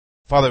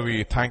Father,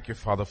 we thank you,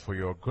 Father, for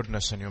your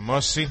goodness and your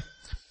mercy.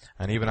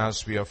 And even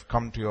as we have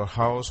come to your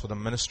house for the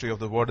ministry of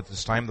the word at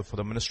this time, for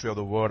the ministry of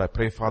the word, I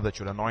pray, Father, that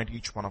you'll anoint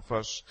each one of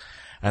us.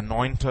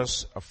 Anoint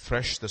us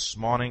afresh this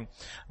morning.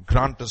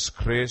 Grant us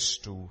grace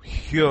to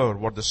hear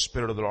what the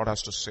Spirit of the Lord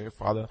has to say,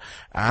 Father.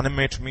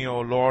 Animate me,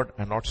 O Lord,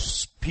 and not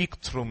speak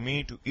through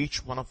me to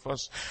each one of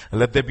us.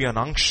 Let there be an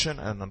unction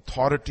and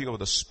authority over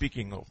the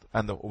speaking of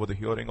over the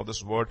hearing of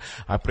this word.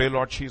 I pray,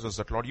 Lord Jesus,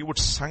 that, Lord, you would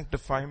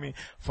sanctify me.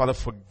 Father,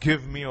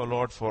 forgive me, O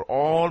Lord, for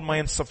all my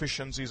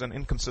insufficiencies and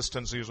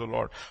inconsistencies, O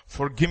Lord.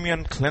 Forgive me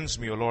and cleanse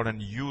me, O Lord,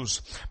 and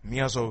use me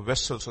as a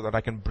vessel so that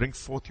I can bring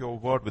forth your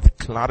word with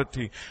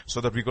clarity, so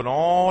that we can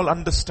all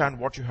understand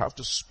what you have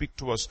to speak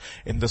to us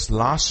in this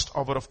last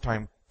hour of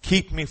time.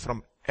 Keep me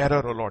from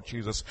error, O Lord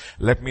Jesus.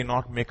 Let me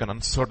not make an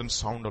uncertain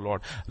sound, O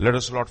Lord. Let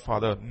us, Lord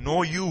Father,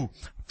 know you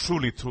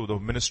truly through the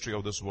ministry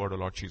of this word, O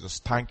Lord Jesus.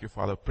 Thank you,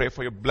 Father. Pray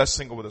for your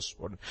blessing over this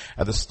word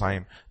at this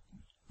time.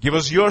 Give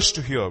us ears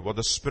to hear what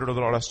the Spirit of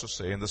the Lord has to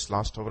say in this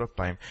last hour of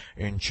time.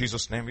 In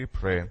Jesus' name we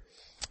pray.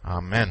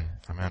 Amen.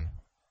 Amen.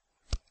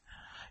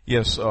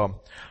 Yes,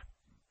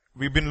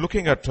 we've been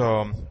looking at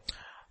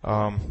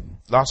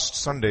last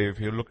Sunday. If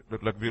you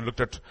we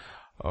looked at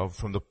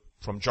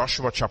from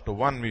Joshua chapter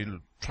 1. We'll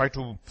try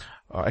to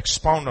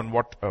expound on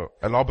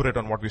elaborate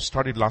on what we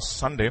studied last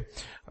Sunday.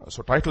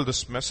 So title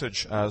this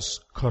message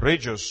as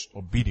Courageous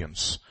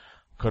Obedience.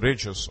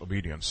 Courageous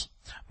obedience.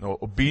 Now,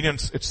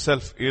 obedience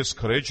itself is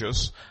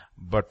courageous,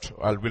 but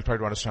we'll try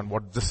to understand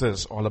what this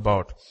is all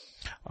about.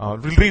 We'll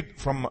read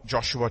from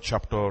Joshua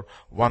chapter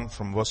 1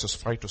 from verses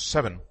 5 to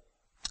 7.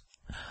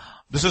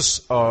 This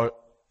is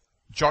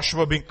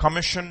Joshua being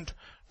commissioned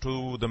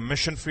to the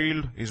mission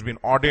field. He's been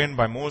ordained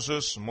by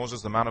Moses.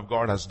 Moses, the man of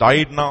God, has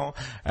died now,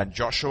 and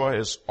Joshua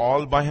is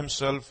all by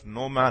himself.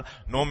 No man,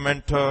 no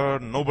mentor,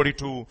 nobody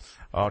to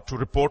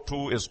report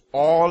to, is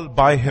all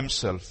by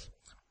himself,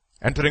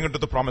 entering into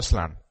the promised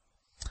land.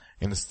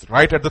 And it's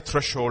right at the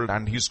threshold,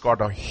 and he's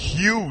got a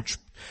huge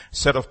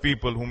set of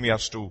people whom he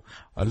has to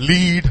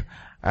lead.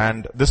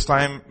 And this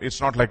time,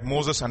 it's not like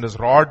Moses and his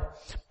rod.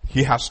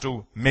 He has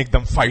to make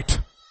them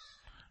fight.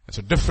 It's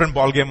a different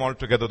ballgame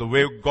altogether. The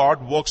way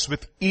God works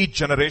with each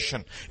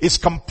generation is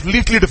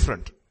completely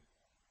different.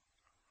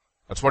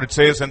 That's what it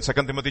says in 2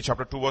 Timothy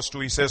chapter 2 verse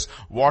 2. He says,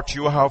 what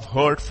you have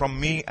heard from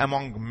me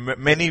among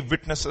many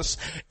witnesses,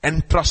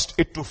 entrust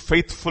it to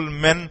faithful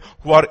men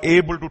who are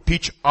able to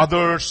teach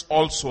others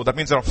also. That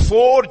means there are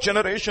 4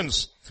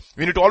 generations.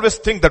 We need to always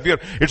think that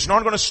it's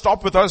not going to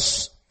stop with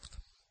us.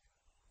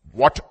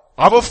 What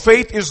our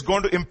faith is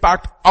going to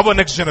impact our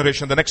next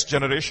generation, the next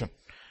generation.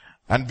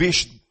 And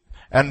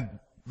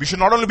we should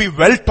not only be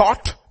well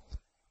taught,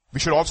 we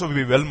should also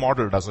be well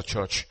modeled as a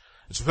church.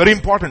 It's very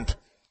important.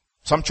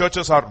 Some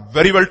churches are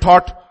very well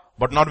taught,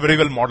 but not very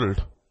well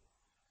modeled.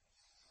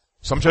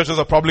 Some churches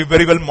are probably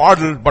very well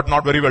modeled, but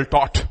not very well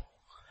taught.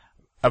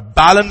 A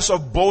balance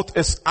of both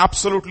is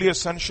absolutely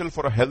essential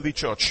for a healthy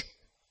church.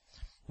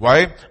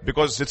 Why?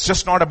 Because it's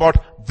just not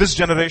about this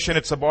generation,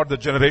 it's about the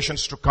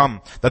generations to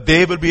come. That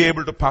they will be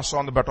able to pass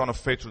on the baton of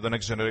faith to the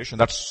next generation.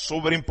 That's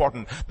so very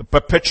important. The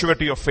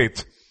perpetuity of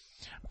faith.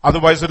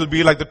 Otherwise, it'll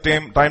be like the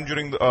time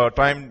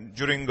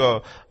during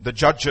the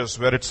Judges,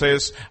 where it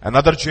says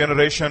another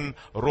generation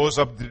rose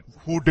up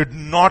who did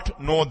not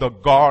know the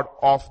God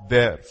of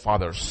their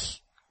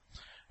fathers.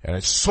 And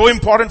it's so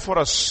important for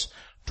us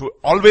to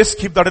always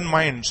keep that in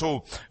mind.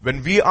 So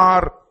when we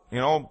are,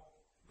 in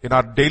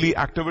our daily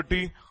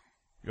activity,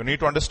 you need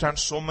to understand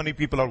so many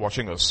people are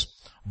watching us.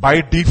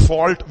 By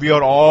default, we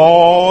are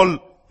all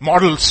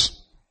models.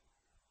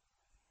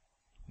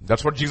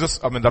 That's what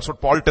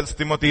Paul tells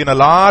Timothy. In a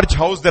large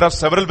house, there are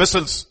several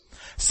vessels.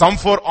 Some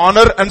for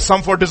honor and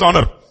some for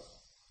dishonor.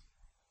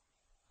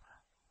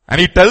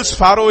 And he tells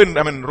Pharaoh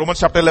Romans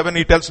chapter 11,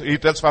 he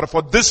tells Pharaoh,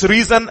 for this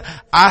reason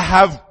I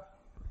have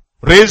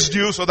raised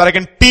you so that I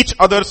can teach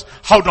others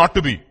how not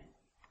to be.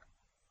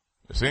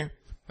 You see?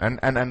 And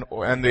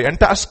the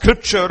entire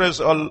scripture is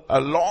a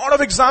lot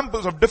of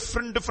examples of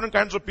different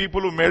kinds of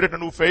people who made it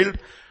and who failed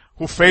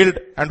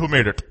and who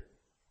made it.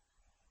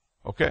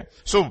 Okay?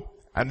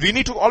 And we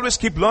need to always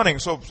keep learning.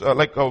 So,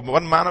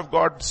 one man of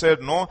God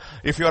said, no,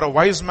 if you are a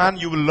wise man,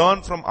 you will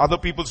learn from other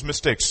people's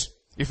mistakes.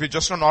 If you're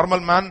just a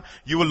normal man,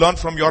 you will learn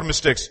from your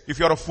mistakes. If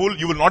you're a fool,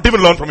 you will not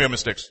even learn from your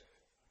mistakes.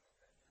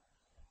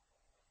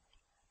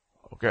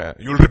 Okay.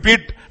 You'll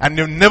repeat and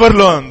you'll never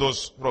learn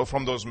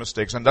from those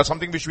mistakes. And that's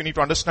something which we need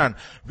to understand.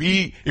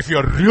 If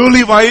you're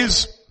really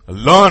wise,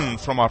 learn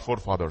from our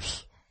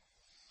forefathers.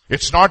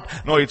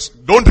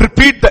 Don't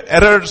repeat the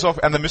errors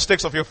and the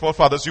mistakes of your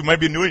forefathers. You might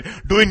be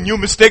doing new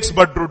mistakes,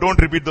 but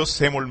don't repeat those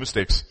same old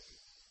mistakes.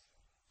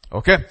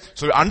 Okay?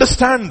 So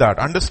understand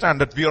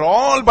that we are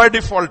all by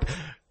default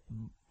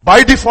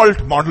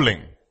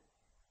modeling.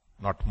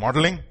 Not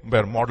modeling,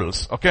 we're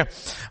models. Okay?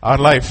 Our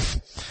life.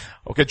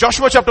 Okay,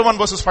 Joshua chapter 1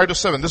 verses 5 to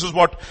 7. This is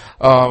what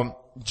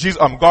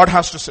God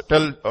has to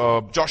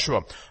tell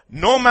Joshua,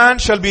 no man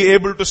shall be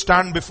able to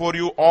stand before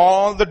you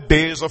all the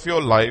days of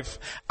your life.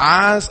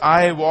 As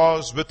I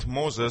was with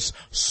Moses,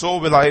 so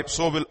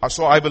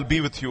I will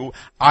be with you.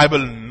 I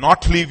will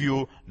not leave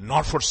you,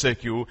 nor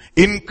forsake you.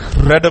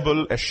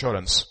 Incredible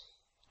assurance.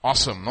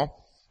 Awesome, no?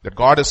 That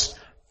God is,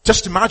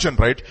 just imagine,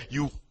 right?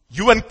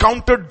 You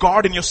encountered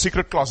God in your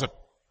secret closet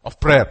of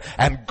prayer,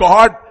 and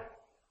God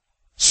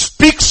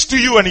speaks to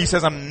you and He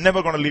says, I'm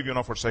never going to leave you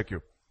nor forsake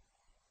you.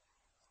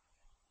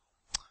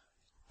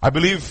 I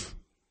believe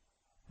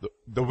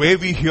the way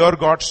we hear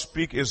God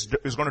speak is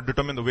going to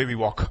determine the way we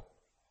walk.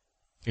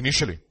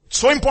 Initially. It's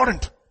so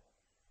important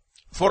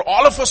for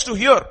all of us to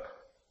hear.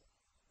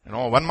 You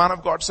know, one man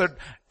of God said,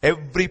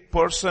 every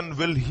person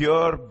will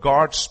hear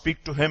God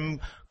speak to him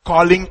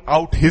calling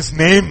out His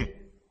name.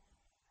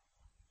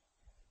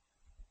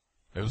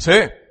 They will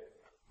say,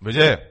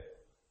 Vijay,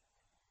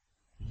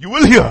 you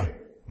will hear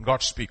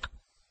God speak.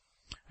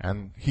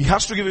 And He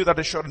has to give you that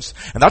assurance.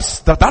 And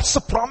that's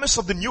the promise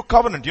of the new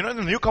covenant. You know, in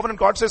the new covenant,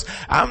 God says,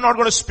 I'm not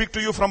going to speak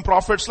to you from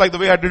prophets like the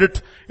way I did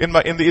it in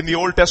the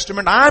Old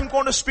Testament. I'm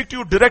going to speak to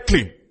you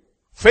directly.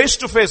 Face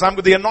to face.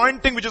 The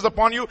anointing which is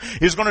upon you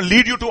is going to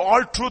lead you to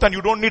all truth, and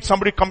you don't need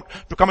somebody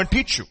to come and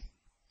teach you.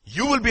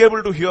 You will be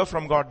able to hear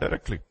from God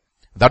directly.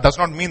 That does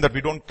not mean that we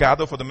don't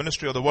gather for the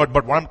ministry of the word,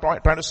 but what I'm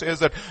trying to say is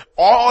that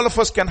all of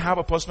us can have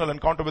a personal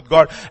encounter with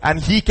God, and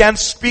He can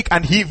speak,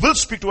 and He will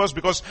speak to us,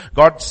 because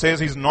God says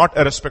He's not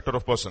a respecter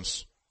of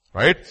persons.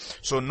 Right?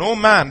 So no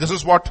man, this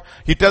is what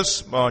He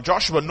tells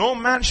Joshua, no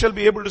man shall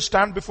be able to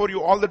stand before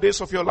you all the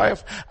days of your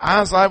life.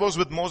 As I was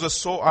with Moses,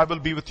 so I will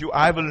be with you.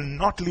 I will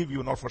not leave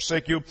you nor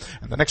forsake you.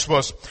 And the next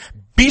verse,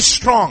 be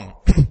strong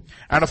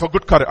and of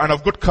good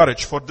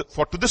courage, for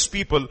to this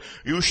people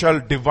you shall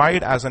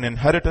divide as an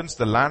inheritance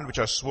the land which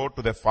I swore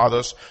to their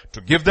fathers to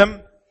give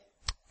them.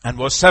 And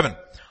verse 7,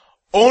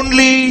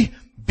 only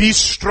be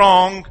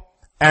strong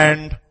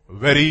and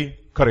very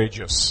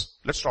courageous.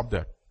 Let's stop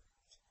there.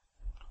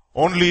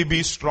 Only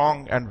be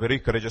strong and very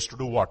courageous to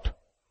do what?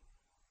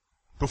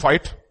 To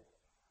fight?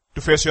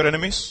 To face your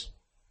enemies?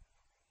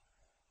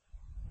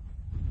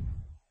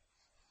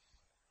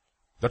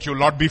 That you will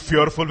not be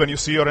fearful when you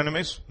see your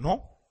enemies?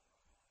 No.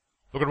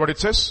 Look at what it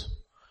says.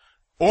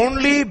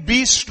 Only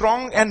be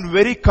strong and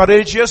very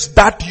courageous,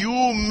 that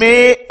you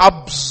may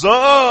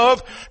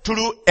observe to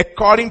do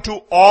according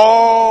to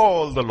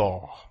all the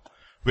law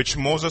which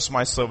Moses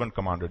my servant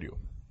commanded you.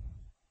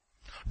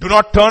 Do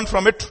not turn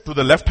from it to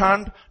the left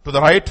hand, to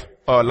the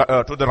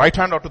right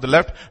hand or to the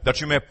left,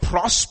 that you may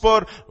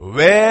prosper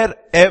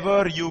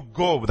wherever you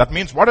go. That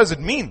means, what does it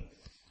mean?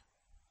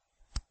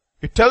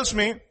 It tells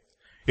me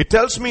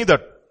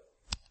that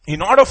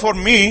in order for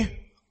me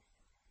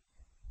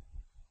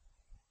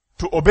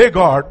to obey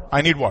God,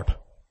 I need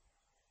what?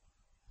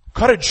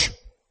 Courage.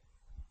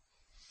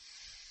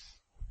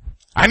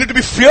 I need to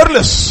be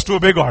fearless to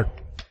obey God.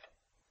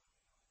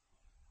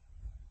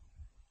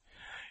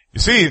 You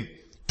see,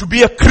 to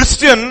be a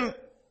Christian,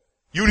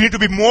 you need to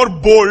be more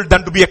bold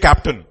than to be a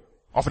captain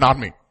of an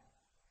army.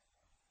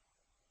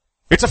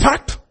 It's a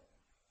fact.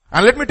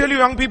 And let me tell you,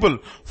 young people,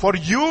 for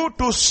you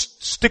to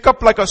stick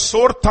up like a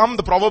sore thumb,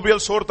 the proverbial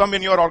sore thumb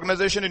in your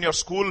organization, in your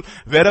school,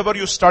 wherever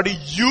you study,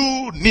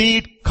 you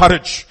need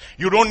courage.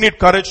 You don't need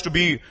courage to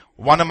be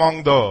one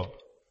among the,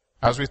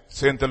 as we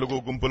say in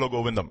Telugu, Gumpulo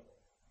Govindam.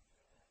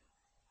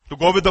 To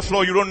go with the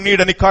flow, you don't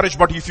need any courage.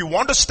 But if you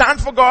want to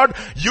stand for God,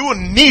 you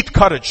need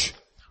courage.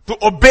 To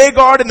obey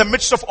God in the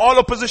midst of all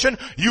opposition,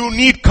 you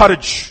need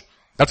courage.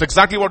 That's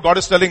exactly what God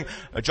is telling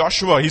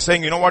Joshua. He's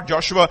saying, you know what,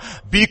 Joshua,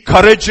 be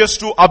courageous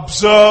to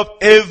observe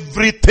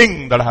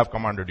everything that I have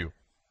commanded you.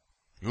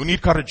 You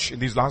need courage in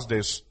these last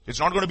days. It's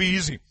not going to be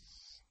easy.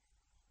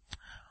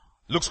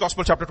 Luke's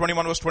Gospel chapter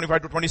 21 verse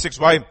 25 to 26.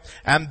 Why?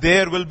 And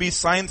there will be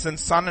signs in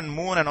sun and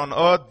moon and on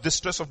earth,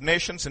 distress of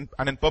nations and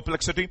in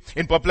perplexity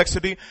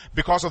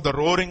because of the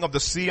roaring of the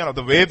sea and of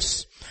the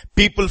waves.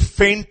 People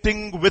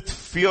fainting with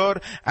fear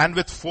and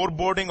with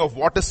foreboding of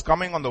what is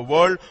coming on the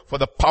world, for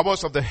the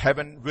powers of the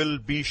heaven will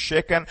be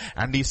shaken.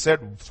 And He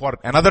said, for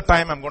another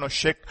time I'm going to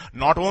shake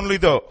not only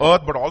the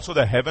earth but also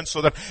the heavens,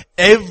 so that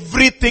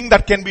everything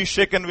that can be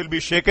shaken will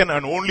be shaken,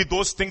 and only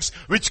those things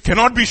which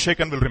cannot be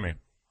shaken will remain.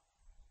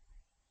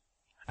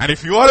 And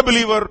if you are a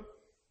believer,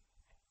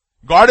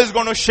 God is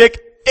going to shake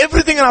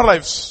everything in our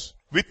lives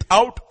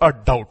without a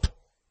doubt.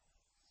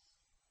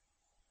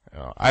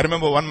 I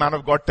remember one man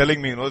of God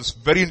telling me, this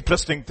very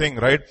interesting thing,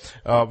 right?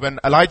 When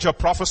Elijah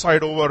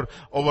prophesied over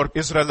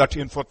Israel that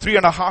for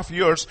 3.5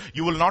 years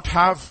you will not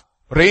have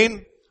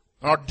rain,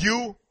 not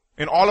dew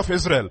in all of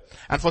Israel.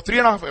 And for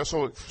 3.5 years,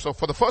 so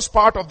for the first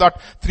part of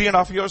that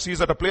 3.5 years, he's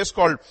at a place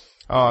called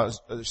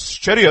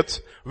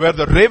Cherioth, where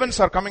the ravens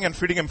are coming and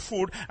feeding him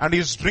food, and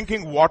he's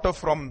drinking water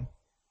from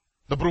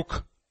the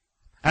brook.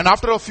 And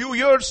after a few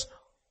years,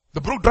 the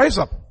brook dries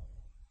up.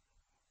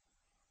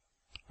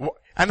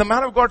 And the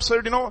man of God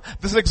said,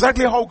 this is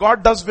exactly how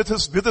God does with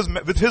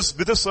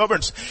his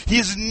servants. He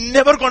is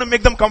never going to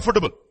make them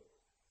comfortable.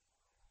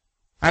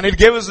 And it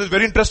gave us this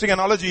very interesting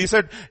analogy. He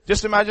said,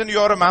 just imagine you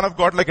are a man of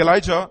God like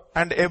Elijah,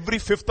 and every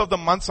 5th of the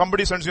month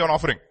somebody sends you an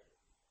offering.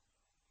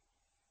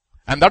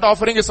 And that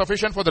offering is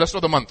sufficient for the rest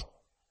of the month.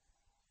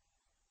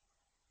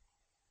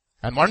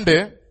 And one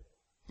day,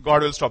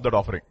 God will stop that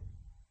offering.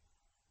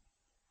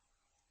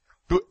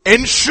 To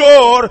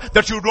ensure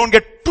that you don't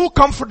get too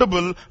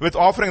comfortable with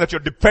offering, that your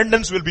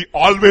dependence will be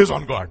always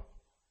on God.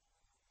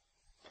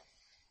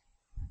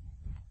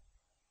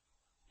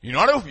 You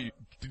know,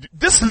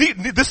 this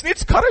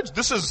needs courage.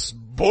 This is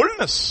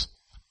boldness.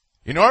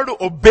 In order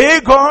to obey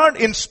God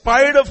in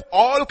spite of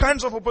all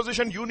kinds of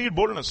opposition, you need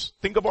boldness.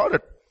 Think about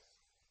it.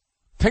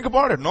 Think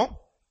about it, no?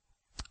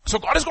 So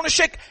God is going to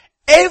shake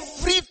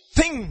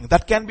everything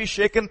that can be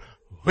shaken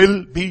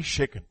will be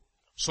shaken.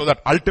 So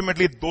that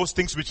ultimately those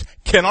things which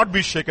cannot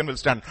be shaken will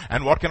stand.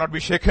 And what cannot be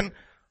shaken?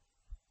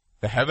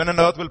 The heaven and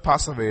earth will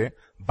pass away,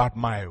 but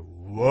my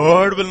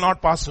word will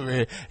not pass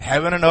away.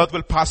 Heaven and earth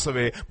will pass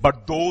away,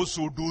 but those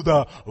who do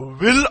the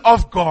will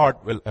of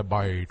God will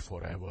abide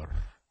forever.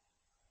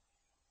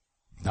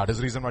 That is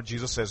the reason why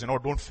Jesus says,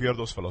 don't fear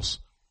those fellows.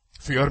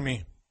 Fear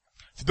me.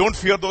 Don't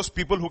fear those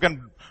people who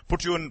can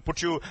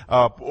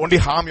only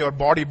harm your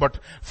body, but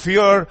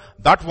fear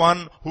that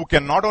one who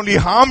can not only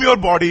harm your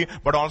body,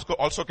 but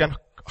also can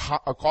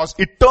cause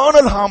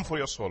eternal harm for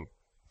your soul.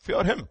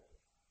 Fear him.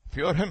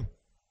 Fear him.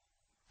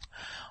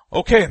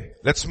 Okay,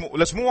 let's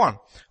move on.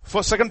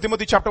 For 2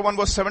 Timothy chapter 1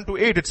 verse 7 to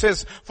 8, it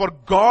says, for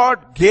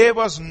God gave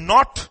us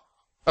not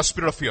a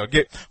spirit of fear.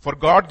 For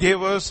God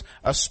gave us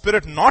a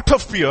spirit not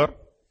of fear,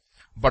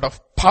 but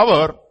of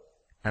power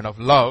and of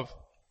love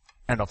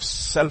and of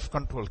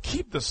self-control.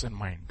 Keep this in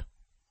mind.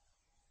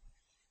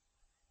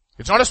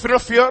 It's not a spirit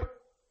of fear,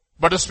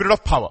 but a spirit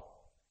of power.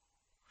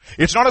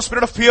 It's not a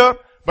spirit of fear,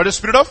 but a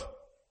spirit of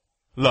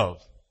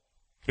love.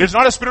 It's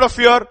not a spirit of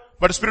fear,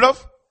 but a spirit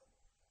of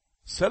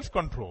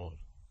self-control.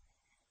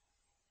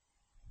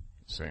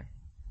 See.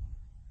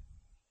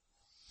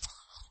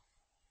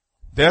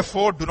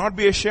 Therefore, do not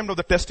be ashamed of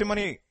the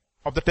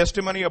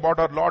testimony about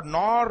our Lord,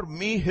 nor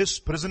me his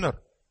prisoner.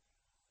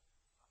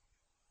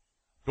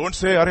 Don't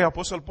say, Arey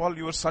Apostle Paul,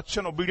 you are such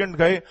an obedient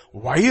guy.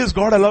 Why is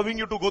God allowing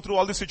you to go through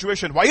all this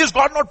situation? Why is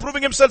God not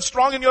proving himself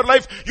strong in your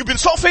life? You've been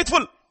so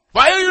faithful.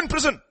 Why are you in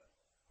prison?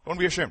 Don't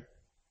be ashamed.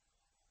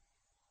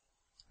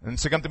 In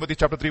 2 Timothy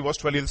chapter 3 verse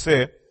 12, he'll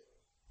say,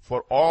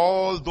 for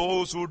all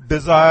those who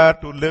desire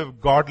to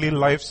live godly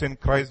lives in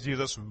Christ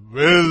Jesus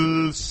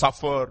will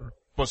suffer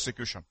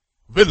persecution.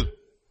 Will.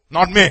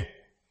 Not may.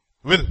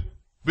 Will.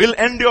 Will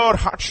endure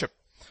hardship.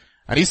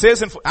 And he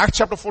says in Acts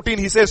chapter 14,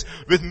 he says,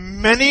 with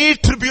many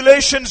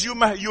tribulations you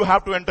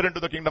have to enter into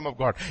the kingdom of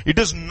God. It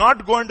is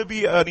not going to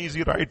be an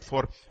easy ride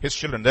for his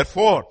children.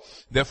 Therefore,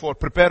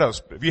 prepare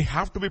us. We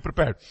have to be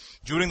prepared.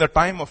 During the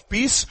time of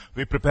peace,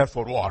 we prepare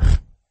for war.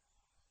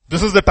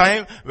 This is the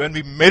time when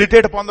we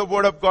meditate upon the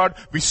word of God,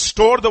 we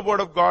store the word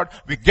of God,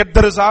 we get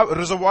the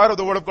reservoir of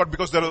the word of God,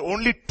 because there are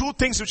only two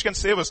things which can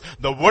save us,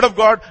 the word of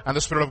God and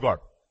the Spirit of God.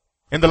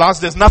 In the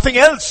last days, nothing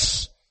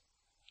else.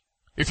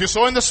 If you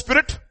sow in the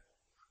Spirit,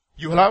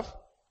 you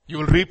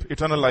will reap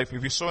eternal life.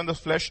 If you sow in the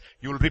flesh,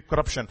 you will reap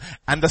corruption.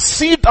 And the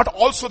seed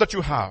that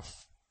you have,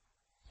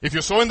 if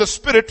you sow in the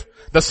Spirit,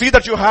 the seed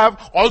that you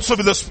have also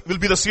will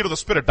be the seed of the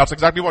Spirit. That's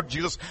exactly what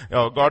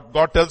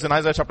God tells in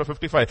Isaiah chapter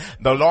 55.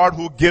 The Lord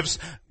who gives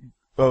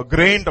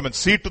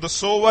seed to the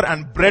sower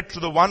and bread to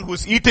the one who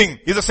is eating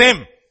is the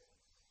same.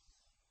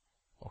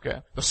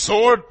 Okay. The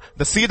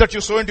seed that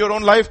you sow into your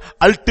own life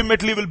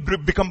ultimately will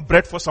become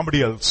bread for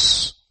somebody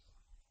else.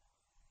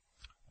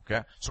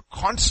 Okay. So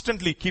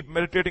constantly keep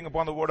meditating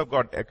upon the word of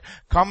God.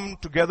 Come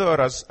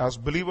together as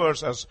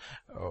believers,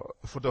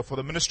 for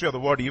the ministry of the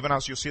word, even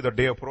as you see the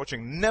day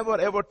approaching. Never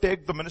ever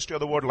take the ministry of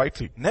the word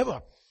lightly.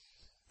 Never.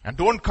 And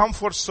don't come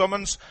for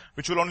sermons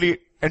which will only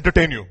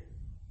entertain you.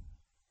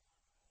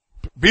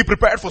 Be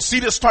prepared for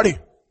serious study.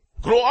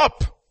 Grow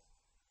up.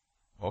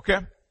 Okay.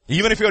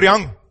 Even if you're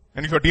young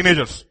and if you're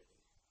teenagers.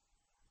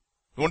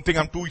 Don't think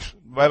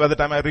by the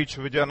time I reach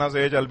Vijayana's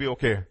age, I'll be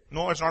okay.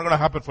 No, it's not going to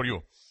happen for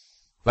you.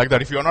 Like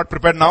that. If you're not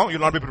prepared now, you'll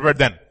not be prepared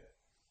then.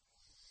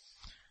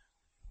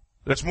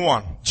 Let's move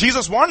on.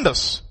 Jesus warned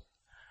us.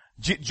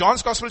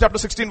 John's Gospel chapter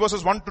 16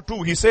 verses 1 to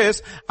 2, he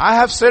says, I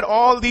have said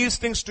all these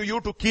things to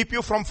you to keep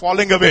you from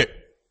falling away.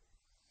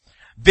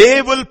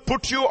 They will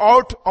put you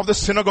out of the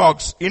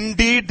synagogues.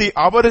 Indeed, the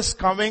hour is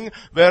coming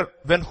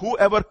when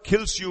whoever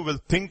kills you will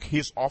think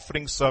he's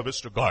offering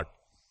service to God.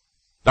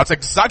 That's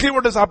exactly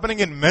what is happening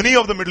in many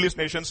of the Middle East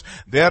nations.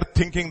 They are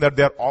thinking that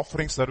they are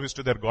offering service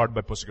to their God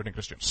by persecuting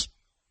Christians.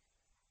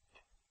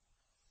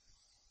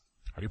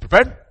 Are you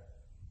prepared?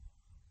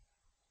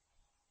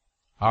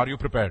 Are you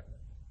prepared?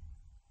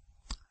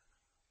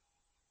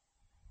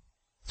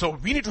 So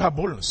we need to have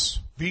boldness.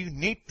 We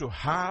need to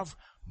have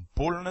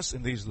boldness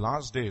in these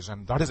last days.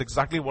 And that is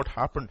exactly what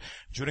happened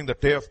during the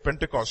day of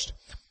Pentecost.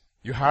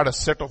 You had a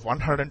set of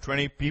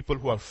 120 people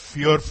who are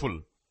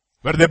fearful.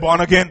 Were they born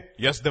again?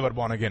 Yes, they were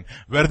born again.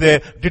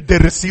 Did they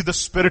receive the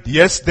Spirit?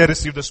 Yes, they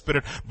received the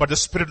Spirit. But the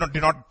Spirit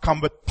did not come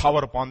with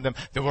power upon them.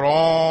 They were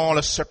all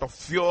a set of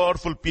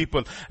fearful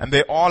people. And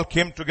they all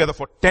came together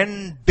for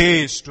 10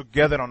 days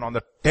together. And on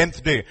the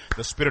 10th day,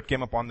 the Spirit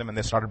came upon them and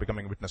they started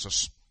becoming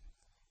witnesses.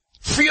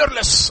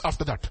 Fearless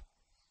after that.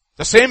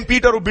 The same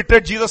Peter who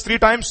betrayed Jesus 3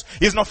 times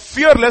is now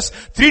fearless.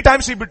 3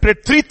 times he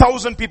betrayed.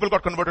 3,000 people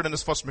got converted in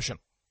his first mission.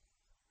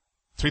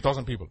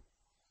 3,000 people.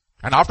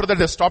 And after that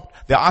they stopped.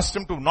 They asked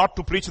him not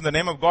to preach in the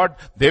name of God.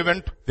 They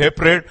went, they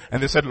prayed,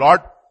 and they said,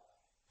 Lord,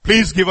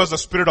 please give us a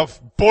spirit of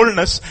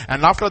boldness.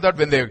 And after that,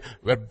 when they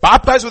were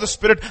baptized with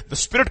the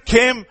Spirit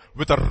came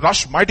with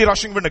a mighty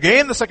rushing wind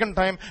again the second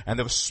time, and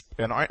they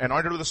were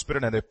anointed with the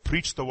Spirit, and they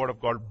preached the word of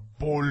God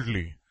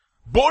boldly.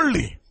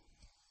 Boldly.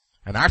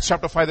 In Acts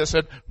chapter 5 they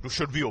said,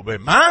 should we obey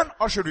man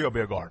or should we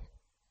obey God?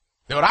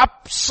 They were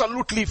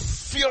absolutely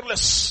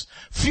fearless.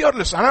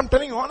 Fearless. And I'm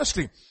telling you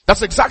honestly,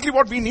 that's exactly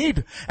what we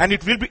need. And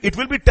it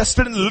will be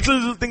tested in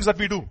little things that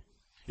we do.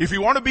 If we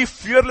want to be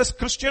fearless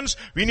Christians,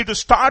 we need to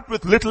start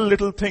with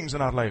little things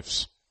in our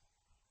lives.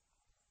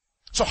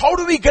 So how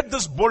do we get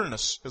this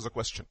boldness is the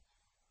question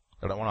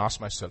that I want to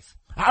ask myself.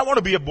 I want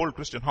to be a bold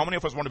Christian. How many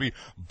of us want to be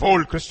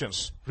bold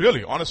Christians?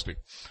 Really, honestly.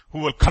 Who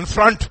will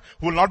confront,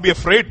 who will not be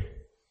afraid.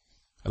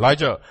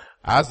 Elijah,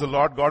 as the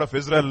Lord God of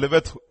Israel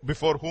liveth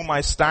before whom I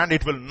stand,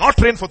 it will not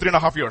rain for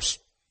 3.5 years.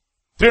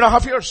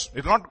 3.5 years.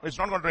 It's not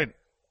going to rain.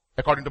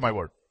 According to my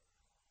word.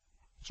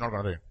 It's not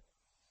going to rain.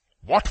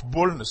 What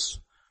boldness.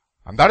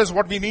 And that is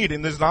what we need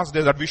in these last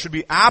days, that we should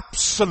be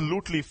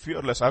absolutely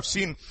fearless. I've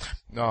seen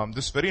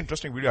this very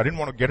interesting video. I didn't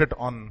want to get it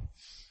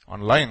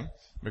online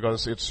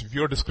because it's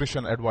viewer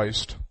discretion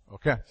advised.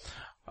 Okay.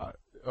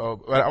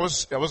 Well, I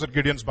was at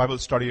Gideon's Bible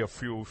study a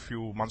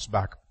few months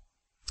back.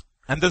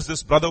 And there's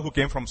this brother who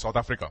came from South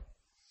Africa.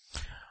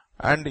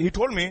 And he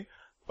told me,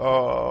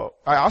 I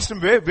asked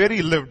him where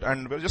he lived,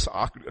 and we were just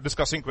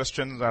discussing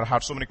questions. I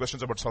had so many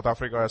questions about South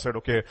Africa. I said,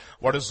 okay,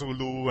 what is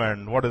Zulu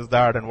and what is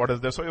that and what is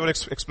this? So he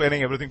was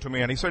explaining everything to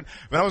me. And he said,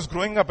 when I was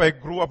growing up, I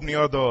grew up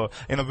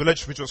in a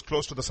village which was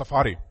close to the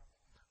safari.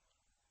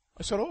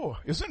 I said, oh,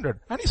 isn't it?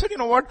 And he said, you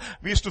know what?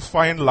 We used to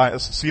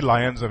see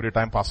lions every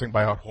time passing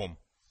by our home.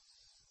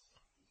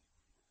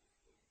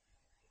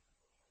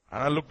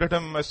 And I looked at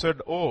him, I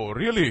said, oh,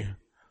 really?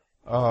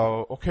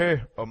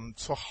 Okay,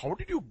 so how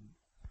did you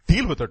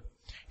deal with it?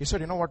 He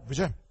said, you know what,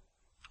 Vijay?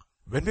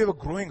 When we were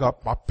growing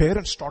up, our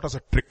parents taught us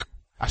a trick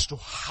as to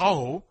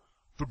how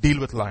to deal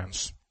with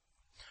lions.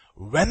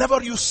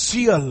 Whenever you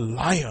see a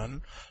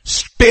lion,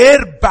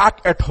 stare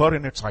back at her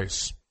in its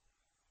eyes.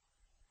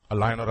 A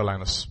lion or a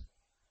lioness.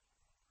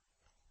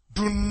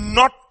 Do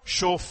not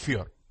show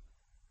fear.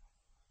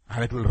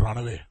 And it will run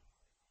away.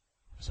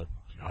 I said,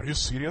 are you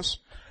serious?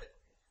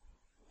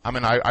 I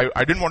mean,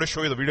 I didn't want to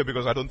show you the video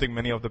because I don't think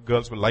many of the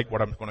girls will like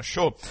what I'm going to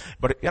show.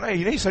 But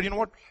he said, you know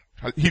what?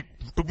 He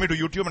took me to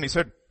YouTube and he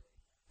said,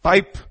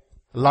 type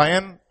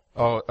lion,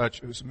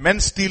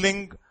 men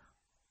stealing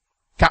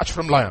catch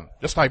from lion.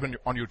 Just type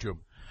on YouTube.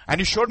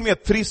 And he showed me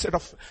 3 set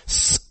of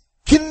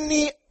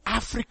skinny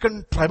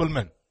African tribal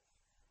men.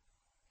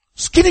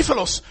 Skinny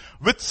fellows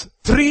with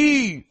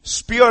 3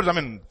 spears,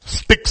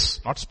 sticks,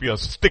 not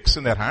spears, sticks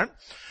in their hand.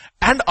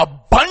 And a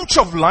bunch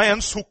of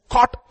lions who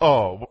caught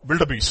a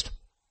wildebeest.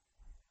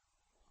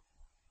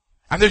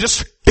 And they're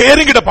just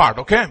tearing it apart,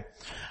 okay?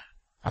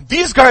 And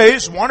these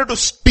guys wanted to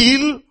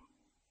steal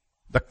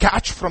the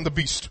catch from the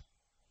beast.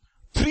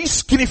 3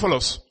 skinny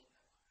fellows.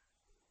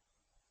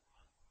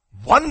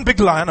 1 big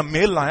lion, a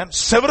male lion,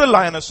 several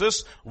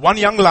lionesses, 1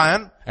 young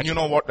lion, and you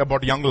know what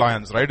about young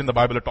lions, right? In the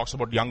Bible it talks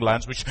about young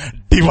lions which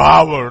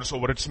devours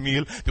over its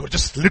meal. They were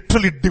just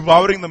literally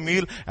devouring the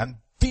meal, and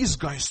these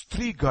guys,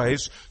 3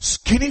 guys,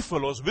 skinny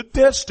fellows with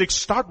their sticks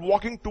start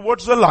walking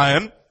towards the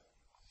lion,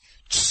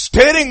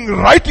 staring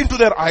right into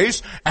their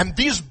eyes, and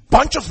these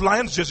bunch of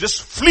lions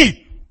just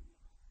flee.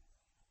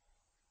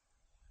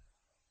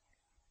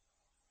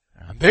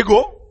 And they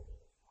go,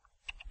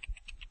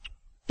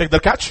 take their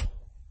catch,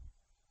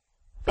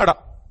 tada.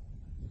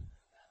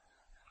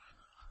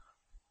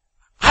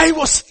 I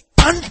was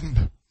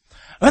stunned.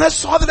 When I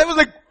saw that, I was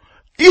like,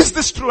 is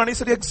this true? And he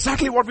said,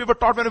 exactly what we were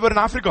taught when we were in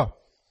Africa.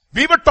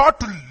 We were taught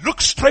to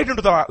look straight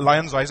into the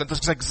lion's eyes, and this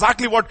is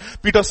exactly what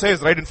Peter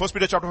says, right? In 1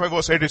 Peter chapter 5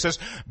 verse 8, it says,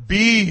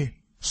 be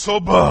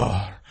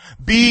sober,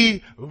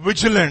 be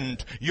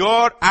vigilant.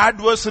 Your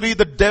adversary,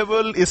 the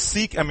devil,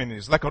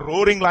 he's like a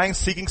roaring lion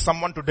seeking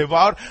someone to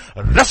devour.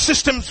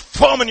 Resist him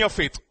firm in your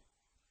faith.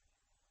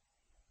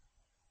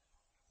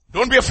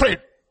 Don't be afraid.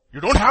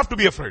 You don't have to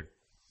be afraid.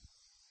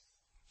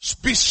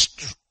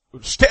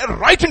 Stare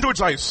right into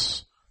its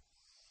eyes.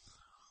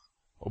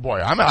 Oh boy,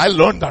 I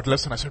learned that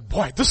lesson. I said,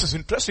 boy, this is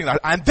interesting.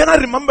 And then I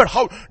remembered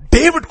how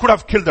David could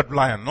have killed that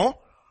lion, no?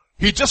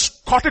 He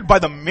just caught it by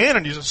the mane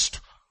and he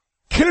just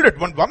killed it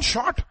one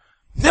shot.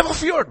 Never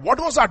feared. What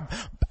was that?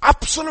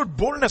 Absolute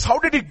boldness. How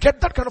did he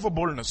get that kind of a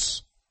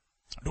boldness?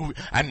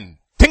 And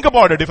think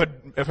about it.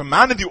 If a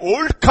man in the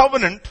old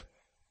covenant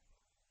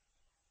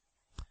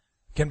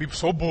can be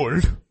so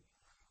bold,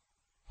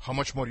 How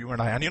much more you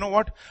and I? And you know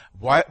what?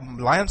 Why,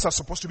 lions are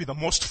supposed to be the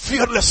most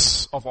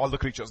fearless of all the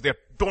creatures. They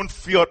don't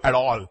fear at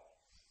all.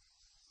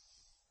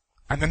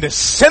 And when they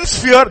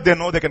sense fear, they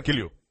know they can kill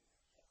you.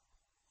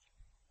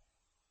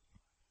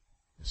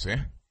 You see?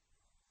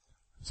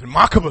 It's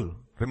remarkable.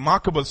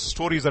 Remarkable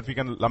stories that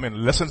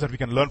lessons that we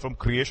can learn from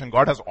creation.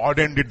 God has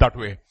ordained it that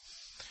way.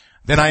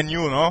 Then I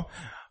knew,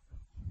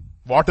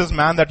 what is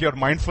man that you're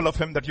mindful of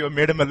him, that you have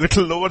made him a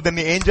little lower than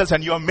the angels,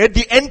 and you have made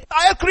the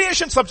entire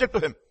creation subject to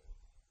him.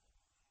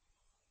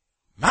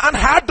 Man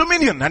had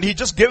dominion, and he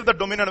just gave that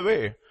dominion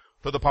away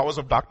to the powers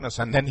of darkness,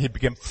 and then he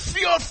became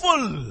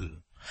fearful.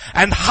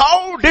 And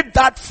how did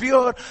that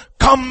fear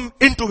come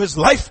into his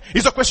life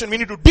is a question. We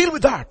need to deal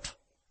with that.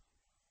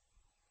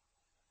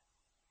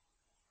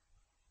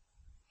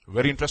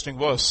 Very interesting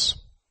verse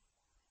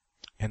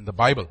in the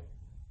Bible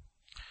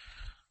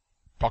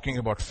talking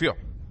about fear.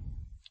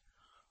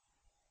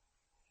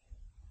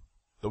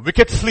 The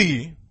wicked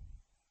flee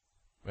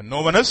when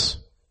no one is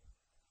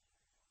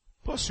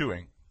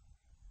pursuing.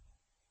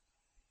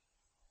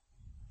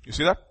 You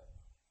see that?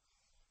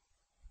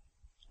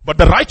 But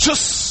the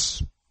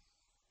righteous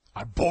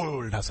are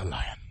bold as a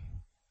lion.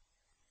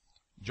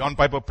 John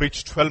Piper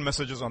preached 12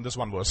 messages on this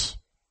one verse.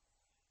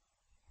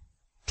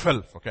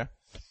 12, okay?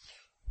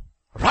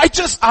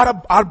 Righteous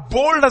are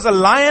bold as a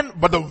lion,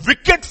 but the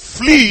wicked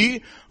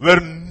flee where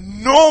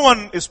no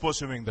one is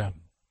pursuing them.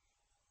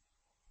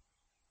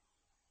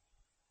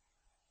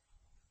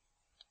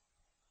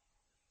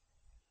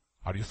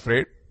 Are you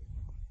afraid?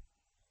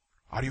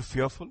 Are you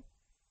fearful?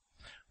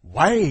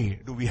 Why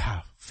do we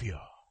have fear?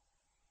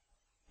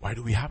 Why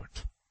do we have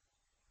it?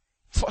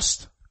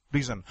 First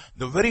reason,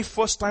 the very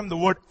first time the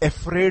word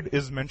afraid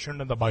is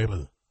mentioned in the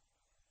Bible.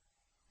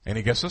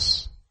 Any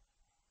guesses?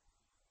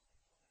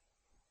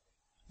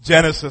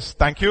 Genesis,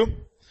 thank you.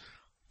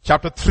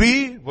 Chapter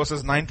 3,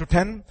 verses 9 to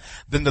 10.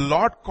 Then the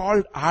Lord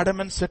called Adam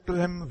and said to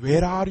him,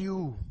 where are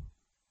you?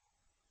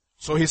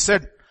 So he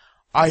said,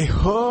 I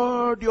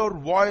heard your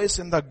voice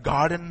in the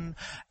garden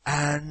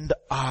and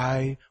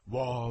I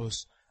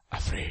was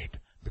afraid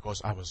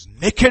because I was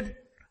naked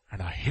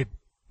and I hid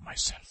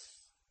myself.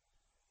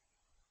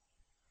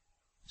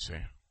 See?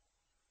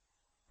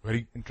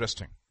 Very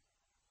interesting.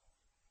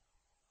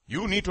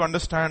 You need to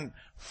understand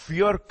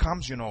fear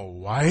comes,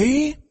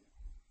 why?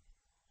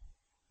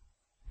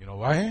 You know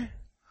why?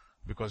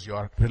 Because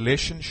your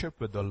relationship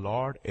with the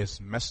Lord is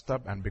messed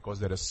up and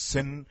because there is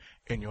sin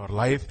in your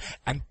life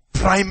and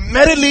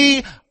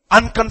primarily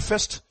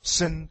unconfessed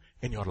sin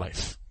in your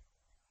life.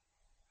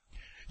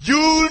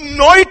 You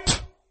know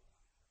it.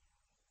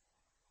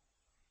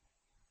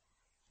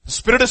 The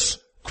Spirit is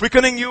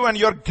quickening you and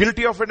you're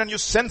guilty of it and you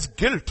sense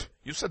guilt.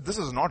 You said this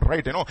is not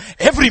right.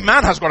 Every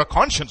man has got a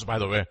conscience, by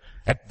the way,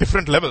 at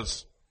different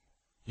levels.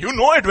 You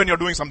know it when you're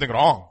doing something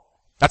wrong.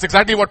 That's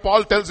exactly what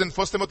Paul tells in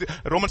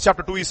Romans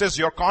chapter 2. He says,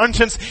 your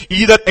conscience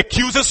either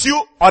accuses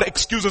you or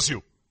excuses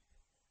you.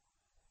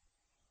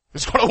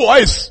 It's got a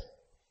voice.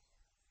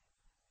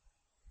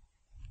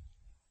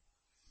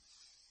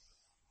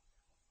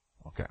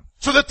 Okay.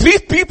 So the three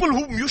people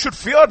whom you should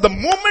fear, the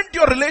moment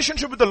your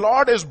relationship with the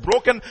Lord is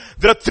broken,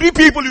 there are three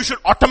people you should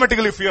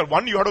automatically fear.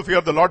 One, you have to fear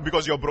the Lord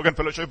because you have broken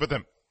fellowship with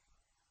Him.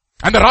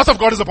 And the wrath of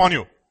God is upon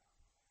you.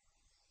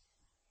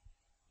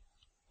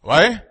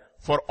 Why?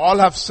 For all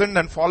have sinned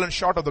and fallen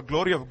short of the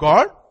glory of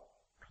God.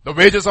 The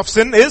wages of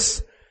sin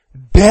is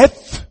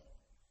death.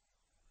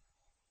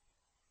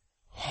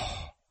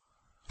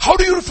 How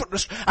do you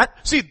and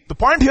see, the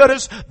point here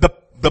is the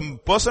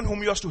person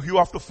whom you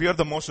have to fear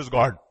the most is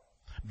God.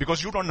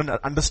 Because you don't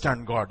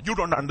understand God. You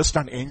don't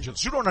understand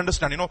angels. You don't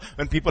understand,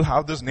 when people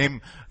have this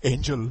name,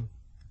 angel.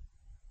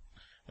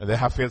 They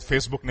have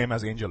Facebook name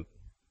as angel.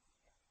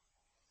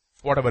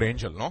 Whatever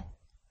angel, no?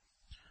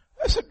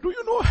 I said, do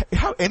you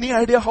have any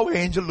idea how an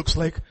angel looks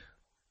like?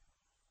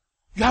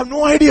 You have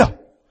no idea.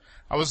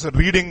 I was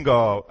reading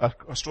a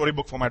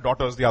storybook for my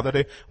daughters the other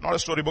day. Not a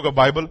storybook, a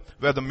Bible,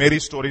 where the Mary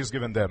story is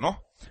given there, no?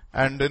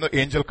 And the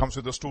angel comes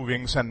with those two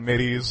wings and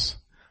Mary is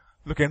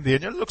looking at the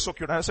angel. Looks so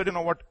cute. And I said, you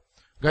know what?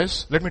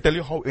 Guys, let me tell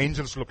you how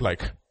angels look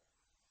like.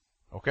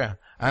 Okay.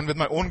 And with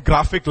my own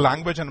graphic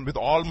language and with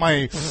all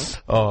my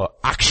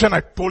action, I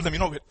told them,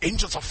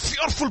 angels are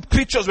fearful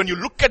creatures. When you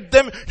look at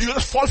them, you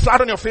just fall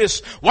flat on your face.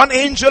 One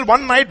angel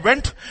one night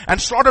went and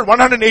slaughtered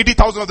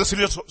 180,000 of the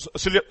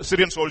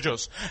Syrian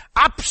soldiers.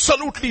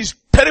 Absolutely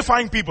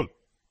terrifying people.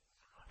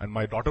 And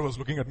my daughter was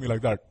looking at me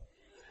like that.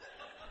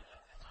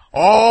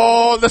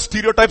 All the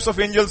stereotypes of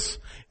angels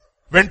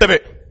went away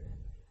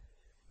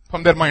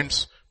from their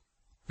minds.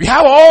 We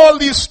have all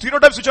these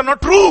stereotypes which are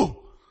not true.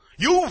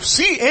 You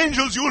see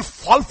angels, you will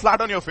fall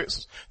flat on your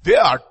face. They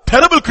are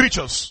terrible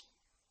creatures.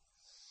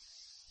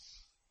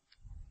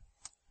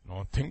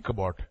 Now think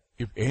about,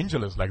 if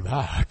angel is like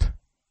that,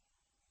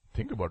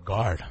 think about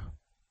God.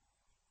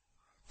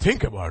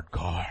 Think about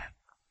God.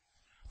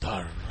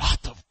 The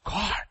wrath of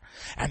God.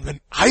 And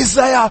when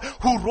Isaiah,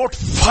 who wrote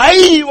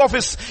 5 of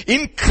his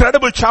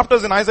incredible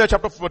chapters in Isaiah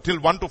chapter 4 till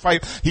 1 to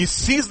 5, he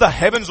sees the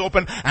heavens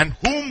open, and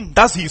whom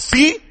does he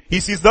see? He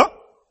sees the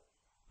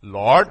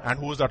Lord. And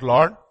who is that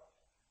Lord?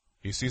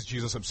 He sees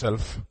Jesus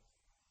himself.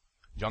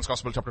 John's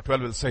Gospel chapter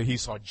 12 will say he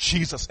saw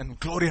Jesus in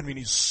glory, and when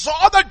he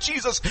saw that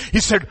Jesus, he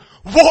said,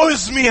 woe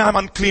is me, I'm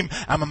unclean,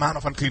 I'm a man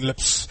of unclean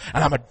lips,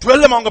 and I'm a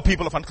dwell among a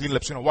people of unclean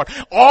lips. You know what?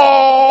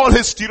 All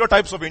his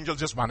stereotypes of angels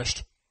just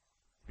vanished,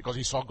 because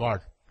he saw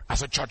God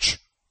as a judge.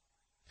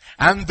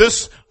 And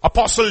this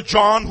apostle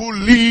John, who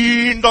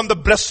leaned on the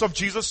breasts of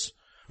Jesus,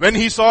 when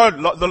he saw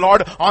the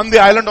Lord on the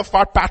island of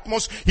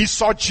Patmos, he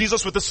saw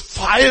Jesus with his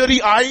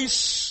fiery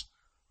eyes.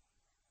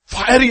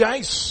 Fiery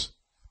eyes.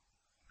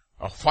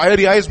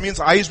 Fiery eyes means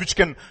eyes which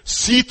can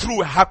see through,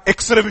 have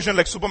X-ray vision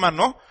like Superman,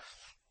 no?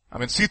 I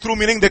mean, see through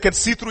meaning they can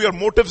see through your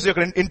motives, your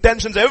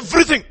intentions,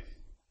 everything.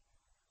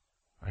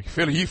 I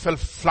feel he fell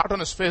flat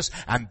on his face,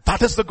 and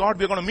that is the God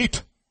we are going to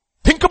meet.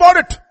 Think about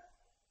it.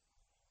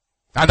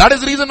 And that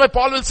is the reason why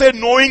Paul will say,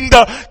 knowing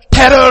the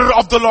terror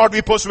of the Lord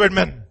we persuade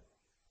men.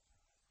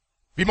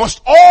 We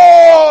must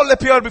all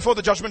appear before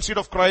the judgment seat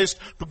of Christ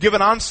to give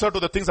an answer to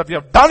the things that we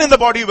have done in the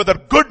body, whether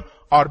good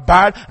or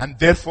bad, and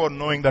therefore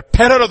knowing the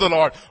terror of the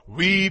Lord,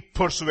 we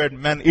persuade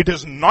men. It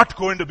is not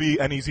going to be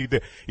an easy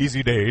day.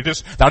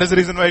 That is the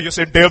reason why you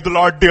say day of the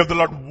Lord, day of the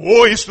Lord.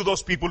 Woe is to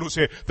those people who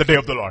say the day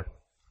of the Lord.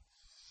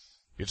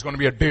 It's going to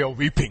be a day of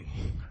weeping.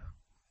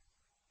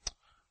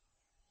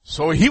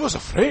 So he was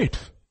afraid.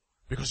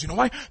 Because you know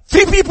why?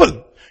 3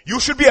 people.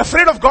 You should be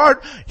afraid of God.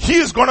 He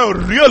is going to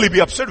really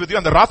be upset with you.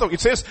 And the wrath of, it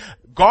says,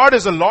 God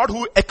is a Lord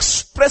who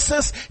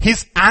expresses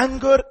his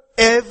anger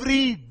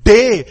every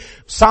day.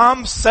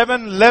 Psalm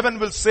 7:11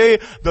 will say,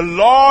 the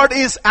Lord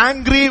is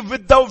angry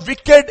with the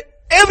wicked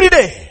every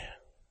day.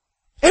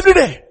 Every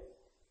day.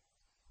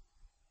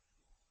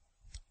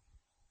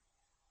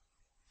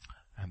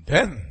 And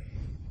then,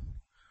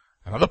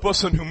 another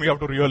person whom we have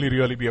to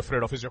really be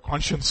afraid of is your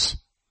conscience.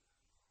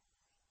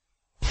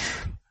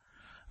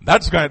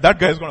 That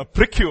guy is going to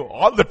prick you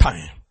all the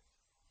time.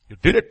 You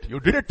did it.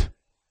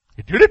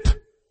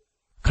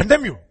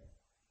 Condemn you.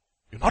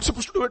 You're not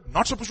supposed to do it.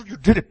 Not supposed to. You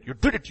did it. You're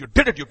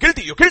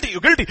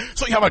guilty.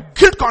 So you have a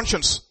guilt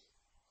conscience.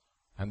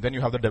 And then you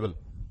have the devil,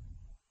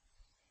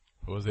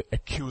 who is the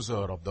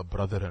accuser of the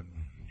brethren.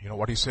 You know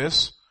what he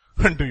says?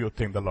 Do you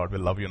think the Lord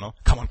will love you now?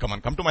 Come on,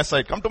 come to my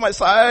side.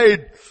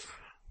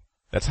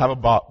 Let's have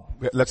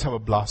a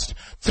blast.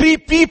 3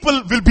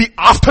 people will be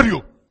after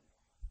you.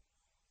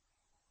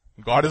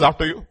 God is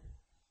after you.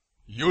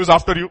 You is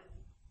after you.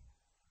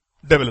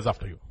 Devil is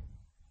after you.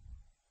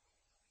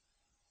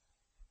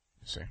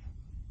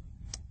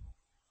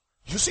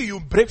 You see, you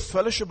break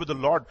fellowship with the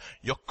Lord,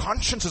 your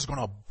conscience is going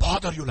to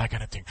bother you like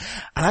anything.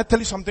 And I tell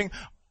you something,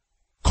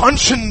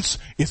 conscience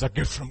is a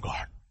gift from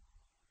God.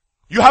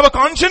 You have a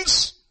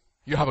conscience,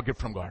 you have a gift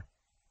from God.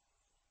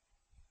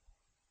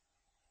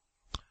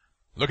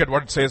 Look at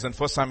what it says in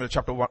 1 Samuel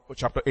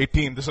chapter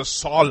 18. This is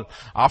Saul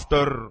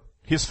after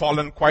he's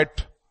fallen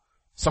quite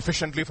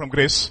sufficiently from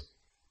grace.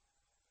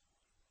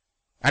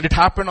 And it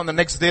happened on the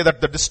next day that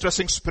the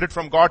distressing spirit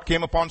from God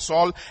came upon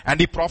Saul, and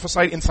he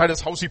prophesied inside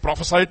his house. He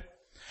prophesied.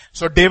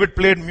 So David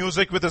played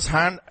music with his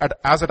hand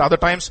as at other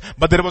times,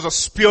 but there was a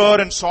spear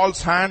in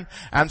Saul's hand,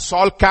 and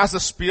Saul cast the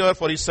spear,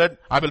 for he said,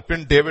 I will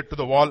pin David to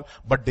the wall.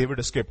 But David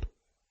escaped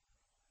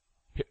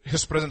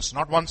his presence,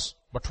 not once,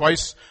 but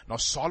twice. Now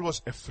Saul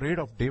was afraid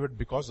of David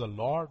because the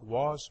Lord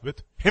was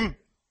with him.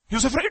 He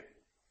was afraid.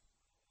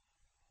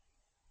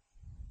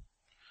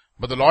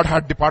 But the Lord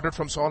had departed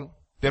from Saul.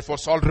 Therefore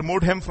Saul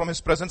removed him from his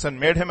presence and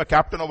made him a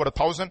captain over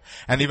 1,000.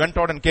 And he went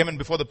out and came in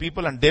before the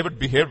people, and David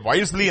behaved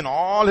wisely in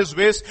all his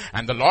ways,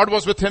 and the Lord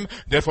was with him.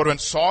 Therefore when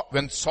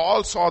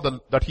Saul saw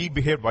that he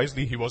behaved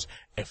wisely, he was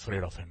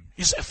afraid of him.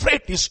 He's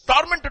afraid. He's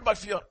tormented by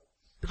fear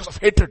because of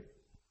hatred.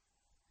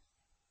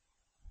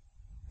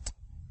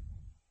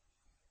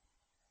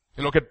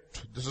 You look at,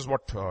 this is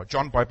what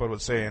John Piper will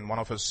say in one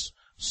of his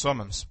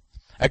sermons.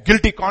 A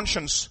guilty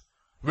conscience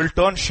will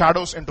turn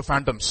shadows into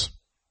phantoms,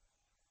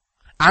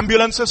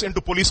 ambulances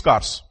into police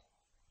cars,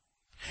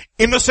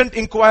 innocent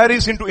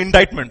inquiries into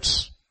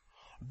indictments,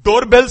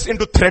 doorbells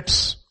into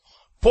threats,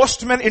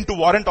 postmen into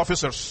warrant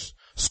officers,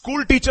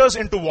 school teachers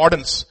into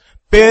wardens,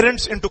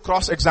 parents into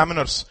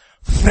cross-examiners,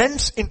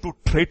 friends into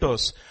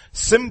traitors,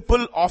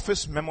 simple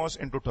office memos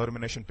into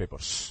termination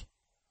papers.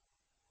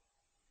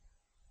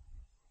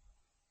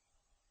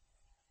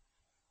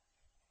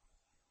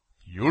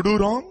 You do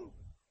wrong,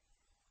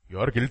 you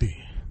are guilty.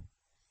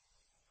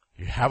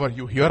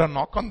 You hear a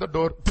knock on the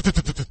door.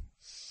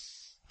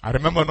 I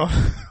remember, no?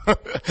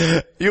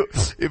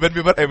 When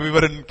we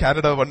were in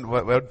Canada, we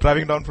were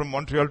driving down from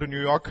Montreal to New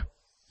York,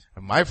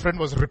 and my friend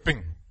was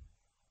ripping.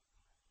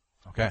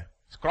 Okay.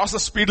 Crossed the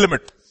speed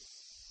limit.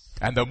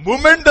 And the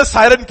moment the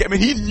siren came, we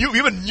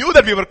even knew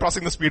that we were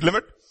crossing the speed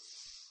limit.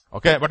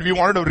 Okay, but we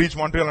wanted to reach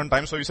Montreal on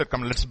time, so we said,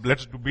 come, let's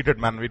beat it,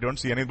 man. We don't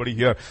see anybody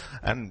here.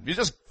 And we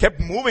just kept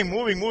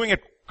moving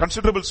at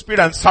considerable speed,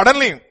 and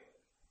suddenly,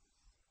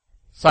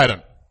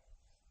 siren.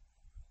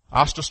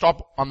 Asked to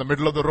stop on the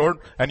middle of the road,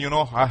 and you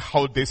know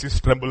how desis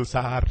tremble,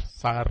 sir.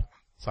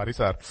 Sorry,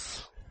 sir.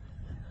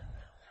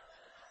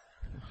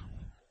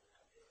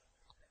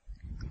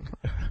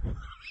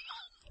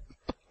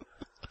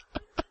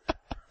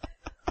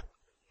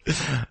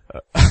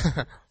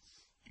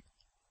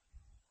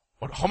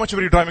 How much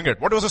were you driving at?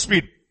 What was the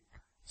speed?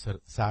 Sir,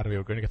 we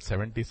were going to get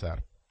 70, sir.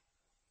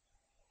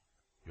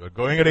 You are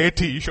going at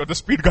 80, you shot the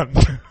speed gun.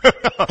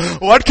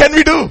 What can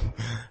we do?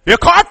 You're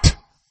caught.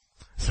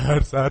 Sir,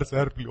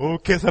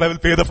 okay sir, I will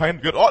pay the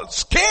fine. We're all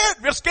scared,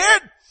 we're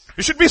scared.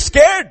 You should be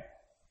scared.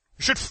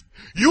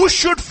 You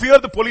should fear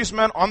the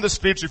policeman on the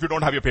streets if you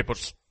don't have your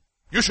papers.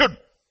 You should.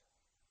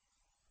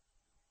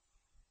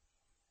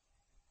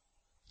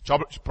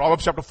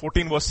 Proverbs chapter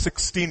 14 verse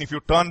 16, if you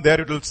turn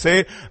there, it will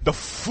say, the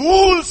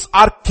fools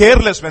are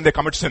careless when they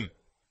commit sin.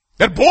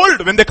 They're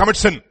bold when they commit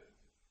sin.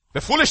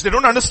 They're foolish, they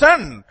don't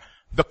understand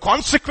the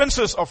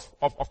consequences of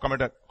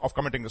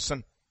committing the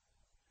sin.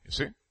 You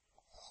see?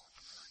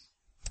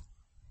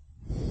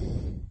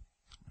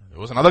 There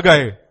was another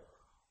guy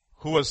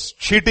who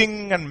was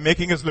cheating and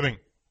making his living.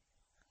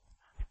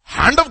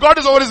 Hand of God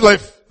is over his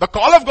life. The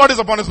call of God is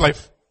upon his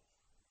life.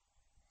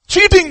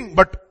 Cheating,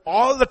 but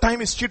all the time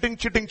he's cheating.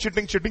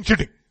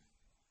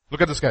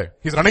 Look at this guy.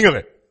 He's running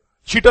away.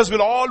 Cheaters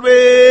will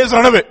always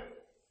run away.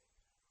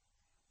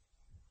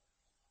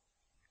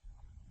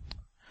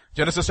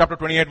 Genesis chapter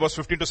 28 verse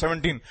 15 to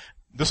 17.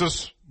 This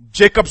is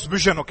Jacob's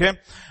vision, okay?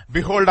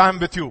 Behold, I am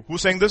with you.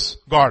 Who's saying this?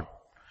 God.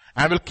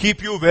 And will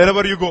keep you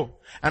wherever you go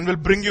and will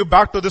bring you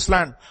back to this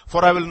land.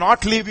 For I will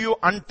not leave you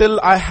until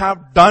I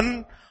have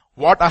done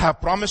what I have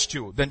promised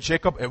you. Then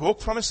Jacob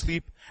awoke from his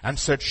sleep and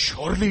said,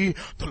 surely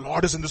the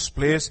Lord is in this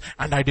place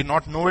and I did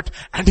not know it.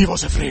 And he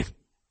was afraid.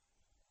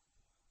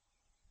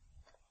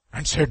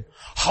 And said,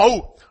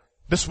 how,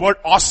 this word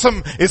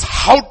awesome is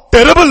how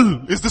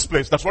terrible is this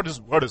place. That's what his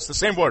word is, the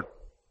same word.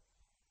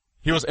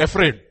 He was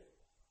afraid.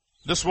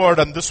 This word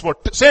and this word,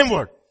 same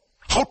word.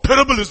 How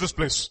terrible is this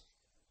place?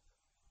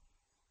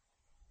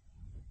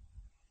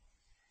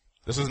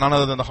 This is none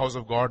other than the house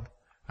of God,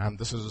 and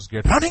this is his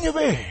gate. Running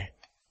away.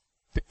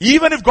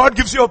 Even if God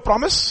gives you a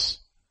promise.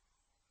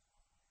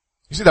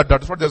 You see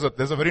that's what there's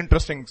a very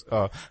interesting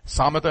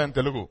Samata in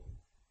Telugu.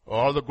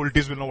 All the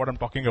Gultis will know what I'm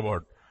talking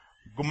about.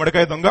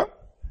 Gummadakaya Danga.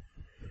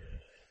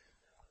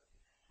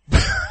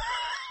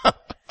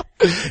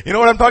 You know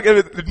what I'm talking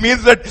about? It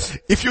means that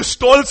if you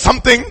stole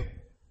something,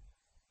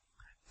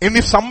 and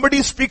if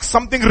somebody speaks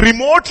something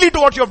remotely to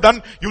what you have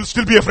done, you'll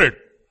still be afraid.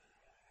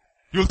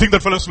 You'll think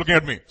that fellow is looking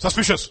at me.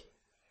 Suspicious.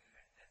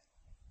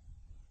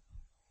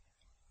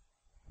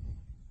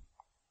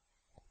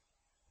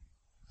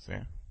 See?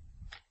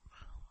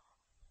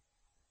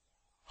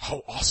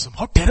 How awesome.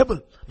 How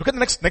terrible. Look at the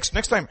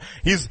next time.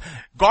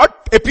 God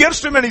appears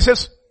to him and he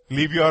says,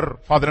 leave your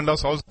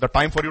father-in-law's house. The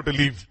time for you to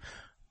leave.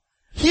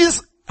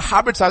 His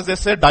habits, as they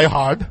say, die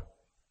hard.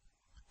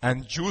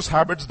 And Jews'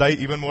 habits die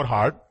even more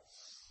hard.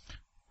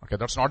 Okay,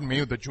 that's not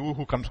me, the Jew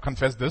who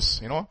confessed this,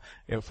 you know.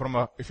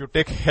 If you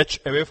take H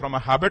away from a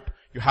habit,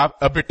 you have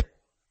a bit.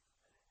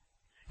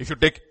 If you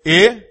take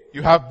A,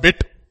 you have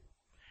bit.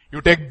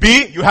 You take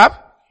B, you have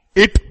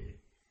it.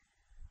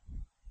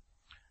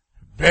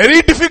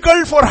 Very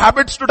difficult for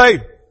habits to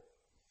die.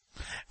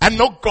 And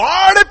now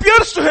God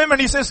appears to him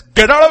and he says,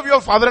 get out of your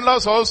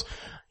father-in-law's house.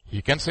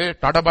 He can say,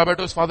 Tata Baba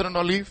to his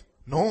father-in-law, leave.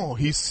 No,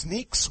 he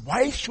sneaks.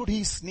 Why should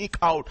he sneak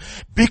out?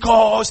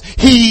 Because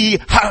he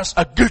has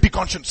a guilty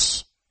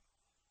conscience.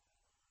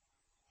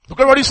 Look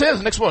at what he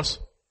says, next verse.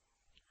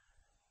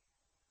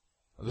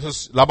 This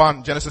is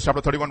Laban, Genesis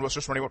chapter 31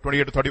 verses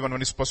 28 to 31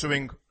 when he's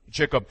pursuing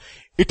Jacob.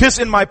 It is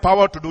in my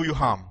power to do you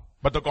harm.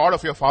 But the God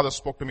of your father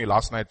spoke to me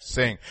last night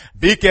saying,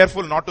 be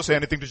careful not to say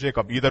anything to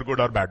Jacob, either good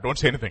or bad. Don't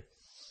say anything.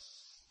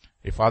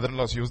 If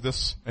father-in-laws use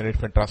this, and it's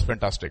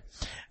fantastic.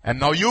 And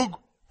now you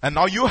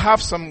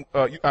have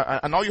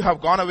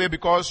gone away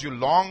because you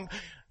long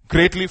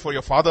greatly for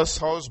your father's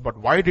house, but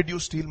why did you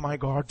steal my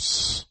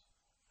gods?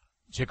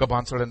 Jacob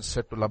answered and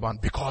said to Laban,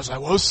 because I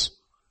was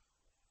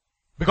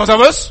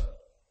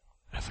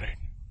afraid.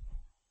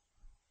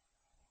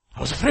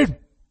 I was afraid.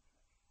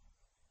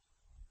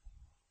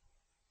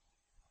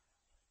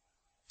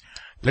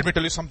 Let me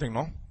tell you something,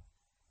 no?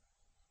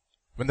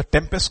 When the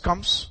tempest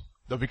comes,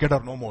 the wicked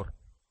are no more.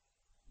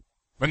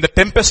 When the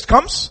tempest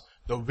comes,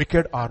 the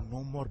wicked are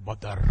no more,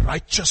 but the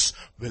righteous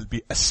will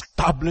be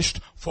established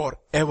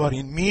forever.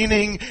 In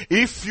meaning,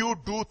 if you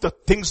do the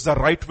things the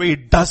right way,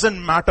 it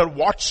doesn't matter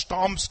what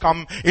storms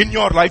come in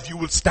your life, you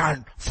will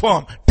stand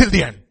firm till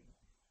the end.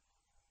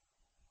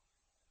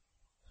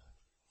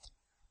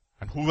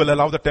 And who will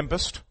allow the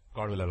tempest?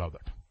 God will allow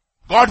that.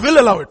 God will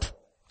allow it.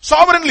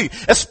 Sovereignly,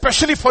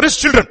 especially for his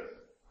children.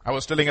 I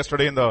was telling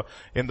yesterday in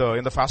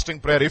the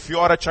fasting prayer, if you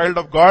are a child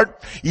of God,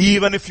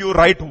 even if you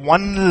write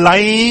one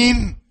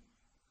line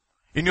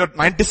in your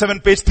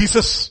 97-page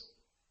thesis,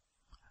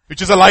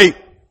 which is a lie,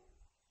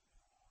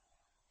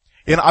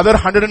 in other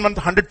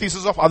 100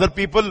 theses of other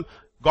people,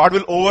 God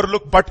will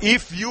overlook. But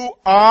if you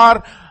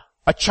are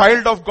a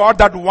child of God,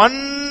 that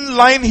one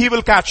line he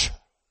will catch.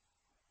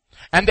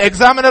 And the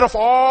examiner of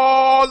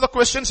all the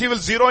questions, he will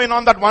zero in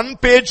on that one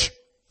page.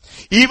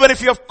 Even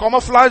if you have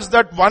camouflaged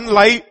that one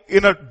lie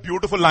in a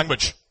beautiful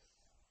language.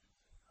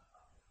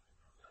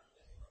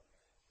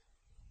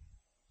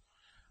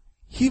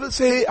 He will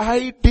say,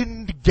 I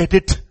didn't get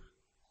it.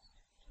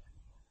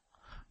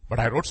 But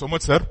I wrote so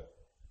much, sir.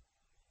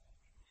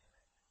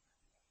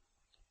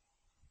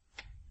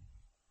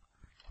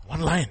 One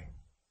line.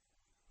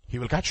 He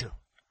will catch you.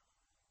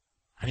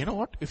 And you know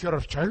what? If you're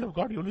a child of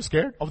God, you'll be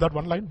scared of that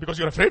one line because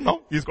you're afraid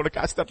now. He's going to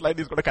catch that line.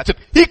 He's going to catch it.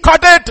 He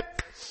caught it.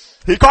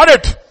 He caught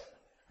it.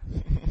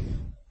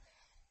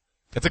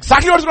 That's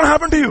exactly what's going to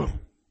happen to you.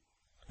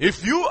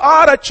 If you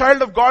are a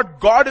child of God,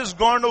 God is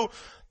going to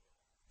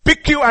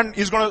pick you and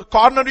He's going to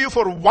corner you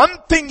for one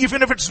thing,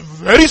 even if it's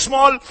very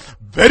small,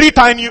 very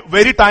tiny,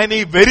 very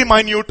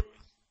minute.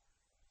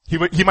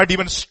 He might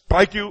even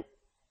strike you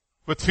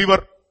with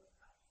fever.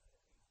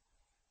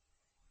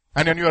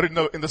 And then you are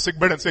in the sick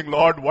bed and saying,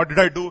 Lord, what did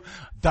I do?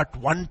 That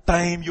one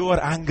time you were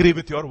angry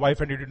with your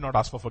wife and you did not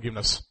ask for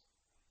forgiveness.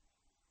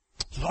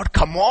 Lord,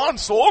 come on,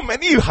 so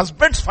many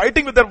husbands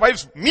fighting with their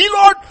wives. Me,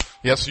 Lord?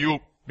 Yes, you,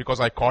 because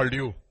I called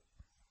you.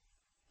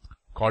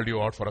 Called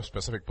you out for a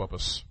specific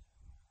purpose.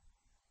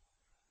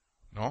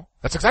 No?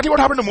 That's exactly what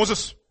happened to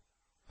Moses.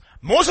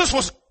 Moses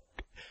was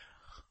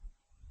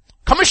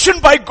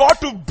commissioned by God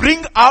to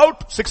bring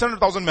out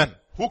 600,000 men.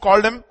 Who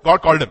called him?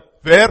 God called him.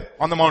 Where?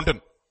 On the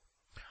mountain.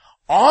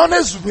 On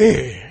his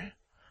way,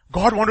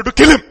 God wanted to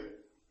kill him.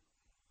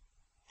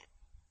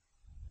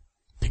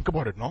 Think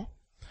about it, no?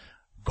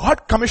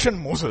 God commissioned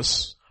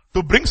Moses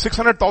to bring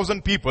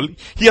 600,000 people.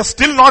 He has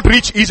still not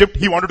reached Egypt.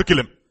 He wanted to kill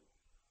him.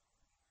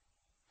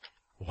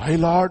 Why,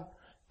 Lord?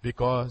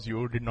 Because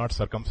you did not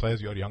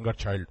circumcise your younger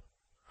child.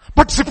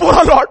 But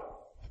Zipporah, Lord.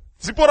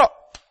 Zipporah.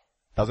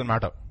 Doesn't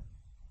matter.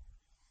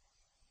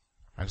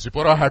 And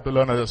Zipporah had to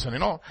learn a lesson,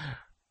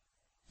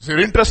 It's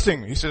very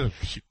interesting. He says,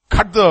 she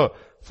cut the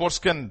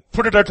foreskin,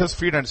 put it at his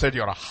feet and said,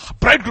 you're a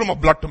bridegroom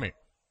of blood to me.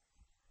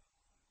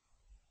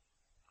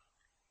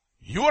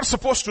 You are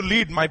supposed to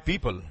lead my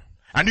people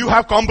and you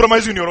have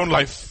compromised in your own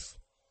life.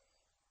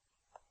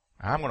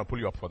 I'm going to pull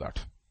you up for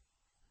that.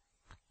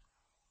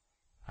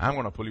 I'm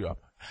going to pull you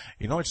up.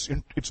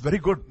 It's very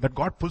good that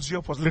God pulls you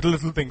up for little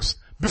things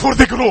before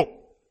they grow.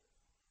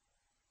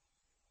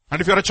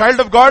 And if you're a child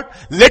of God,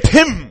 let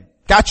Him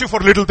catch you for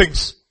little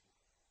things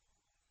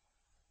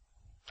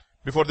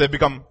before they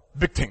become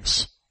big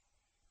things.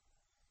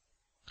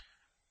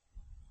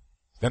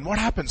 Then what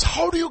happens?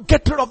 How do you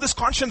get rid of this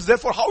conscience?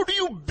 Therefore, how do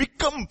you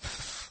become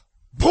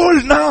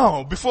bold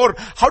now?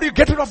 How do you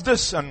get rid of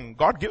this? And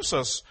God gives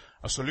us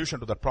a solution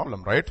to that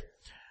problem, right?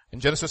 In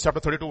Genesis chapter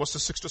 32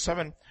 verses 6 to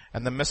 7,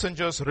 and the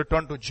messengers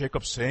returned to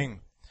Jacob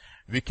saying,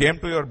 we came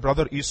to your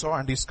brother Esau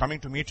and he's coming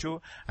to meet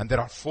you, and there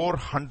are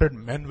 400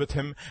 men with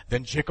him.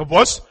 Then Jacob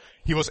was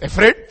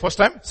afraid first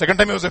time. Second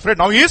time he was afraid.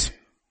 Now he is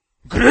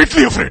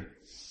greatly afraid.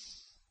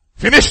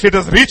 Finished. It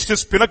has reached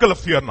his pinnacle of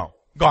fear now.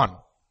 Gone.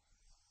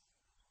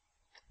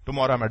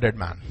 Tomorrow I'm a dead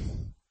man.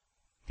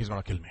 He's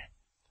going to kill me.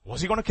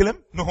 Was he going to kill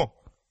him? No.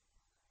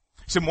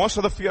 See, most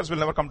of the fears will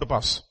never come to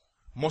pass.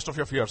 Most of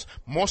your fears.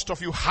 Most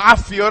of you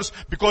have fears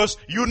because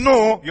you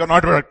know you're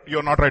not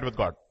right with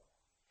God.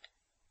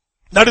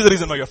 That is the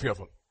reason why you're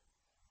fearful.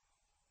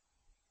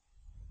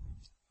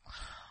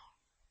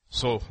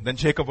 So then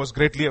Jacob was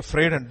greatly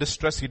afraid and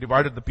distressed. He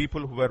divided the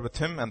people who were with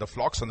him and the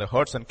flocks and the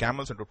herds and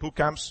camels into two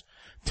camps,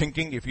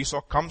 thinking if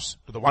Esau comes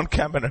to the one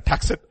camp and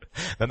attacks it,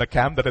 then the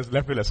camp that is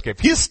left will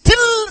escape. He's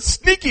still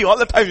sneaky all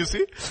the time, you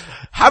see.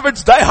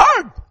 Habits die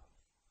hard.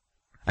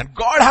 And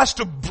God has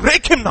to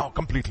break him now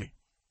completely.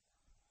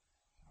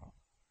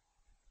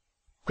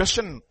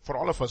 Question for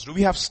all of us, do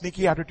we have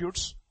sneaky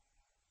attitudes?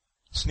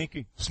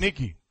 Sneaky.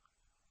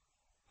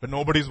 When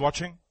nobody is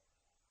watching,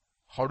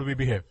 how do we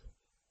behave?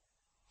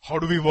 How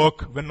do we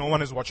work when no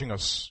one is watching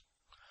us?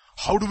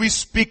 How do we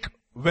speak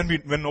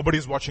when nobody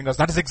is watching us?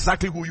 That is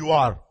exactly who you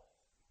are.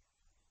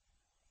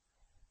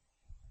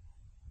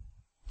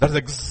 That is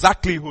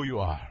exactly who you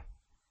are.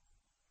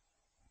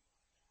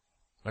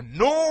 When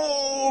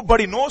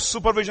nobody, no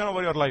supervision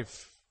over your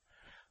life.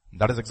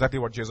 That is exactly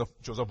what Joseph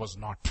was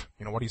not.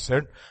 You know what he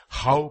said?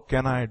 How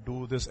can I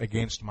do this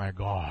against my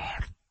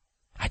God?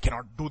 I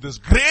cannot do this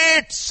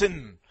great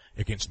sin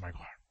against my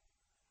God.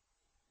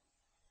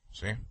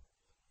 See?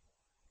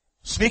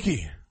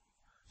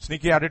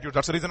 Sneaky attitude.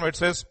 That's the reason why it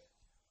says,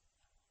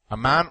 a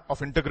man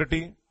of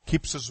integrity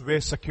keeps his way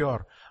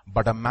secure,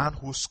 but a man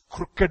who's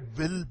crooked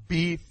will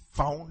be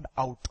found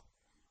out.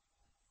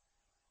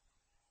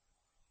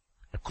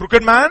 A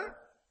crooked man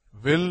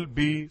will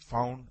be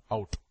found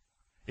out.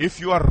 If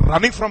you are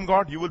running from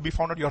God, you will be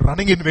found out. You are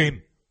running in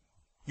vain.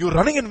 You're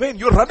running in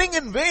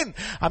vain.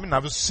 I mean, I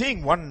was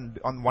seeing one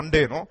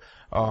day,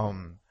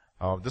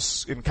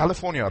 this in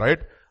California, right?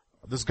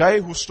 This guy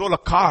who stole a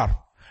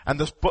car and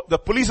the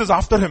police is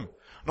after him.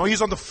 Now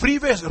he's on the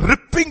freeways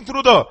ripping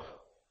through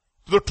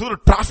the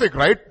traffic,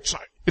 right?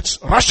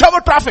 It's rush hour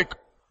traffic.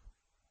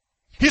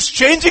 He's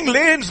changing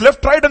lanes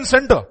left, right and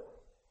center.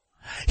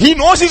 He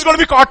knows he's going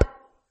to be caught.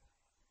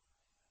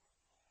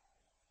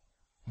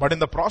 But in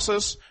the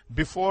process,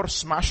 before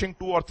smashing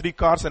 2 or 3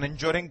 cars and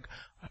injuring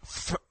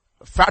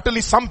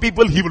fatally some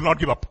people, he will not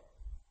give up.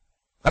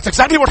 That's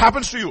exactly what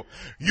happens to you.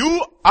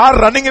 You are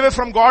running away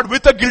from God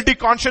with a guilty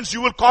conscience.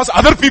 You will cause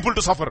other people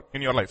to suffer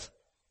in your life.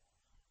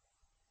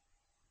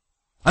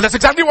 And that's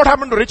exactly what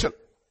happened to Rachel.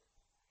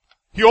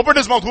 He opened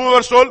his mouth,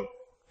 whoever stole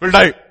will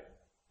die.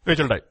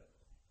 Rachel died.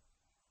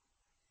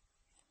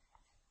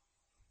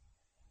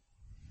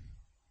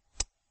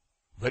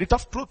 Very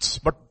tough truths,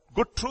 but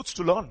good truths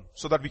to learn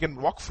so that we can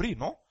walk free,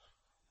 no?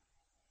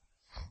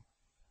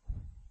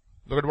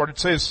 Look at what it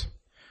says.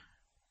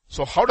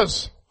 So how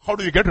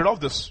do you get rid of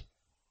this?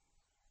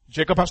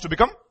 Jacob has to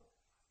become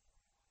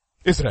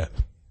Israel.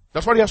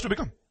 That's what he has to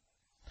become.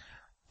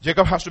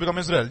 Jacob has to become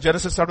Israel.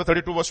 Genesis chapter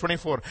 32 verse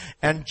 24.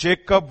 And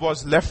Jacob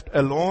was left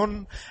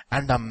alone,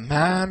 and a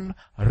man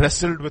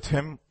wrestled with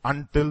him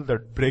until the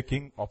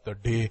breaking of the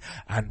day.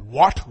 And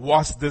what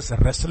was this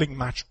wrestling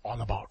match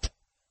all about?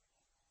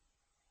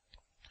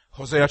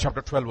 Hosea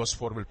chapter 12 verse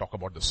 4 will talk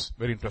about this.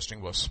 Very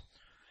interesting verse.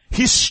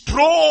 He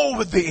strove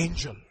with the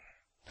angel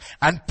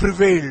and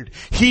prevailed.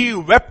 He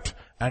wept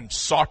and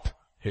sought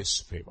his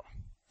favor.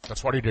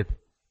 That's what he did.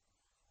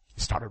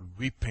 He started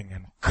weeping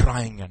and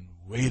crying and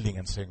wailing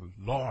and saying,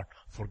 Lord,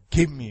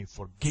 forgive me,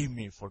 forgive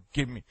me,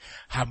 forgive me.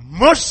 Have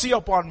mercy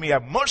upon me,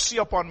 have mercy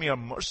upon me, have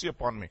mercy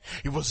upon me.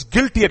 He was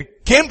guilty and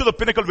came to the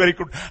pinnacle where he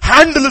could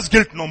handle his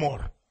guilt no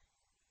more.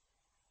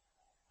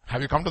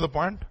 Have you come to the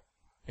point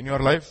in your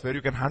life where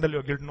you can handle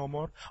your guilt no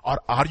more? Or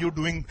are you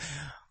doing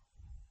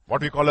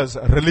what we call as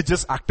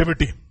religious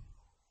activity?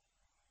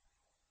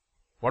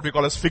 What we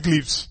call as fig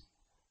leaves.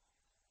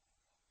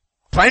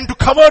 Trying to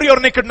cover your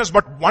nakedness,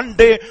 but one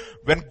day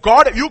when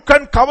God, you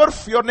can cover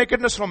your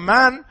nakedness from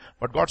man,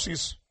 but God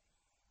sees.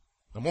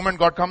 The moment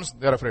God comes,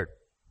 they are afraid.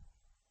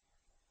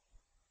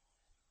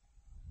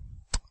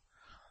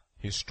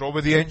 He strove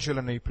with the angel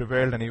and he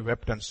prevailed and he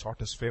wept and sought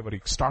his favor.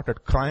 He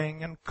started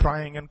crying and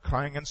crying and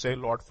crying and say,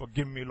 Lord,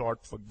 forgive me, Lord,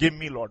 forgive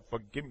me, Lord,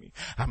 forgive me.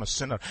 I'm a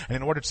sinner. And you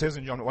know what it says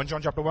in 1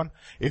 John chapter 1?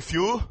 If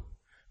you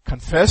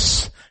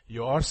confess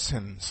your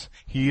sins,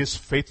 He is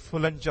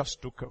faithful and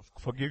just to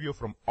forgive you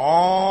from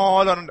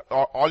all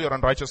your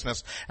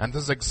unrighteousness. And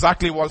this is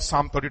exactly what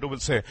Psalm 32 will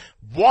say.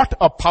 What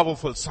a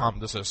powerful psalm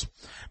this is.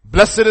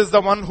 Blessed is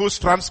the one whose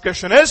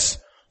transgression is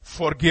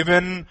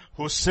forgiven,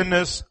 whose sin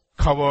is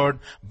covered.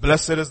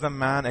 Blessed is the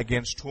man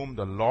against whom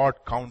the Lord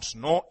counts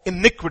no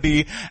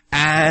iniquity,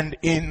 and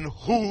in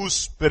whose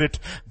spirit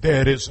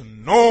there is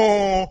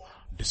no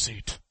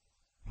deceit.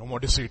 No more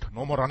deceit.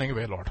 No more running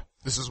away, Lord.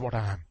 This is what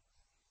I am.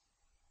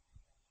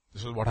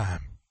 This is what I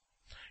am.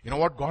 You know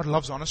what? God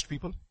loves honest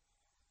people.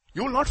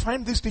 You will not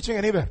find this teaching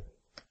anywhere.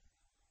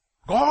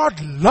 God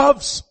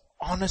loves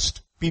honest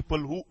people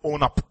who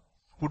own up,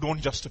 who don't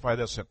justify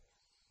their sin.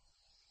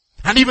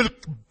 And He will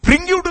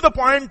bring you to the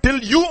point till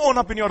you own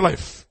up in your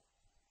life.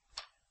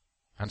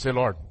 And say,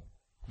 Lord,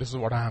 this is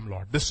what I am,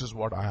 Lord. This is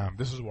what I am.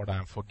 This is what I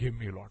am. Forgive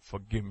me, Lord.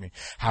 Forgive me.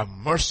 Have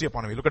mercy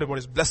upon me. Look at what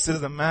is blessed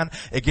is the man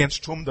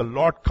against whom the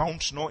Lord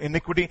counts no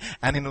iniquity,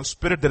 and in whose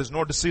spirit there is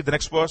no deceit. The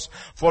next verse.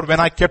 For when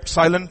I kept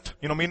silent,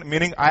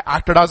 meaning I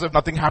acted as if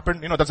nothing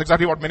happened. That's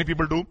exactly what many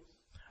people do.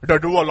 They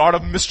do a lot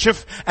of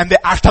mischief and they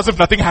act as if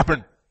nothing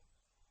happened.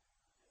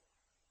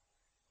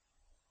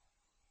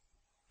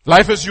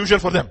 Life is usual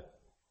for them.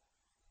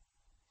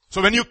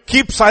 So when you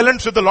keep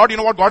silence with the Lord, you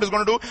know what God is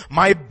going to do?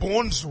 My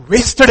bones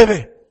wasted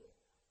away.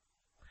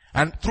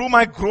 And through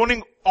my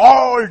groaning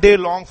all day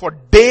long, for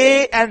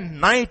day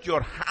and night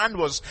your hand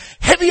was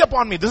heavy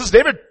upon me. This is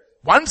David.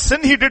 One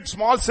sin he did,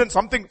 small sin,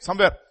 something,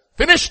 somewhere.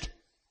 Finished.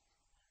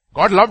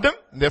 God loved him,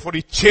 therefore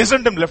He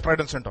chastened him left, right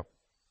and center.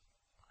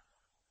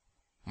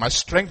 My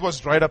strength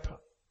was dried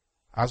up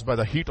as by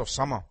the heat of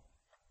summer.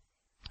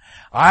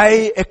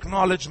 I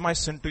acknowledged my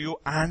sin to you,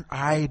 and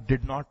I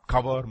did not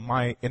cover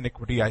my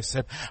iniquity. I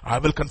said, I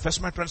will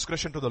confess my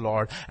transgression to the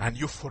Lord, and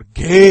you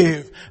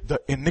forgave the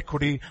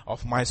iniquity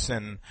of my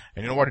sin.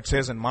 And you know what it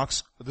says in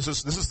Mark's, this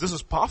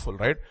is powerful,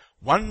 right?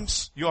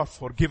 Once you are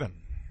forgiven,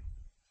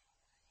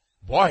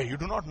 boy, you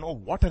do not know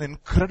what an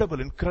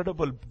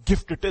incredible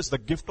gift it is, the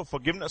gift of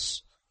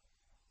forgiveness.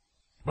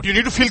 But you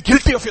need to feel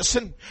guilty of your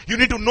sin. You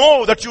need to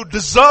know that you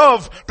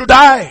deserve to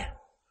die.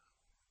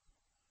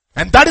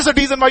 And that is the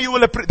reason why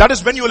that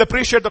is when you will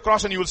appreciate the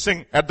cross and you will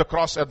sing, at the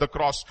cross,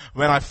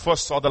 when I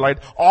first saw the light,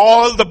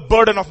 all the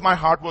burden of my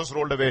heart was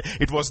rolled away.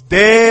 It was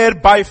there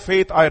by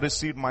faith I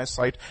received my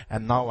sight,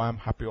 and now I am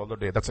happy all the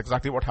day. That's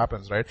exactly what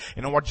happens, right?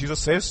 You know what Jesus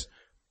says?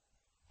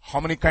 How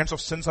many kinds of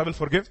sins I will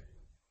forgive?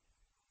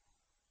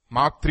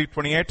 Mark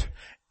 3:28.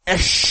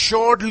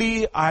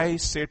 Assuredly I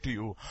say to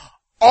you,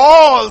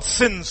 all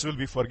sins will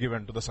be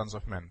forgiven to the sons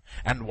of men,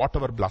 and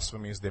whatever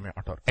blasphemies they may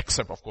utter,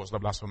 except of course the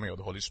blasphemy of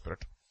the Holy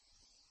Spirit.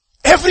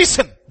 Every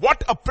sin.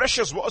 What a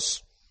precious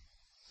verse.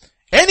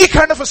 Any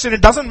kind of a sin.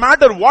 It doesn't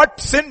matter what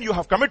sin you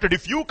have committed.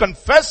 If you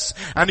confess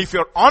and if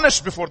you're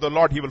honest before the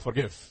Lord, He will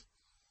forgive.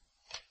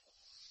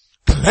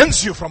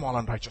 Cleanse you from all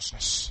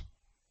unrighteousness.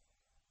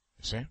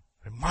 You see?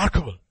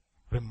 Remarkable.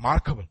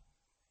 Remarkable.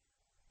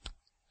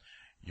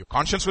 Your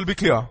conscience will be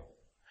clear.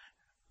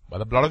 By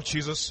the blood of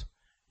Jesus,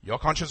 Your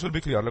conscience will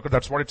be clear. Look,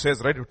 that's what it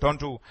says, right? You turn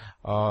to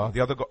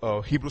the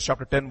other Hebrews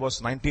chapter 10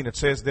 verse 19. It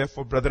says,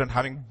 therefore, brethren,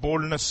 having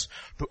boldness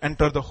to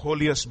enter the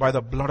holiest by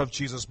the blood of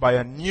Jesus, by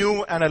a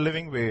new and a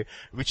living way,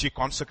 which he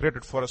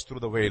consecrated for us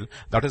through the veil,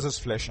 that is his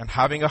flesh, and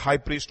having a high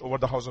priest over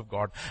the house of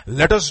God,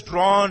 let us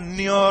draw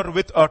near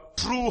with a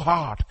true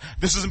heart.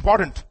 This is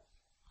important.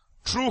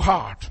 True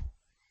heart.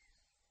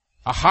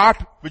 A heart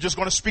which is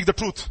going to speak the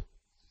truth.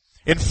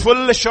 In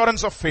full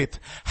assurance of faith,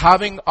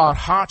 having our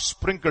hearts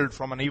sprinkled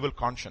from an evil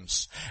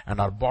conscience and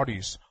our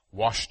bodies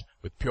washed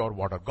with pure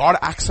water. God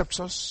accepts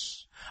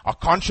us. Our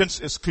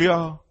conscience is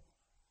clear.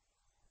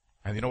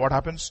 And you know what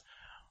happens?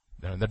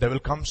 Then when the devil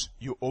comes,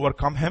 you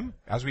overcome him,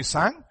 as we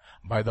sang,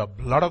 by the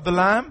blood of the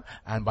Lamb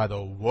and by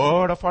the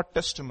word of our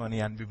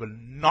testimony, and we will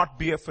not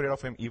be afraid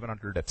of him even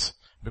until death.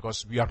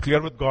 Because we are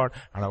clear with God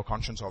and our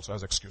conscience also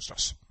has excused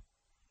us.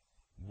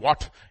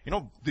 What?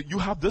 You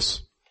have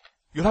this.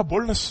 You have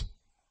boldness.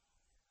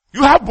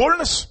 You have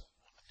boldness.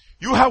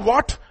 You have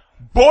what?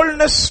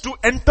 Boldness to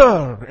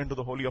enter into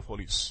the Holy of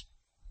Holies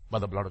by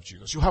the blood of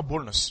Jesus. You have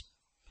boldness.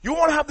 You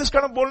want to have this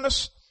kind of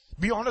boldness?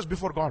 Be honest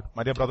before God,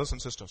 my dear brothers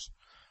and sisters.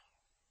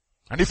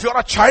 And if you are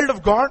a child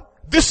of God,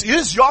 this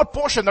is your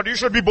portion that you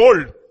should be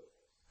bold.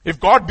 If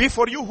God be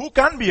for you, who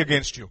can be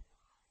against you?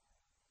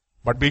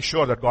 But be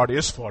sure that God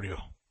is for you.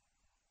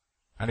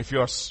 And if you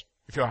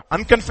have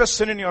unconfessed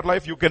sin in your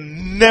life, you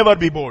can never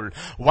be bold.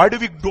 Why do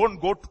we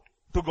don't go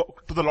to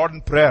the Lord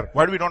in prayer?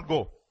 Why do we not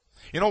go?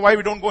 You know why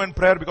we don't go in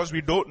prayer? Because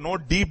we don't know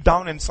deep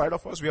down inside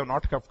of us, we have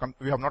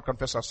not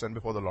confessed our sin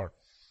before the Lord.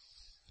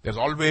 There's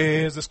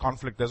always this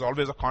conflict. There's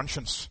always a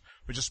conscience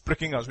which is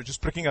pricking us,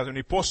 and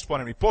we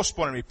postpone.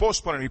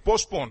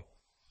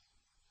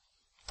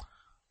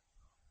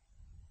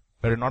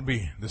 Let it not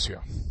be this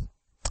year.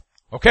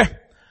 Okay?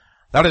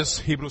 That is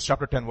Hebrews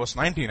chapter 10 verse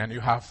 19, and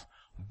you have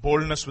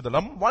boldness with the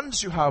Lord.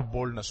 Once you have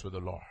boldness with the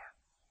Lord,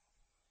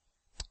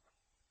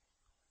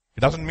 it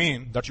doesn't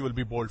mean that you will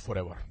be bold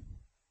forever.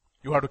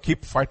 You have to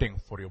keep fighting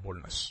for your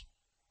boldness.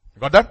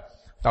 You got that?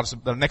 That's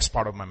the next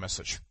part of my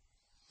message.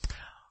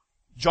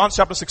 John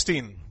chapter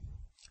 16.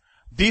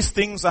 These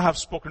things I have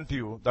spoken to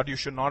you, that you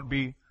should not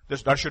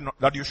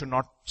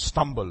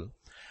stumble.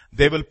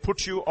 They will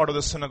put you out of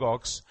the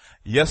synagogues.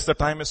 Yes, the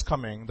time is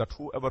coming that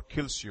whoever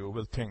kills you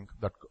will think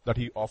that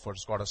he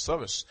offers God a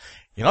service.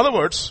 In other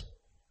words,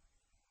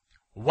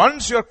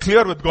 once you're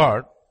clear with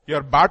God,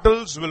 your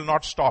battles will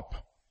not stop.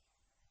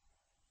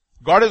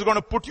 God is going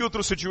to put you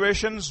through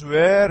situations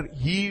where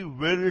he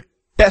will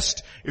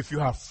test if you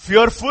are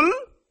fearful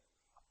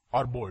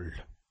or bold.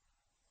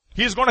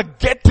 He is going to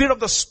get rid of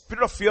the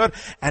spirit of fear,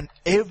 and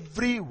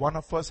every one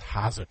of us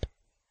has it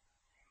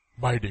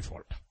by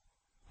default.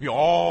 We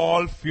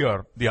all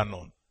fear the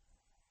unknown.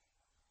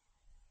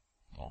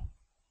 No.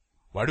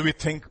 Why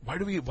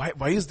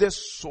is there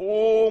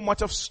so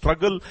much of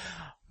struggle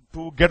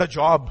to get a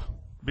job?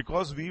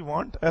 Because we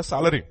want a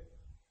salary.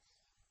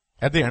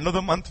 At the end of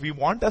the month, we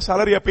want a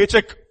salary, a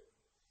paycheck.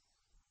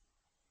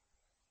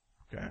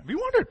 Okay, we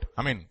want it.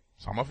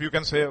 Some of you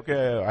can say,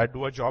 okay, I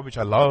do a job which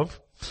I love,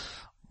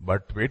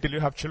 but wait till you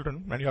have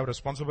children, when you have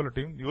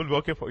responsibility, you will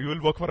work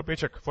for a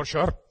paycheck, for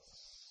sure.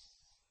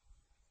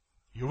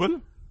 You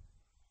will.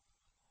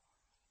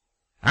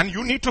 And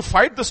you need to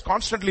fight this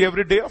constantly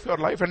every day of your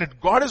life, and if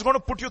God is going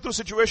to put you through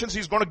situations,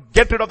 he's going to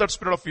get rid of that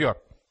spirit of fear.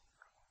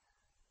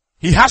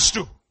 He has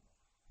to.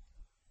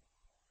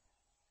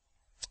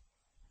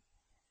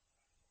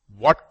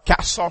 What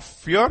casts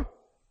off fear?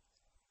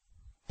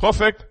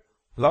 Perfect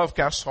love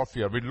casts off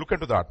fear. We'll look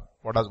into that.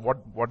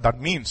 What that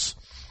means.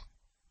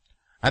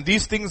 And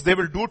these things they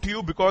will do to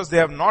you because they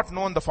have not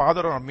known the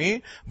Father or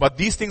me. But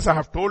these things I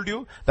have told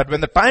you, that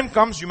when the time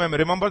comes you may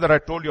remember that I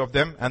told you of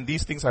them. And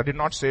these things I did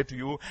not say to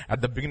you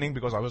at the beginning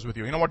because I was with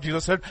you. You know what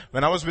Jesus said?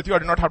 When I was with you, I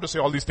did not have to say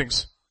all these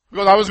things.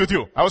 Because I was with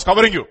you. I was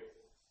covering you.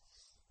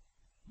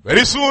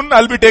 Very soon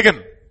I'll be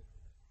taken.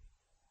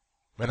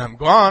 When I'm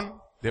gone,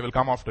 they will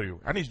come after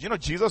you. And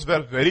Jesus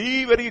were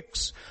very, very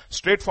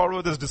straightforward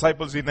with his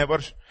disciples. He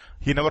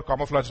never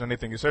camouflaged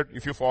anything. He said,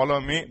 if you follow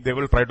me, they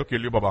will try to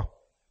kill you, Baba.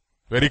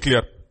 Very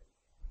clear.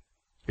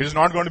 It is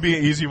not going to be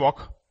an easy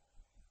walk.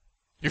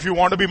 If you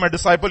want to be my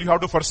disciple, you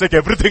have to forsake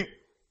everything.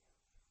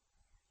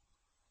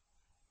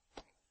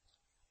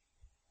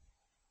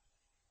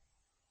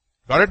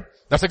 Got it?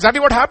 That's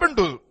exactly what happened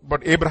to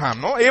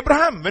Abraham.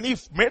 Abraham, when he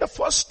made a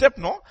first step,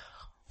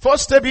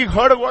 he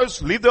heard a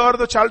voice, leave the earth,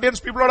 the Chaldeans.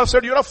 People would have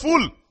said, you're a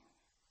fool.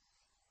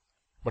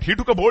 But he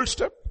took a bold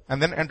step and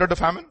then entered the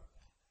famine.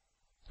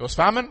 There was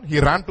famine.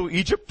 He ran to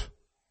Egypt.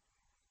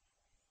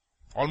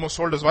 Almost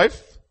sold his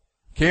wife.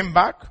 Came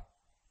back.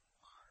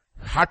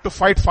 Had to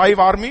fight 5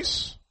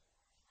 armies.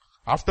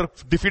 After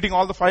defeating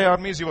all the 5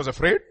 armies, he was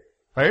afraid.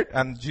 Right?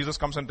 And Jesus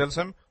comes and tells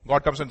him,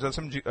 God comes and tells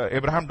him,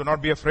 Abraham, do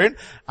not be afraid.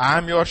 I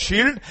am your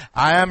shield.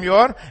 I am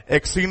your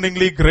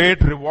exceedingly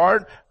great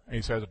reward. And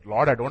he says,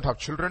 Lord, I don't have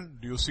children.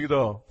 Do you see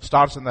the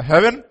stars in the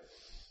heaven?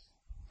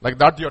 Like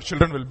that your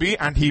children will be.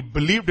 And he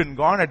believed in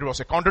God and it was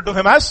accounted to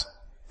him as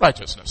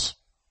righteousness.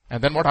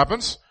 And then what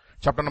happens?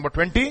 Chapter number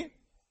 20.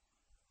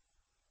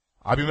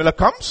 Abimelech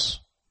comes.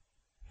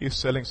 he's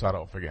selling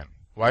Sarah off again.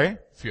 Why?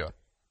 Fear.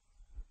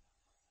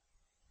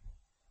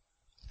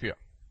 Fear.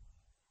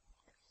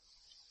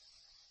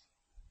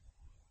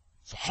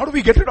 So how do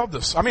we get rid of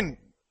this? I mean,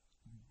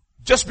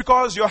 just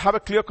because you have a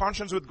clear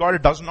conscience with God,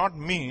 it does not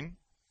mean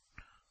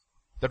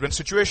that when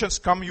situations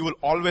come, you will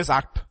always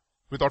act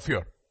without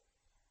fear.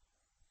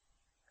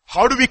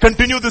 How do we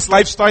continue this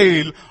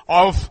lifestyle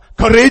of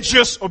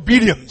courageous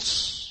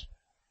obedience?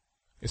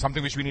 Is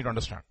something which we need to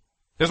understand.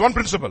 There's one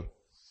principle.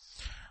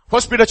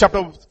 1 Peter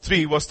chapter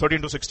 3 verse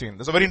 13 to 16.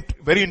 There's a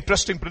very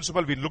interesting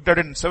principle. We looked at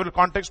it in several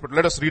contexts, but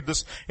let us read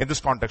this in this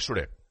context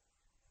today.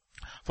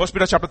 1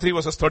 Peter chapter 3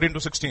 verses 13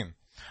 to 16.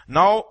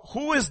 Now,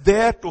 who is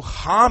there to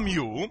harm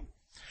you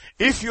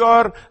if you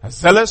are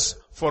zealous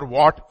for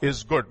what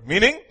is good?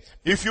 Meaning,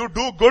 if you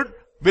do good,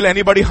 will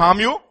anybody harm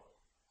you?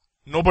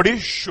 Nobody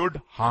should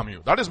harm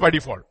you. That is by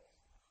default.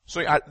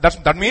 So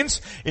that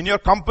means in your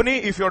company,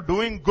 if you're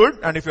doing good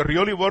and if you're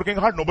really working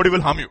hard, nobody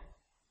will harm you.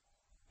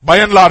 By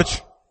and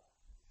large.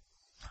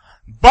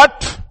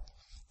 But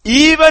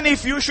even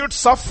if you should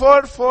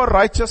suffer for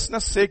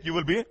righteousness' sake, you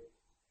will be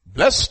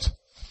blessed.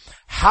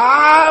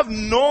 Have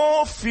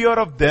no fear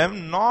of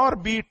them, nor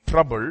be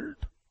troubled.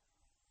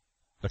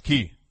 The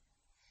key.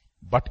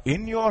 But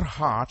in your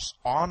hearts,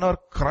 honor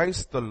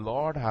Christ the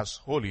Lord as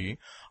holy,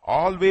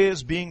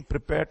 always being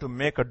prepared to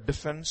make a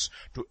defense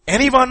to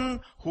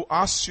anyone who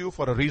asks you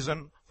for a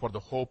reason for the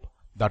hope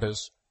that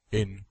is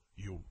in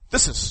you.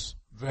 This is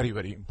very,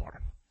 very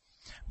important.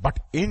 But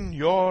in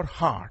your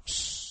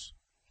hearts,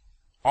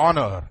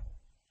 honor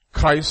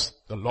Christ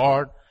the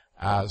Lord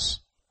as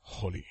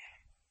holy.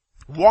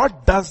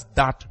 What does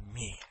that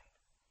mean?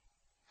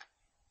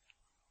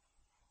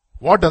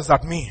 What does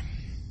that mean?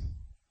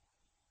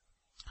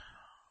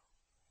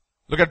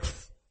 Look at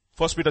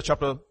 1 Peter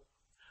chapter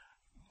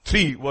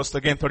 3 verse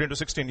again 13 to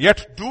 16.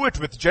 Yet do it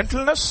with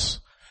gentleness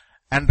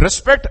and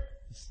respect.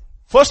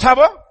 First have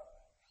a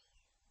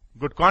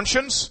good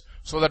conscience,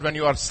 so that when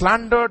you are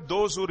slandered,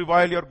 those who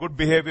revile your good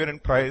behavior in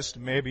Christ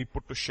may be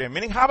put to shame.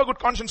 Meaning have a good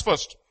conscience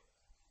first.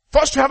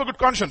 First you have a good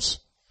conscience.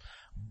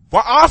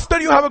 But after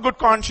you have a good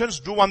conscience,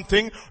 do one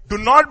thing. Do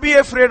not be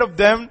afraid of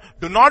them.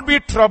 Do not be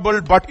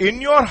troubled, but in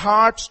your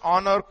hearts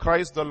honor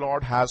Christ the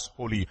Lord as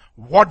holy.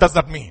 What does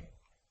that mean?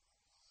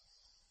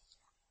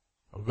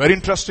 A very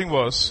interesting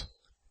verse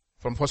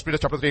from 1 Peter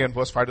chapter 3 and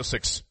verse 5 to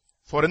 6.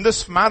 For in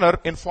this manner,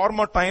 in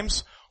former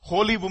times,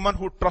 holy women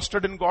who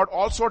trusted in God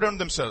also adorned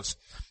themselves,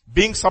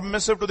 being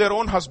submissive to their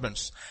own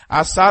husbands.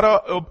 As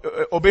Sarah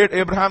obeyed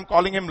Abraham,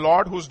 calling him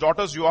Lord, whose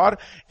daughters you are,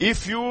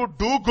 if you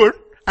do good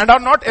and are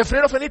not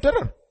afraid of any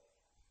terror.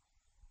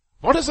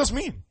 What does this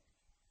mean?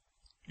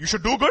 You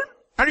should do good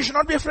and you should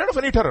not be afraid of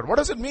any terror. What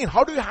does it mean?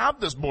 How do you have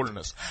this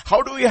boldness?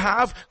 How do you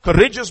have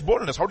courageous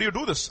boldness? How do you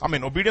do this? I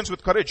mean, obedience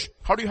with courage.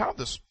 How do you have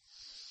this?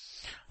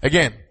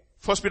 Again,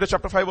 1 Peter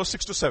chapter 5 verse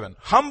 6 to 7.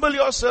 Humble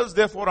yourselves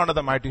therefore under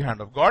the mighty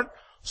hand of God,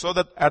 so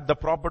that at the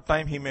proper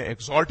time he may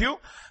exalt you,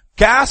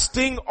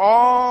 casting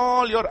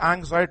all your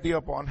anxiety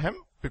upon him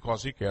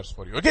because he cares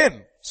for you.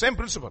 Again, same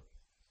principle.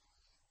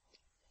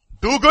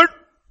 Do good,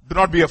 do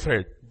not be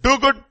afraid. Do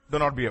good, do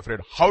not be afraid.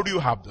 How do you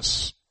have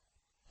this?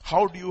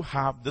 How do you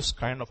have this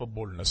kind of a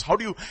boldness? How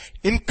do you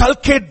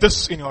inculcate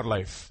this in your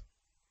life?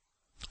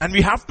 And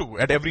we have to,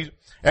 at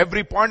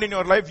every point in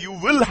your life, you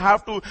will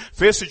have to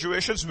face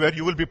situations where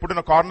you will be put in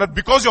a corner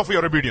because of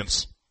your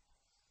obedience.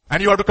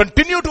 And you have to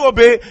continue to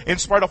obey in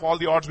spite of all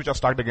the odds which are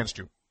stacked against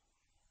you.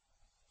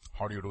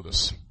 How do you do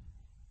this?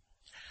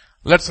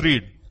 Let's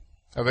read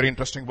a very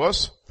interesting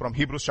verse from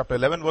Hebrews chapter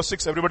 11 verse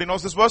 6. Everybody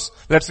knows this verse?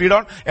 Let's read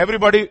on.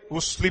 Everybody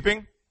who's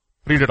sleeping,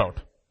 read it out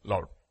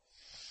loud.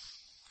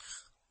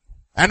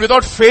 And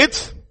without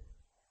faith,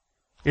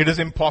 it is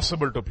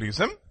impossible to please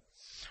him.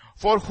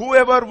 For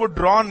whoever would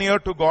draw near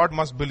to God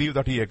must believe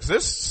that he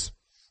exists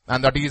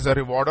and that he is a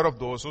rewarder of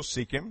those who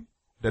seek him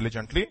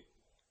diligently.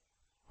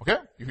 Okay?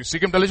 If you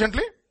seek him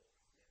diligently,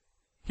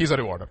 he's a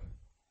rewarder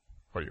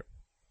for you.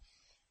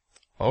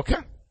 Okay?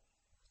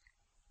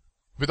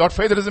 Without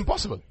faith, it is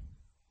impossible.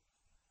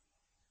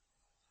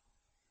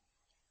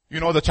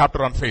 You know the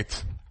chapter on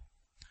faith.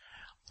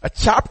 A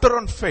chapter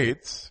on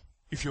faith,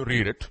 if you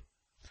read it,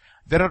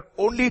 there are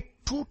only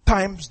 2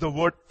 times the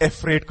word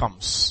afraid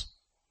comes.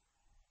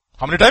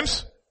 How many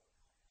times?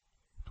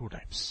 2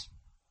 times.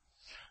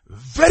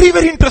 Very,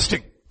 very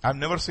interesting. I've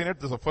never seen it.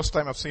 This is the first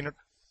time I've seen it.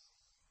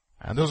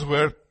 And this is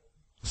where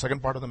the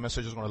second part of the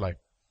message is going to lie.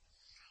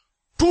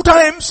 2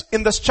 times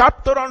in this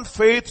chapter on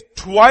faith,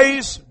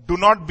 twice do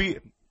not be,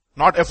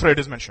 not afraid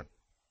is mentioned.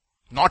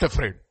 Not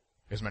afraid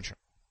is mentioned.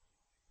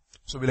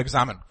 So we'll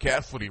examine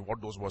carefully what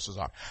those verses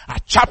are. A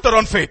chapter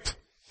on faith.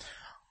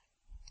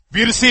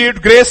 We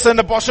received grace and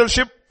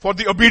apostleship for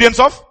the obedience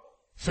of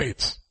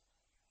faith.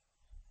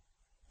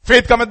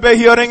 Faith cometh by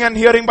hearing and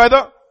hearing by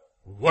the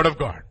word of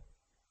God.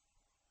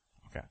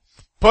 Okay.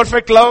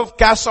 Perfect love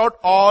casts out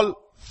all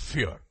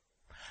fear.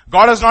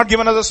 God has not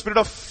given us a spirit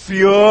of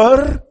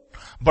fear,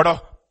 but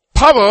of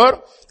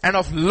power and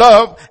of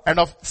love and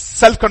of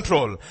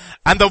self-control.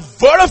 And the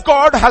word of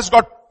God has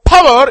got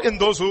power in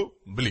those who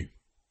believe.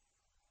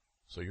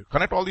 So you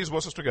connect all these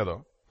verses together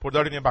Put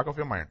that in your back of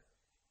your mind.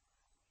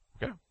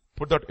 Okay?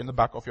 Put that in the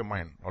back of your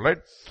mind. Alright?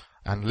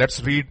 And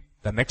let's read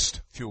the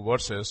next few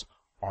verses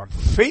on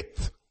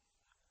faith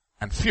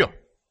and fear.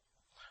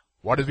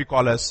 What is we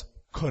call as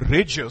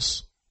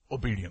courageous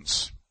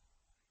obedience.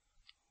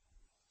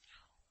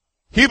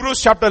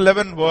 Hebrews chapter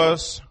 11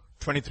 verse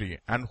 23.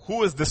 And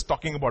who is this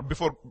talking about?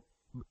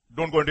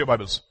 Don't go into your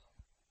Bibles.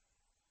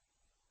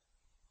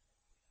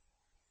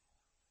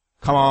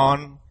 Come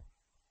on.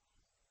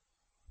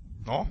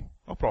 No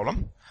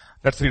problem.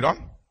 Let's read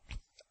on.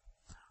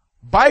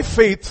 By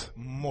faith,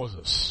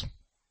 Moses.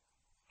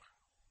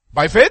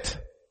 By faith,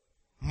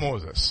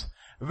 Moses.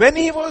 When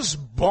he was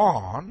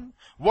born,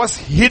 was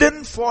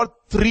hidden for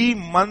 3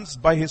 months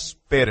by his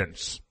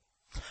parents,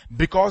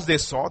 because they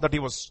saw that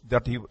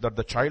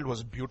the child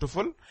was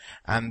beautiful,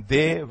 and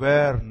they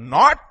were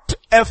not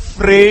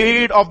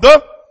afraid of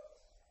the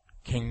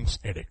king's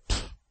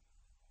edict.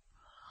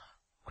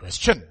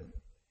 Question.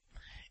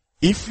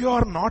 If you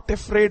are not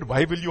afraid,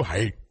 why will you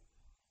hide?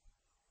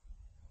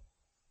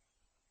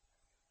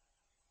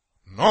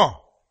 No.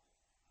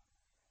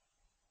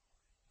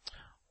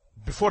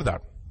 Before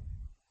that,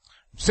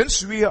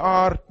 since we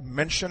are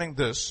mentioning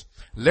this,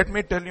 let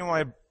me tell you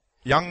my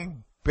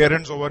young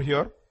parents over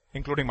here,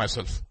 including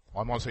myself.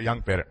 I'm also a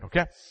young parent,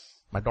 okay?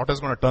 My daughter's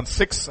going to turn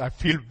 6. I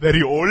feel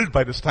very old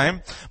by this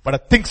time, but I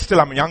think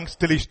still I'm young,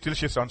 still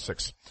she's turned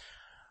 6.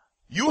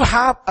 You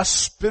have a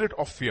spirit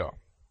of fear.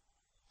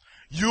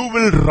 You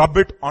will rub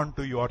it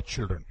onto your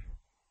children.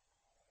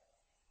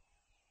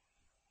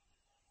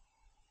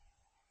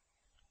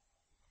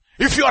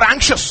 If you are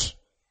anxious,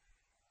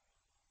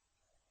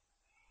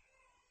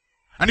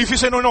 and if you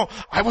say, no,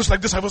 I was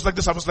like this,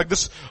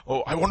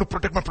 oh, I want to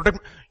protect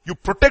you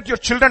protect your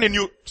children and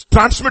you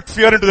transmit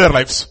fear into their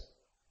lives.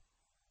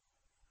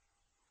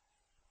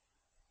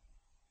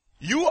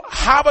 You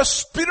have a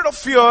spirit of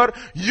fear,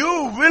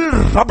 you will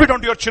rub it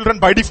onto your children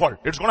by default.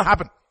 It's going to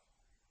happen.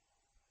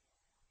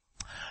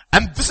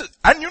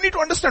 And you need to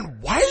understand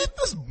why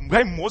this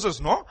guy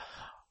Moses,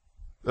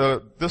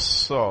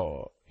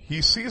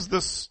 he sees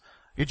this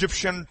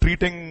Egyptian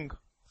treating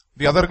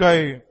the other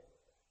guy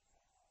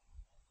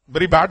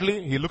very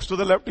badly. He looks to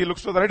the left, he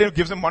looks to the right, he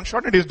gives him one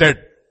shot and he's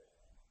dead.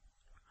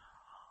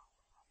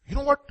 You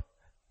know what?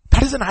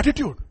 That is an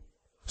attitude.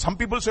 Some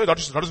people say that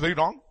is very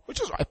wrong,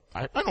 which is,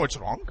 I know it's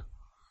wrong.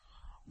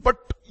 But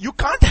you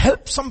can't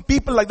help some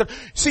people like that.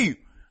 See,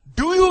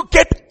 do you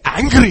get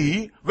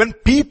angry when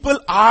people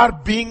are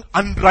being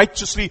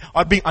unrighteously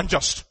or being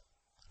unjust?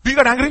 Do you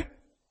get angry?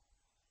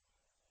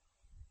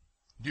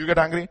 Do you get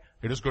angry?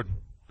 It is good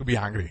to be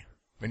angry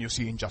when you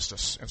see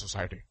injustice in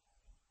society.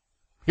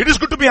 It is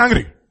good to be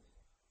angry.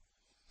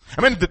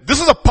 I mean, this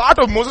is a part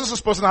of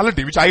Moses'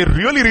 personality which I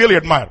really, really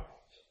admire.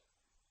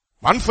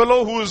 One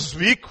fellow who is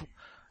weak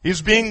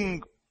is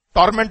being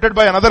tormented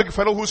by another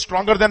fellow who is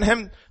stronger than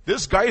him.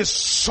 This guy is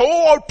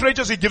so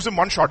outrageous, he gives him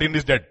one shot and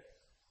he's dead.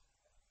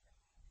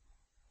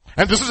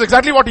 And this is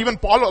exactly what even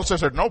Paul also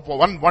said. No,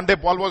 one day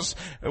Paul was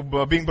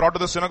being brought to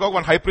the synagogue,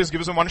 one high priest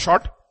gives him one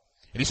shot,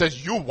 and he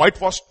says, you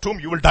whitewashed tomb,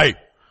 you will die.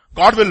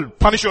 God will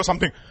punish you or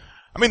something.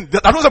 I mean,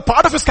 that was a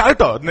part of his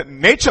character.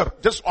 Nature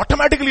just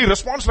automatically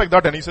responds like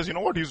that. And he says, you know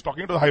what? He's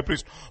talking to the high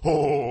priest.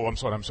 Oh, I'm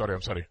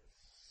sorry.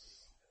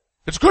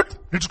 It's good.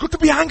 It's good to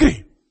be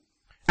angry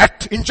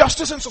at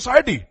injustice in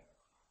society.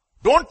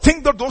 Don't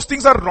think that those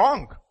things are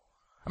wrong.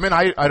 I mean,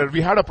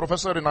 we had a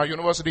professor in our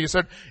university, he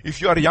said,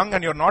 if you are young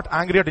and you're not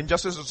angry at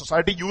injustice in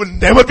society, you will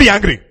never be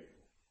angry.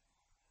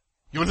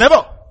 You will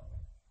never.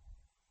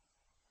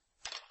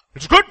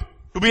 It's good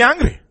to be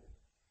angry.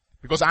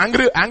 Because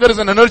anger is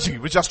an energy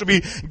which has to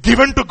be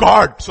given to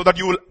God so that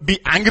you will be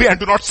angry and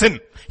do not sin.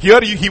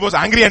 Here he was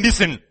angry and he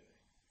sinned.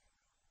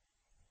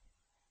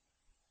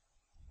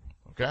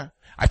 Okay?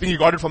 I think he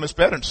got it from his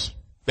parents.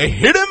 They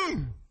hid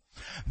him.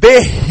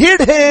 They hid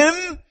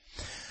him,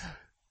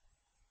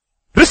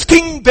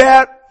 risking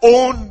their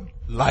own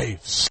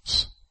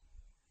lives.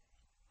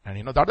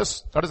 And that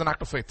is an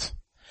act of faith.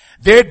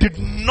 They did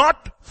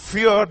not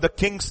fear the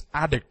king's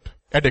edict.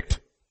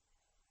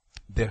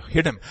 They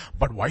hid him.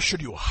 But why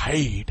should you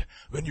hide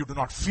when you do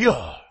not fear?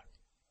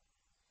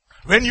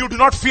 When you do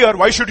not fear,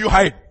 why should you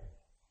hide?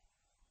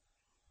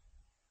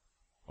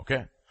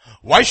 Okay?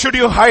 Why should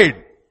you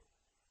hide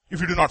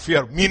if you do not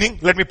fear? Meaning,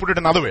 let me put it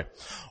another way.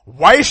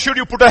 Why should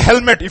you put a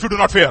helmet if you do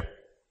not fear?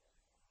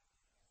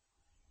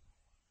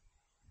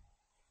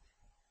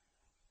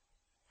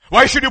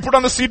 Why should you put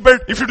on the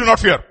seatbelt if you do not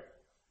fear?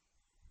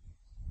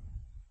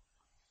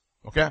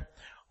 Okay?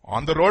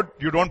 On the road,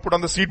 you don't put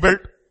on the seatbelt.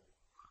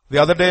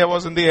 The other day I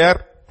was in the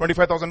air,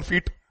 25,000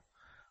 feet.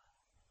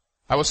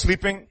 I was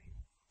sleeping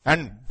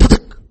and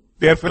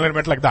the airplane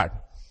went like that.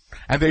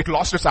 And it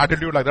lost its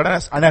attitude like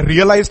that. And I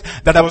realized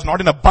that I was not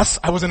in a bus,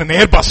 I was in an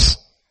Airbus.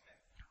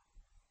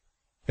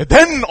 And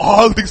then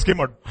all things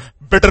came out.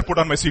 Better put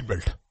on my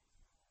seatbelt.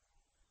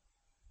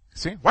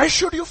 See? Why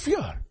should you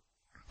fear?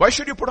 Why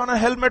should you put on a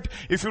helmet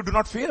if you do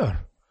not fear?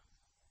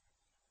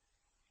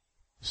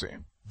 See?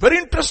 Very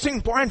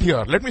interesting point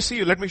here. Let me show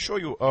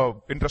you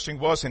an interesting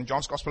verse in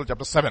John's Gospel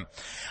chapter 7.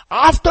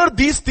 After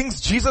these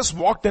things Jesus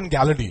walked in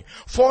Galilee,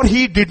 for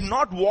he did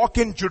not walk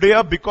in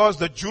Judea because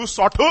the Jews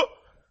sought to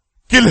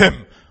kill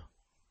him.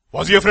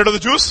 Was he afraid of the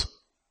Jews?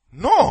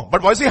 No.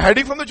 But was he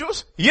hiding from the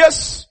Jews?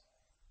 Yes.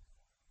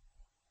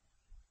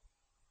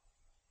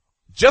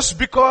 Just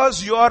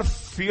because you are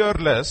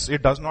fearless,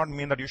 it does not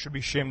mean that you should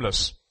be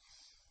shameless.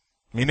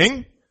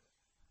 Meaning,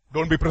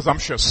 don't be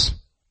presumptuous.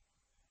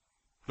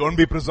 Don't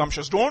be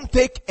presumptuous. Don't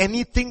take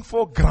anything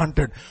for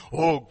granted.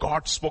 Oh,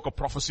 God spoke a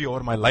prophecy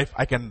over my life.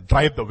 I can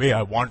drive the way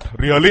I want.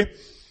 Really?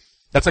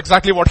 That's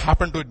exactly what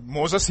happened to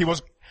Moses.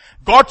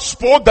 God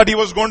spoke that he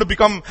was going to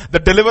become the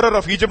deliverer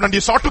of Egypt, and he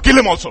sought to kill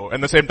him also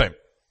at the same time.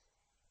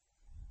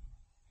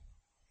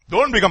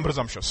 Don't become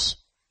presumptuous.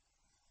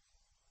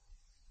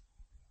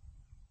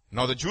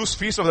 Now the Jews'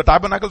 feast of the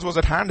tabernacles was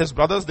at hand. His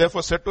brothers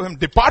therefore said to him,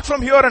 depart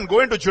from here and go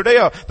into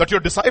Judea, that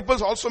your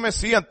disciples also may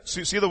see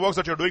the works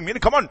that you're doing.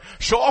 Meaning, come on,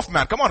 show off,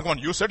 man. Come on.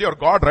 You said you're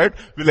God, right?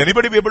 Will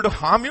anybody be able to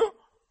harm you?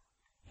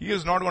 He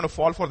is not going to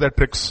fall for their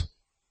tricks.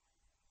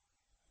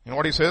 You know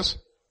what he says?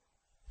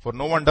 For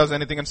no one does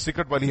anything in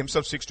secret while he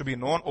himself seeks to be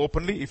known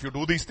openly. If you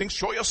do these things,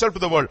 show yourself to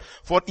the world.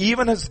 For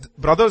even his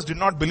brothers did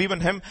not believe in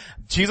him.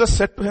 Jesus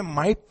said to him,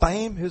 my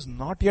time is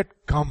not yet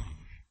come.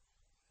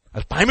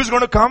 The time is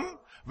going to come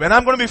when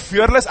I'm going to be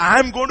fearless.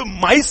 I'm going to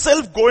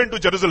myself go into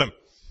Jerusalem.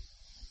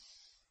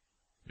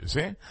 You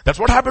see? That's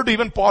what happened to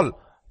even Paul.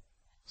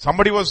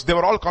 They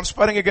were all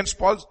conspiring against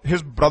Paul.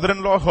 His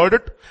brother-in-law heard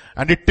it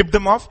and he tipped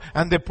them off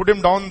and they put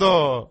him down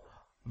the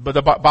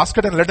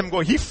basket and let him go.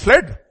 He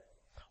fled.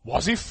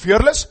 Was he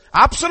fearless?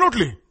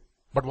 Absolutely.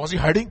 But was he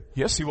hiding?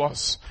 Yes, he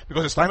was.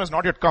 Because his time has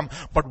not yet come.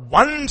 But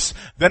once,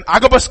 then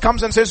Agabus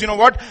comes and says, you know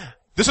what?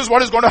 This is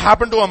what is going to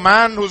happen to a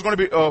man who's going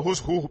to be,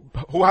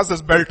 who has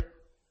this belt.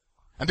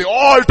 And they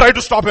all try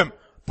to stop him.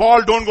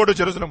 Paul, don't go to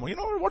Jerusalem. You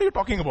know, what are you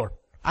talking about?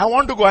 I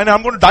want to go and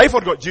I'm going to die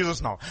for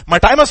Jesus now. My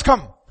time has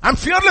come. I'm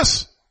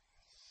fearless.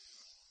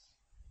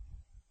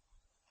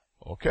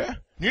 Okay?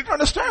 You need to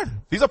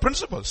understand. These are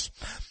principles.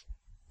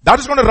 That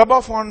is going to rub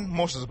off on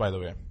Moses, by the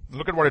way.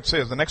 Look at what it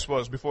says. The next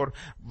verse before,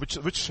 which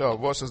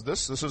verse is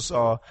this? This is,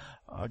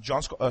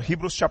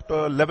 Hebrews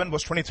chapter 11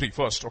 verse 23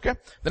 first, okay?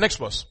 The next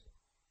verse.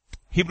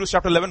 Hebrews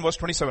chapter 11 verse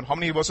 27. How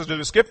many verses did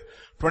we skip?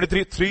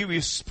 23, 3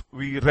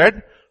 we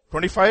read.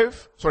 24,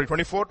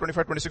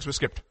 25, 26 we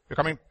skipped. We're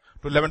coming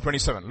to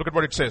 11:27. Look at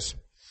what it says.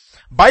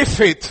 By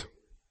faith,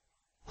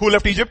 who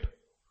left Egypt?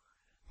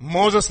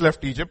 Moses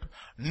left Egypt,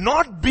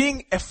 not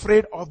being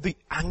afraid of the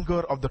anger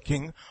of the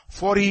king,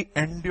 for he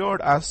endured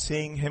as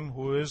seeing him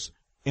who is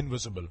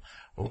invisible.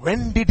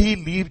 When did he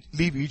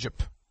leave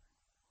Egypt?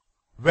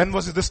 When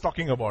was this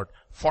talking about?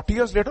 40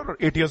 years later or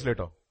 8 years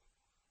later?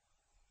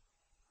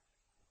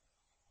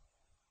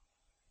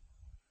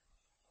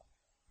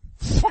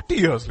 "40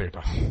 years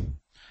later.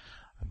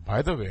 And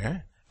by the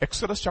way,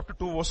 Exodus chapter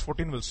 2 verse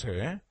 14 will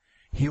say,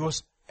 he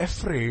was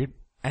afraid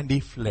and he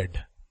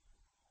fled.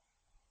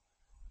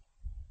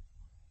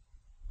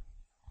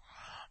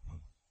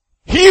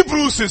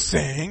 Hebrews is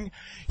saying,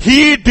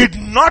 he did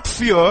not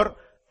fear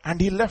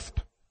and he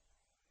left.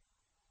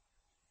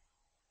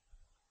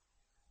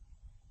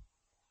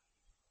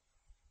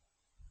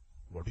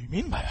 What do you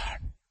mean by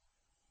that?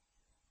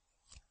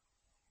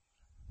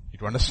 You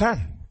to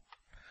understand.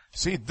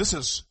 See, this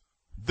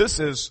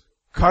is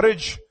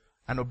courage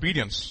and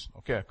obedience.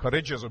 Okay,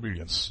 courageous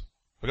obedience.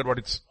 Look at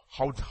what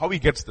how he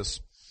gets this.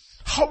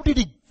 How did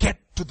he get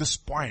to this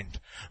point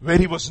where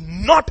he was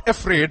not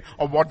afraid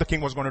of what the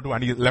king was going to do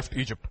and he left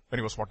Egypt when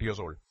he was 40 years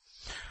old?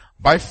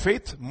 By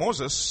faith,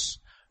 Moses,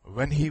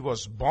 when he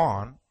was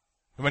grown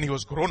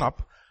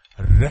up,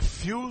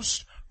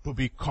 refused to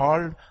be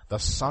called the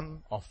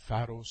son of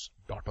Pharaoh's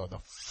daughter. The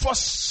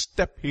first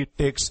step he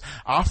takes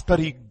after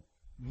he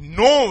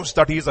knows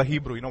that he is a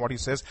Hebrew, you know what he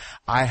says?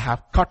 I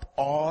have cut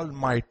all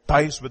my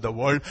ties with the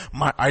world.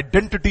 My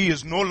identity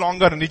is no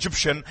longer an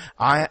Egyptian.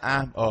 I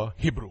am a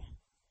Hebrew.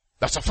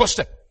 That's the first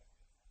step.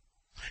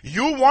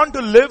 You want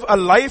to live a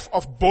life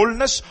of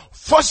boldness,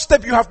 first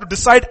step you have to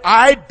decide,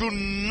 I do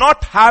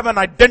not have an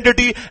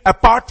identity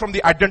apart from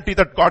the identity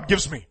that God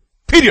gives me.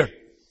 Period.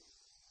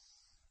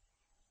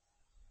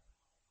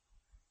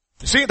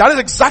 You see, that is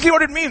exactly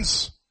what it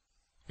means.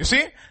 You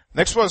see,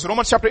 next verse,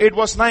 Romans chapter 8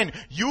 verse 9.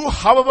 You,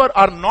 however,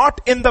 are not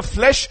in the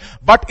flesh,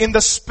 but in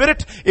the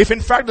Spirit, if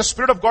in fact the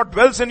Spirit of God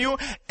dwells in you.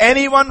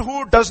 Anyone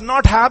who does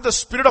not have the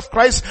Spirit of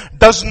Christ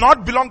does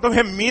not belong to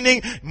him.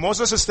 Meaning,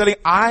 Moses is telling,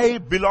 I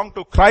belong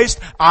to Christ,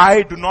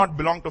 I do not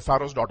belong to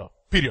Pharaoh's daughter.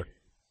 Period.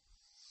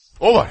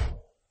 Over.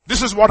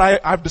 This is what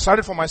I've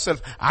decided for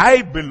myself.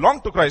 I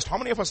belong to Christ. How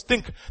many of us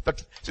think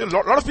that, see, a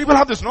lot of people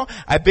have this, no?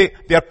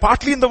 They are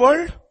partly in the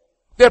world,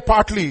 they are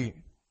partly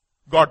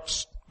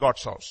God's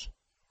house.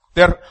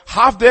 They're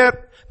half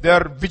there,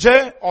 they're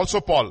Vijay, also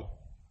Paul.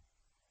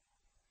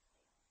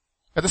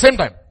 At the same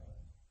time.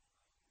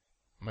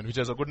 I mean, Vijay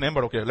is a good name,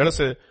 but okay, let us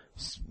say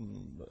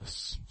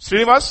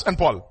Srinivas and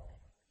Paul.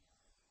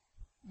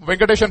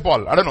 Venkatesh and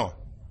Paul, I don't know.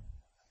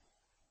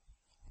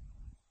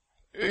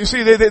 You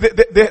see,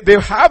 they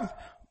have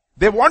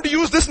They want to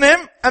use this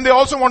name and they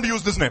also want to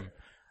use this name.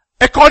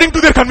 According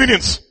to their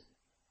convenience.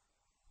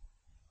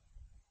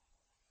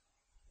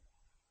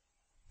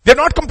 They're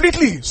not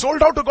completely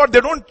sold out to God.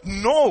 They don't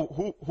know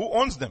who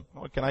owns them.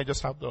 Oh, can I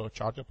just have the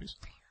charger, please?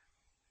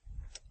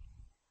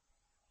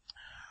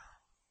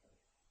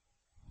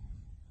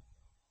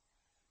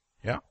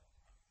 Yeah.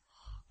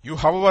 You,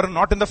 however, are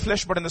not in the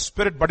flesh, but in the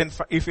Spirit. But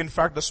if in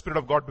fact the Spirit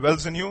of God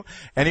dwells in you,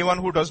 anyone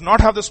who does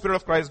not have the Spirit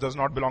of Christ does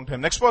not belong to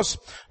him. Next verse.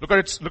 Look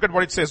at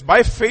what it says.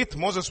 By faith,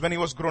 Moses, when he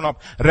was grown up,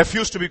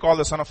 refused to be called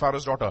the son of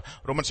Pharaoh's daughter.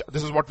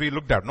 This is what we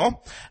looked at,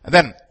 no? And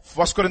then,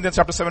 1 Corinthians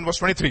chapter 7, verse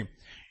 23.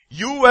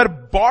 You were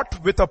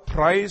bought with a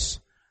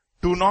price.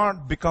 Do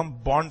not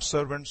become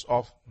bondservants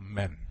of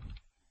men.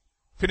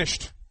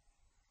 Finished.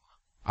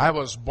 I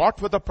was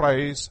bought with a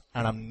price,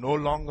 and I'm no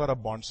longer a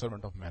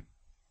bondservant of men.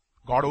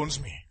 God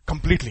owns me.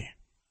 Completely.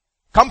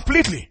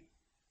 Completely.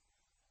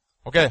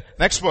 Okay,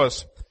 next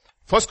verse.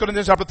 1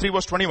 Corinthians chapter 3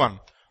 verse 21.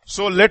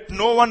 So let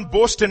no one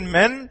boast in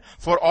men,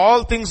 for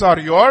all things are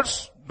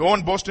yours.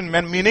 Don't boast in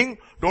men, meaning,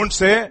 don't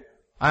say,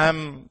 I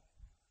am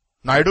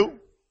Naidu,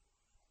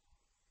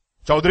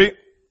 Chaudhary,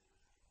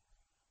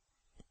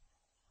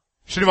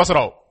 Srinivasa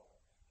Rao.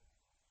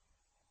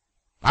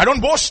 I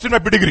don't boast in my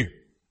pedigree.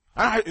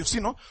 And you see,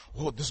 no?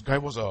 Oh, this guy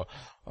was a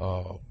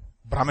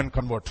Brahmin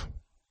convert.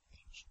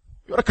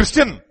 You're a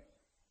Christian.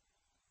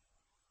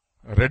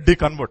 A Reddy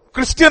convert.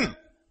 Christian.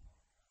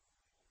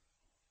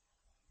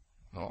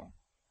 No.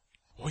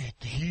 Oh,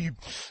 he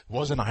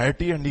was an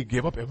IIT and he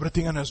gave up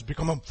everything and has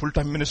become a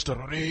full-time minister.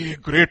 Hooray,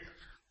 great.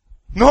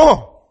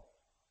 No.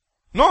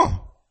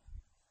 No.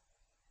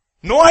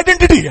 No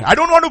identity. I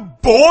don't want to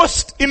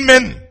boast in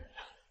men.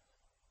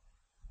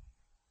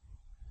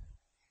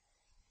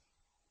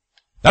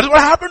 That is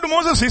what happened to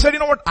Moses. He said, you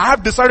know what, I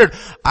have decided,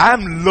 I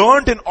am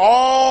learned in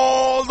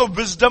all the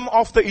wisdom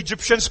of the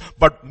Egyptians,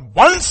 but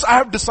once I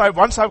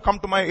have come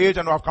to my age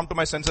and I have come to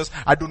my senses,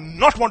 I do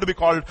not want to be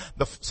called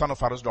the son of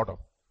Pharaoh's daughter.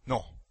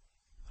 No.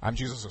 I'm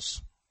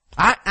Jesus's.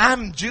 I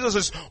am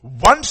Jesus's.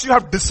 Once you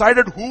have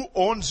decided who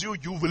owns you,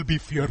 you will be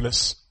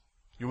fearless.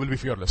 You will be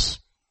fearless.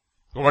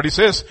 So what he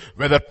says,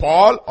 whether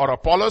Paul or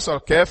Apollos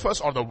or Cephas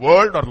or the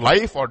world or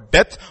life or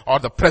death or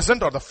the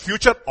present or the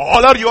future,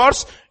 all are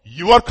yours.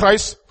 You are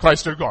Christ,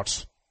 Christ is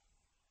God's.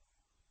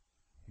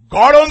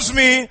 God owns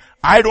me.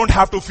 I don't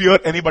have to fear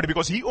anybody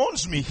because He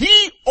owns me.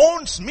 He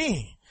owns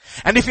me.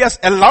 And if He has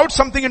allowed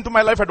something into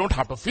my life, I don't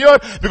have to fear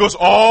because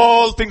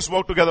all things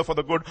work together for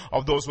the good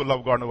of those who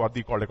love God and who are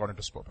called according to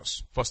His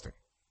purpose. First thing.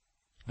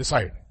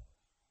 Decide.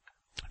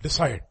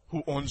 Decide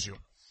who owns you.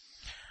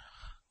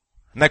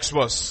 Next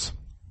verse.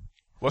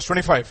 Verse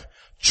 25.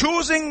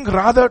 Choosing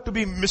rather to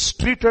be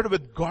mistreated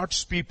with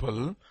God's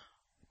people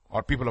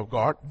or people of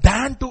God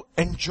than to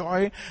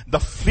enjoy the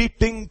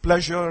fleeting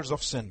pleasures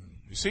of sin.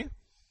 You see?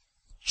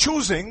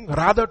 Choosing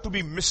rather to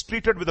be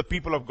mistreated with the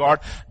people of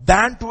God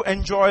than to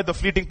enjoy the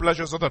fleeting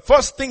pleasures of the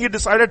first thing he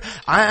decided,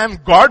 I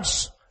am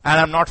God's and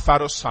I'm not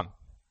Pharaoh's son.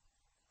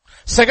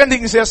 Second thing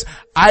he says,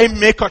 I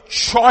make a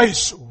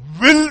choice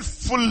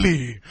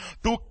willfully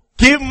to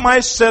give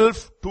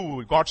myself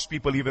to God's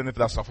people even if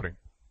they are suffering.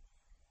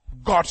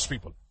 God's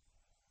people.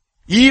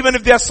 Even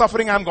if they are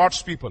suffering, I am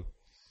God's people.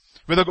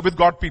 With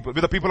God people,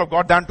 with the people of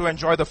God than to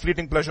enjoy the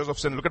fleeting pleasures of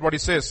sin. Look at what he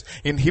says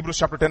in Hebrews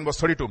chapter 10 verse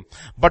 32.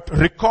 But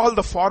recall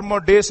the former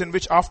days in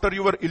which after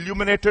you were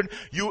illuminated,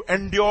 you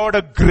endured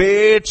a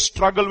great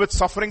struggle with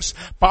sufferings.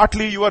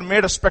 Partly you were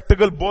made a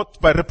spectacle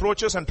both by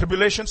reproaches and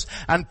tribulations,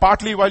 and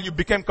partly while you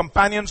became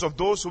companions of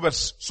those who were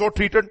so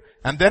treated.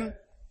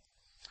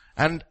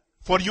 And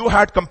for you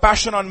had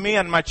compassion on me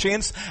and my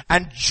chains,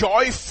 and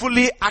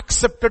joyfully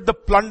accepted the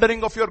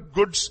plundering of your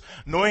goods,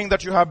 knowing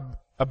that you have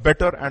a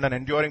better and an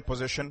enduring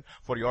possession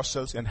for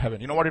yourselves in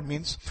heaven. You know what it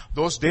means?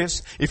 Those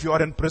days, if you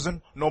are in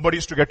prison, nobody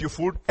is to get you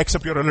food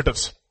except your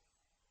relatives.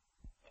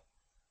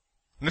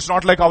 And it's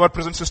not like our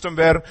prison system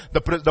where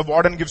the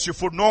warden gives you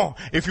food. No.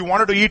 If you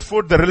wanted to eat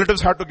food, the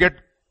relatives had to get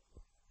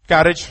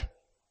carriage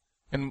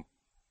in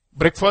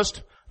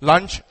breakfast,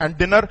 lunch and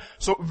dinner.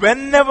 So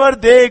whenever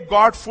they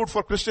got food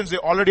for Christians, they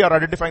already are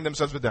identifying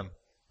themselves with them.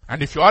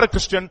 And if you are a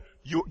Christian,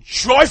 you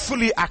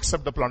joyfully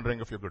accept the plundering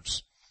of your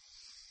goods.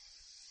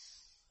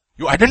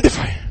 You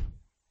identify.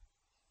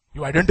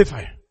 You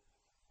identify.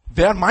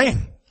 They are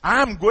mine.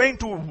 I am going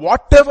to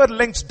whatever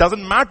lengths,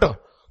 doesn't matter.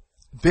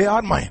 They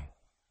are mine.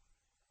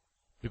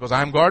 Because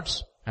I am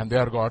God's and they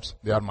are God's,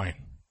 they are mine.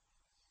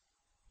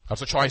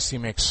 That's a choice he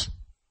makes.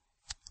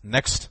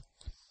 Next.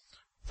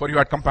 For you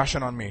had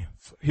compassion on me.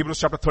 Hebrews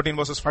chapter 13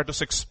 verses 5 to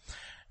 6.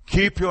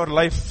 Keep your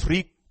life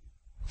free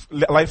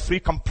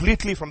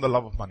completely from the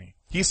love of money.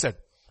 He said,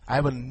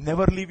 I will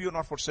never leave you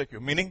nor forsake you.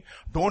 Meaning,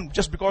 don't,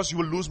 just because you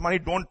will lose money,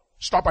 don't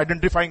stop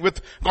identifying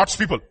with God's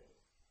people.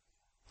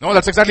 No,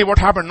 that's exactly what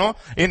happened, no?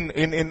 In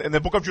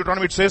the book of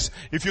Deuteronomy it says,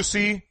 if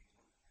you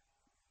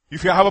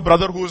have a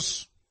brother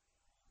who's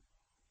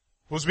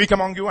weak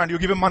among you and you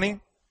give him money,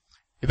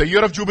 if the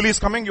year of Jubilee is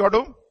coming, you have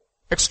to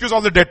excuse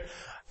all the debt.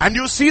 And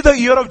you see the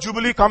year of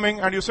Jubilee coming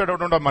and you said, I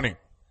don't have money.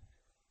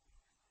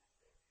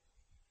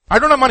 I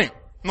don't have money.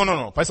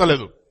 No. Paisa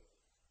ledu.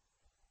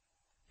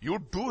 You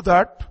do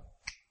that,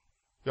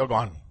 you're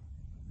gone.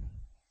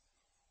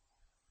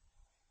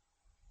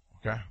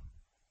 Okay?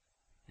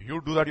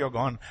 You do that, you're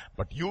gone.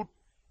 But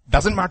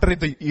doesn't matter if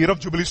the year of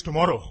Jubilee is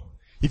tomorrow.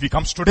 If he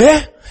comes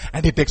today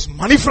and he takes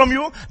money from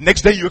you,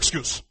 next day you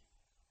excuse.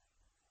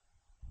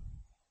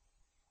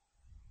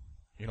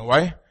 You know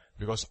why?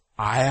 Because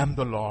I am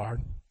the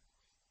Lord.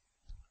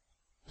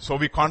 So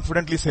we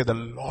confidently say, the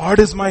Lord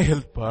is my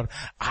helper.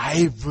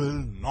 I will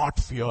not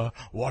fear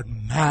what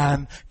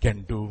man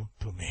can do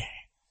to me.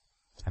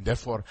 And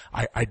therefore,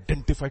 I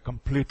identify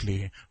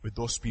completely with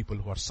those people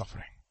who are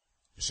suffering.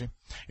 You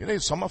see?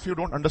 Some of you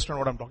don't understand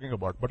what I'm talking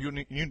about, but you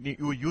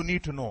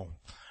need to know.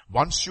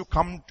 Once you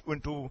come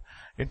into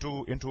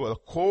a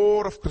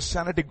core of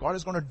Christianity, God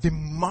is going to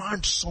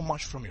demand so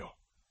much from you.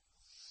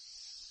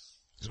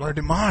 He's going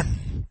to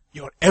demand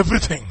your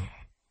everything.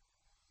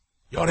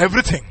 Your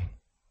everything.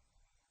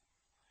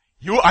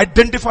 You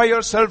identify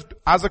yourself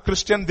as a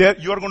Christian there,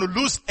 you are going to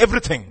lose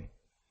everything.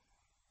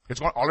 It's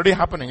already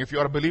happening. If you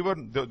are a believer,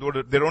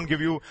 they don't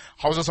give you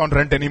houses on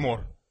rent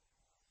anymore.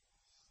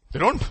 They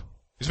don't.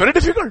 It's very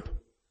difficult.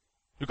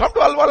 You come to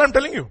Alwal, I'm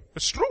telling you.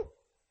 It's true.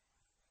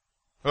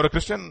 You're a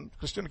Christian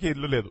ki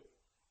illu ledu.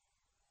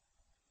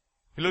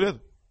 Illu ledu.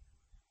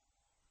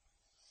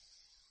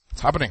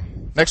 It's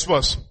happening. Next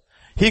verse.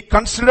 He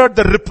considered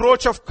the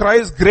reproach of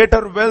Christ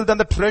greater wealth than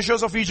the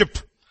treasures of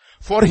Egypt,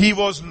 for he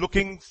was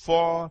looking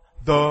for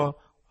the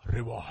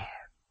reward.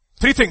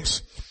 3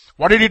 things.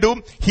 What did he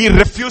do? He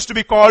refused to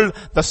be called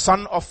the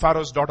son of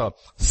Pharaoh's daughter.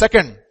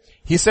 Second,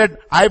 he said,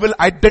 I will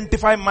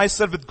identify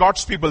myself with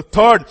God's people.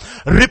 Third,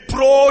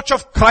 reproach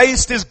of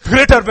Christ is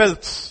greater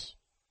wealth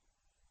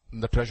than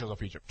the treasures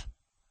of Egypt.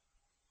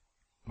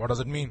 What does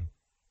it mean?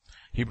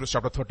 Hebrews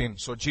chapter 13.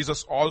 So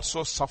Jesus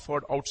also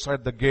suffered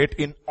outside the gate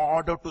in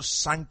order to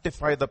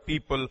sanctify the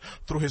people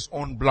through his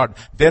own blood.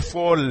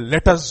 Therefore,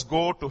 let us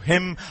go to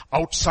him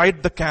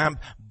outside the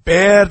camp,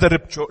 bear the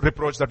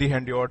reproach that he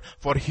endured.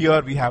 For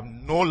here we have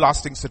no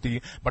lasting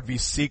city, but we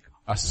seek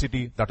a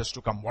city that is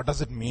to come. What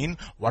does it mean?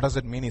 What does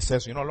it mean? He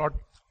says, Lord,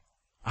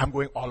 I'm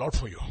going all out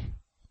for you.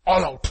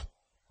 All out.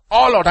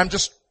 All out. I'm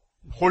just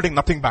holding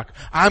nothing back.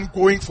 I'm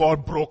going for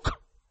broke.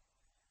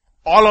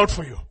 All out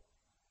for you.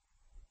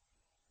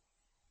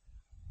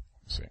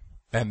 See.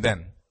 And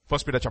then, 1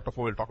 Peter chapter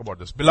 4 will talk about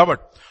this. Beloved,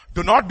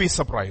 do not be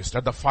surprised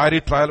at the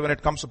fiery trial when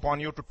it comes upon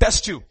you to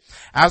test you,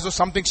 as though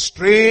something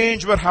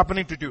strange were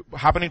happening to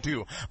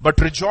you.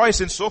 But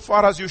rejoice in so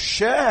far as you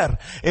share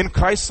in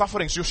Christ's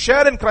sufferings. You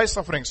share in Christ's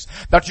sufferings,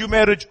 that you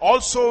may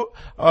also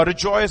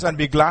rejoice and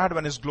be glad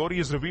when his glory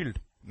is revealed.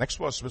 Next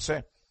verse will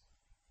say,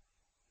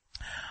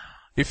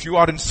 if you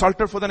are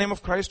insulted for the name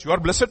of Christ, you are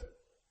blessed,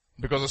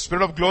 because the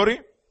Spirit of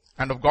glory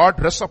and of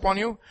God rests upon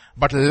you.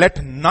 But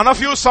let none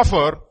of you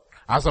suffer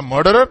as a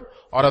murderer,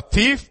 or a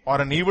thief, or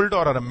an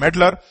evildoer, or a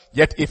meddler.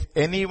 Yet if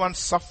anyone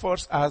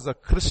suffers as a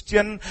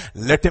Christian,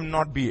 let him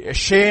not be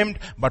ashamed,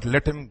 but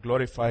let him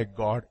glorify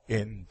God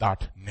in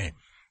that name.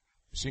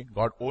 You see,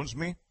 God owns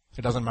me.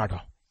 It doesn't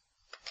matter.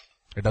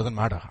 It doesn't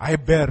matter. I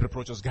bear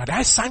reproaches, God.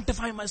 I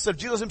sanctify myself.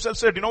 Jesus himself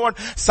said, you know what?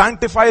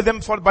 Sanctify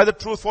them by the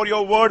truth, for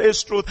your word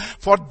is truth.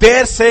 For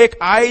their sake,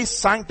 I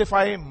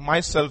sanctify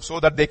myself so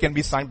that they can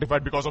be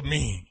sanctified because of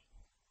me.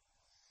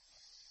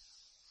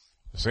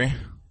 You see?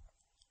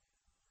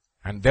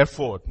 And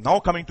therefore, now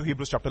coming to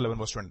Hebrews chapter 11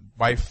 verse 20.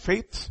 By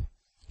faith,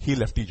 he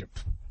left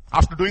Egypt.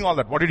 After doing all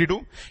that, what did he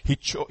do?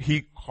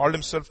 He called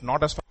himself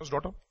not as Pharaoh's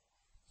daughter,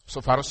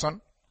 so Pharaoh's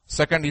son.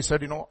 Second, he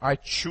said, I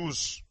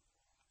choose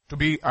to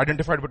be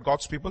identified with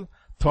God's people.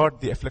 Third,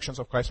 the afflictions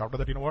of Christ. After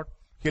that, you know what?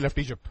 He left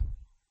Egypt.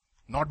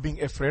 Not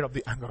being afraid of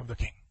the anger of the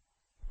king.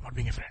 Not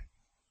being afraid.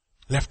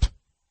 Left.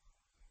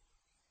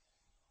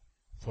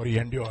 For he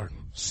endured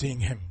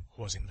seeing him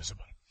who was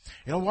invisible.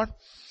 You know what?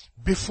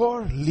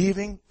 Before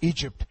leaving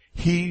Egypt,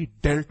 he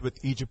dealt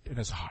with Egypt in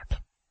his heart.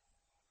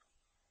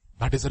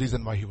 That is the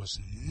reason why he was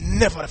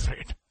never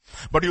afraid.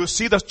 But you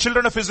see, the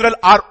children of Israel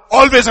are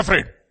always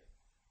afraid.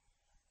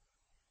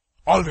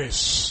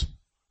 Always.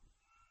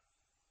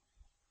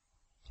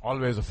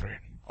 Always afraid.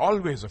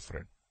 Always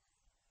afraid.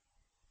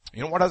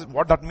 You know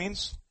what that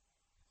means?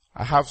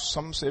 I have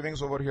some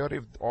savings over here.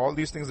 If all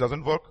these things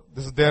doesn't work,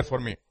 this is there for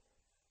me.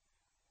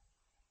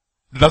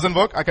 It doesn't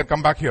work, I can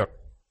come back here.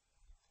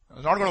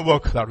 It's not going to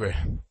work that way.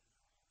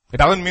 It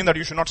doesn't mean that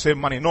you should not save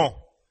money. No.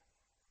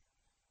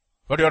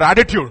 But your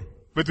attitude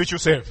with which you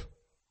save.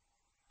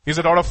 Is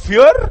it out of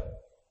fear?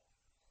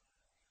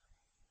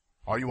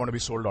 Or you want to be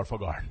sold out for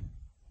God?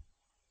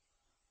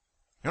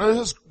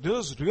 This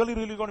is really,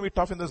 really going to be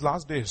tough in these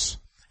last days.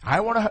 I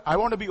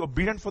want to be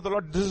obedient for the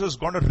Lord. This is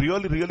going to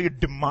really, really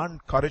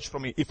demand courage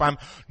from me. If I'm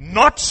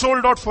not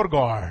sold out for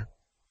God,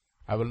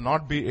 I will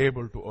not be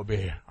able to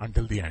obey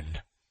until the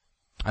end.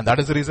 And that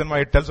is the reason why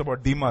it tells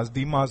about Demas.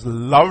 Demas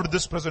loved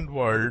this present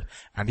world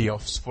and he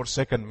has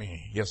forsaken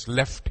me. He has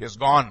left. He has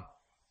gone.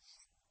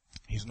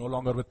 He's no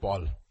longer with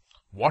Paul.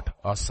 What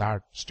a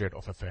sad state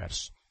of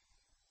affairs.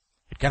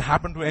 It can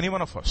happen to any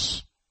one of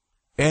us.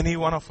 Any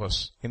one of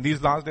us. In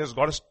these last days,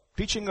 God is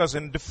teaching us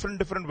in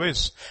different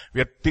ways.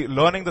 We are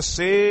learning the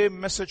same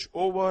message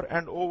over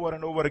and over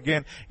and over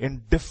again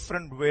in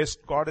different ways.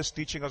 God is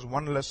teaching us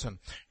one lesson.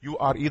 You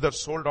are either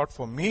sold out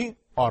for me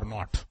or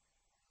not.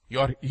 You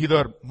are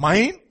either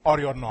mine or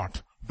you're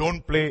not.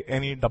 Don't play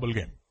any double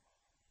game.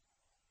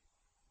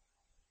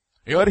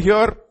 You are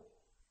here,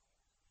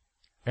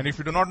 and if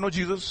you do not know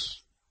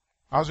Jesus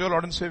as your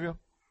Lord and Savior,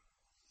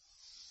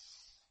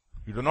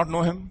 you do not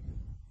know Him,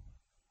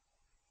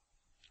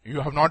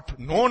 you have not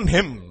known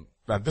Him,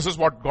 that this is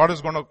what God is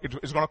going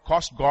to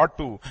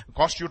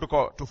cost you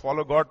to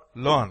follow God,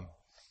 learn.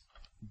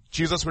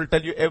 Jesus will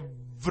tell you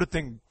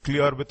everything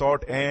clear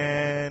without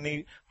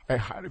hiding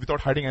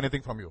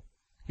anything from you.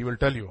 He will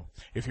tell you,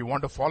 if you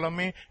want to follow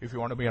me, if you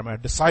want to be my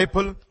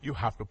disciple, you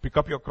have to pick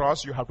up your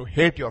cross, you have to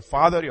hate your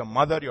father, your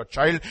mother, your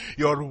child,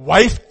 your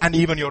wife, and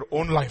even your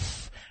own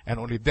life. And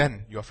only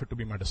then you are fit to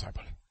be my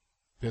disciple.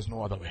 There's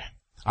no other way.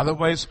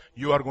 Otherwise,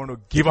 you are going to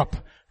give up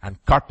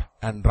and cut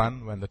and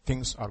run when the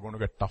things are going to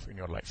get tough in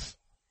your life.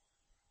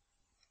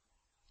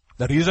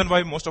 The reason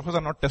why most of us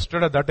are not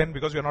tested at that end,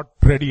 because we are not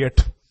ready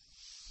yet.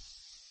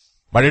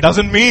 But it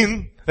doesn't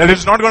mean that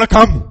it's not going to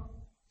come.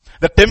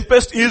 The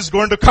tempest is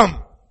going to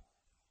come.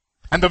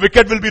 And the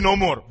wicked will be no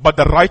more, but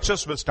the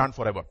righteous will stand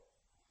forever.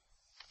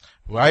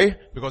 Why?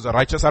 Because the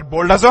righteous are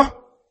bold as a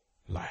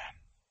lion.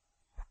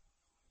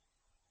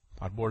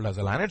 Are bold as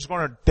a lion. It's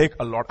going to take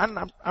a lot. And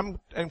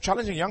I'm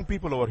challenging young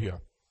people over here.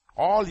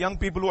 All young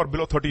people who are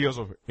below 30 years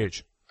of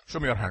age.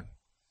 Show me your hand.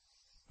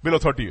 Below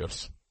 30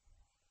 years.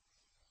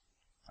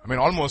 I mean,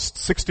 almost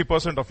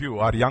 60% of you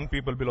are young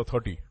people below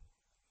 30.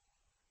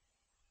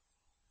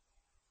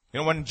 You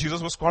know when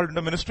Jesus was called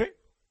into ministry?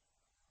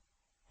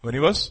 When he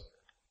was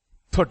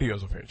 30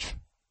 years of age.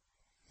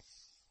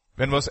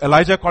 When was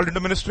Elijah called into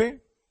ministry?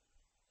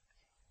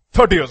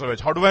 30 years of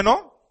age. How do I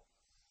know?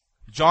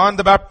 John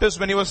the Baptist,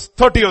 when he was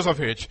 30 years of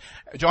age.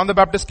 John the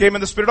Baptist came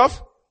in the spirit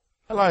of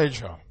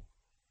Elijah.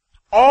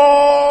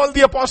 All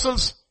the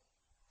apostles,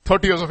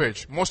 30 years of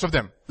age. Most of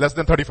them, less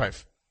than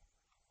 35.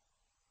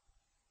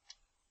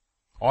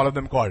 All of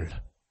them called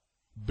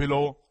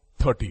below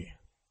 30.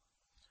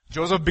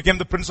 Joseph became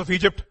the prince of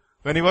Egypt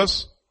when he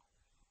was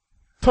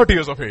 30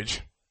 years of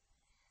age.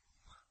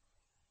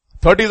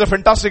 30 is a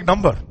fantastic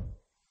number.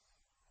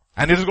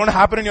 And it is going to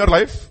happen in your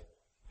life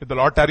if the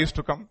Lord tarries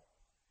to come.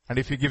 And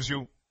if He gives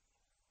you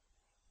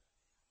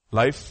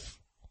life,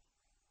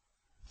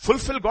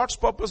 fulfill God's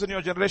purpose in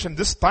your generation.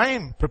 This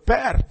time,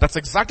 prepare. That's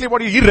exactly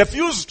what he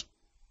refused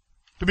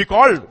to be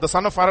called the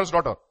son of Pharaoh's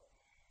daughter.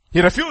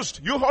 He refused.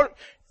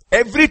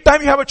 Every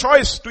time you have a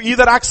choice to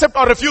either accept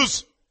or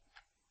refuse.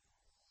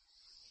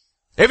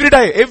 Every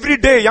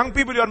day, young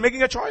people, you are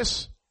making a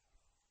choice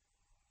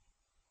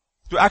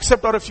to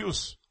accept or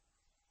refuse.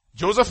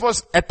 Joseph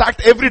was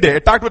attacked every day,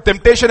 attacked with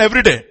temptation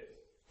every day.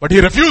 But he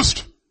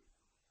refused.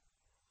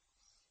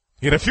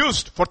 He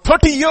refused. For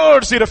 30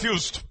 years he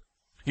refused.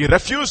 He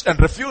refused and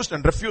refused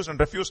and refused and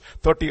refused.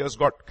 30 years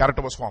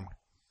character was formed.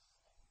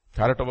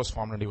 Character was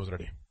formed and he was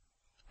ready.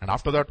 And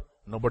after that,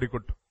 nobody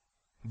could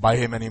buy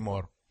him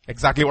anymore.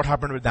 Exactly what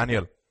happened with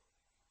Daniel.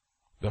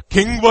 The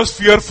king was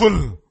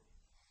fearful.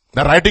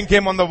 The writing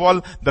came on the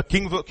wall. The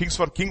king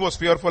was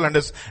fearful, and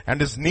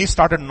his knees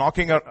started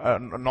knocking,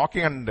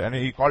 and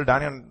he called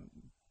Daniel.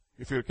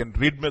 If you can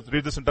read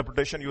this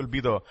interpretation, you will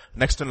be the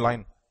next in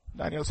line.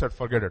 Daniel said,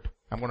 forget it.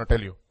 I'm going to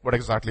tell you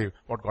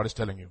what God is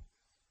telling you.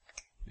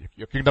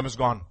 Your kingdom is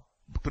gone.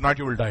 Tonight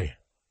you will die.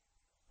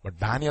 But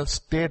Daniel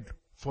stayed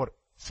for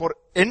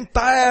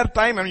entire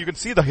time. And you can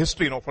see the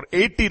history, for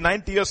 80,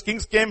 90 years,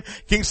 kings came,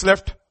 kings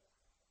left.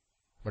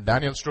 But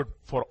Daniel stood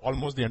for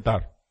almost the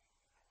entire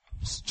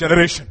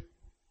generation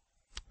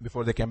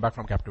before they came back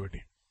from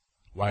captivity.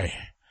 Why?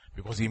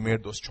 Because he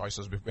made those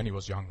choices when he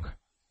was young.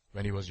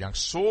 When he was young.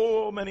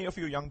 So many of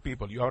you young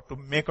people, you have to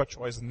make a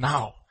choice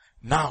now.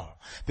 Now.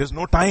 There's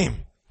no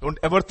time. Don't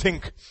ever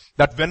think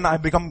that when I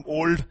become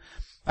old,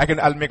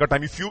 I'll make a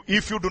time.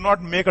 If you do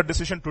not make a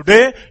decision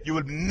today, you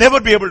will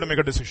never be able to make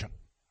a decision.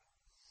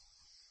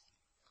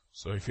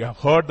 So if you have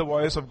heard the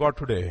voice of God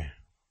today,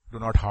 do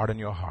not harden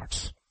your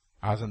hearts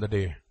as in the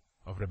day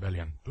of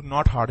rebellion. Do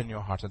not harden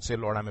your hearts and say,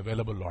 Lord, I'm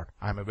available, Lord.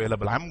 I'm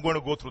available. I'm going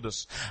to go through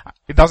this.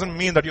 It doesn't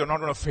mean that you're not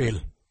going to fail.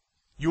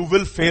 You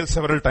will fail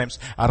several times.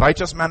 A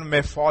righteous man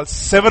may fall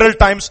several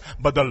times,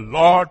 but the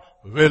Lord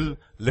will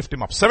lift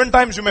him up. 7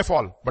 times you may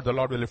fall, but the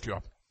Lord will lift you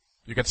up.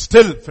 You can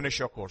still finish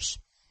your course.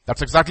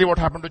 That's exactly what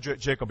happened to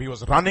Jacob. He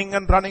was running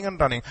and running and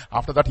running.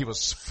 After that, he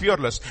was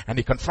fearless and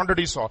he confronted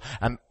Esau.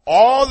 And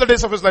all the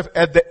days of his life,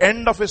 at the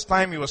end of his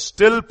time, he was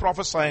still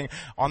prophesying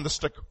on the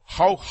stick.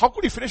 How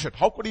could he finish it?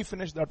 How could he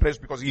finish that race?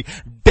 Because he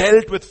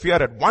dealt with fear.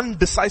 At one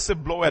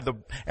decisive blow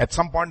at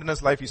some point in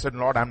his life, he said,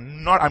 Lord,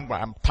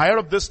 I'm tired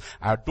of this.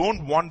 I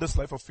don't want this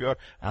life of fear.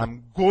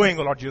 I'm going,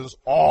 Lord Jesus,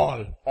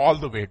 all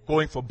the way,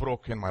 going for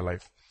broke in my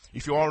life.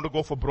 If you want to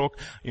go for broke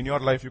in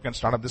your life, you can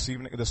start up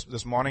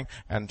this morning,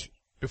 and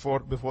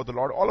before the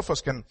Lord, all of us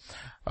can,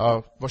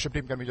 worship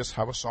team, can we just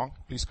have a song?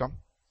 Please come.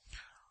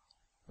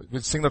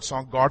 We'll sing that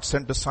song, God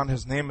sent His Son,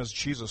 His name is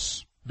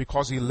Jesus.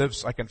 Because He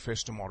lives, I can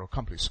face tomorrow.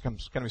 Come please,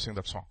 can we sing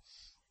that song?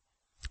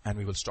 And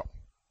we will stop.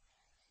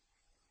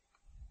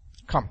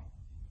 Come.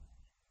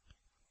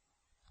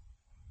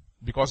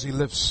 Because He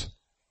lives,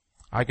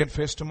 I can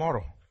face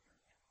tomorrow.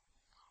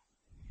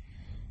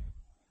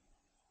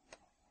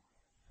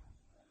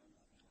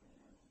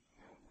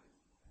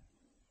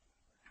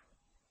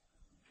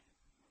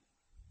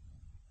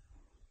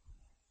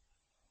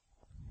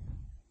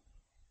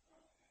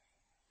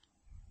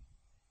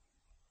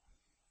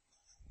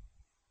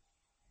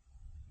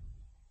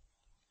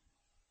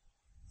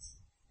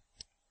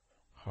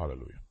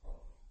 Hallelujah.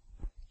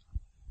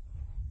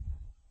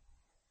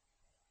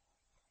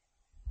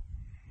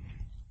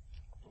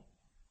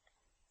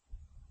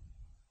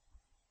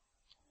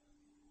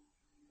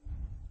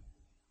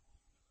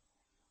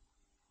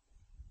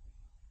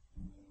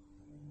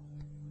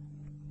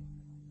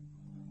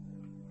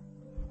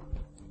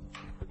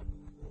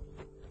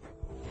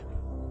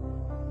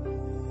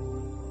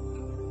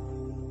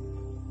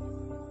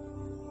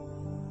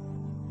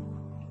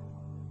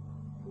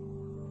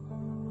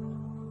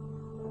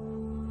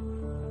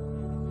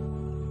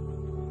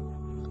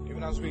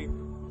 As we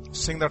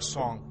sing that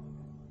song,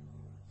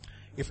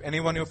 if any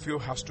one of you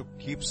has to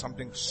keep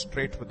something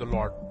straight with the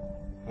Lord,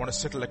 want to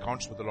settle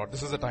accounts with the Lord,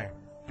 this is the time.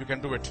 You can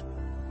do it.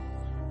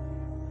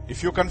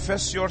 If you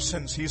confess your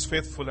sins, He is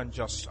faithful and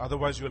just.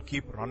 Otherwise, you will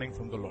keep running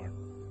from the Lord.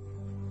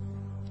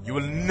 You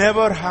will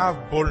never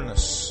have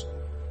boldness.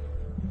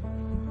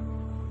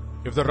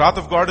 If the wrath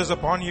of God is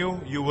upon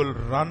you, you will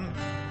run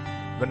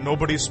when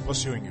nobody is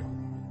pursuing you.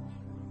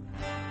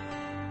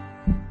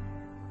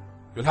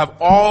 You'll have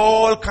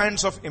all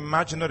kinds of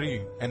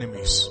imaginary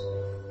enemies.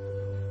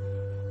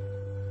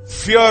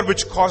 Fear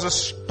which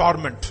causes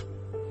torment.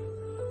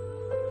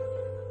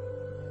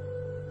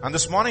 And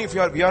this morning,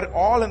 we are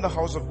all in the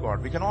house of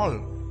God. We can all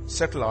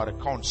settle our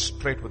accounts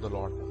straight with the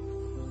Lord.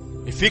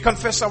 If we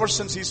confess our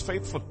sins, He is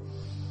faithful.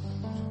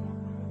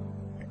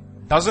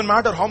 Doesn't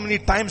matter how many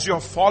times you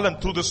have fallen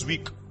through this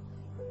week.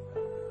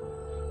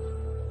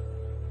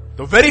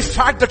 The very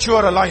fact that you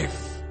are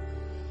alive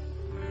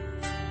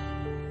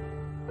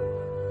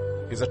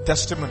is a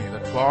testimony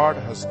that God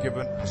has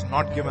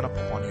not given up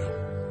upon you.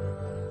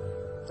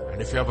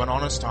 And if you have an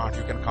honest heart,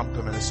 you can come to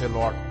Him and say,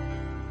 Lord,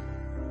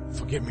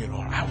 forgive me,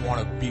 Lord. I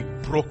want to be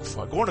broke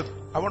I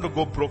want to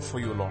go broke for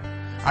you, Lord.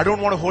 I don't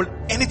want to hold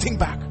anything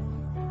back.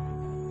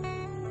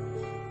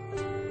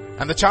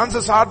 And the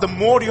chances are, the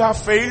more you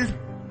have failed,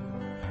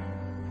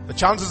 the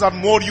chances are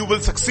more you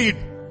will succeed.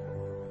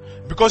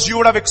 Because you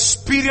would have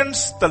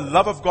experienced the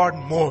love of God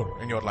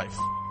more in your life.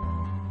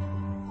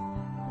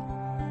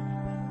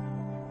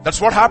 That's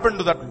what happened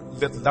to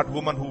that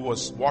woman who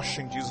was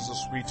washing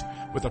Jesus' feet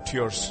with her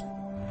tears.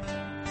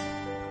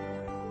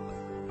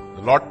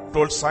 The Lord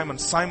told Simon,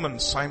 Simon,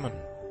 Simon,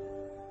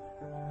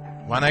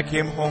 when I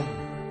came home,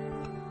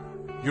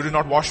 you did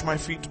not wash my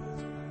feet.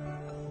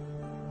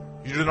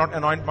 You did not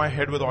anoint my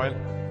head with oil.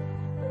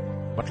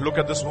 But look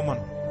at this woman.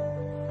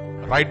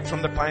 Right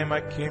from the time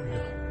I came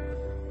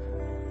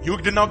here, you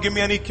did not give me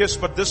any kiss,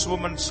 but this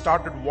woman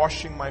started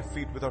washing my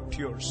feet with her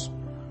tears,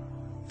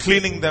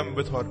 cleaning them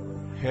with her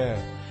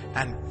hair,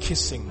 and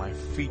kissing my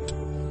feet.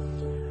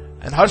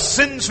 And her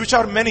sins, which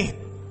are many,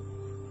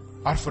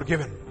 are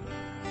forgiven.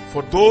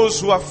 For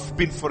those who have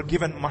been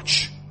forgiven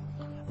much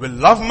will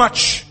love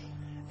much,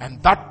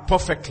 and that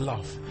perfect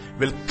love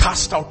will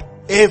cast out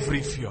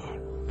every fear.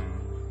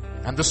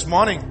 And this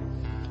morning,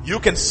 you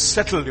can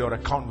settle your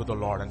account with the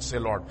Lord and say,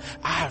 Lord,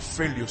 I have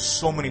failed you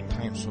so many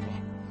times, O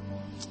Lord.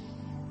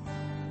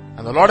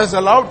 And the Lord has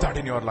allowed that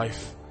in your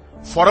life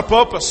for a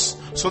purpose,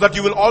 so that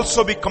you will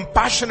also be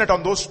compassionate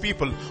on those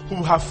people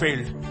who have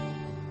failed.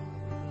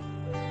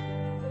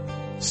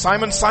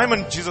 Simon,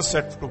 Simon, Jesus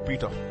said to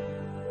Peter,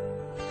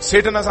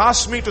 Satan has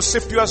asked me to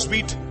sift you as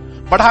wheat,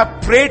 but I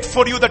have prayed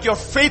for you that your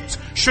faith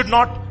should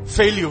not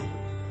fail you.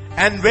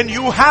 And when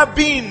you have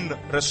been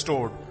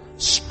restored,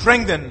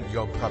 strengthen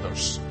your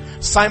brothers.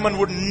 Simon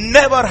would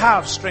never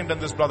have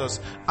strengthened his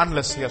brothers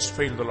unless he has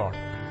failed the Lord.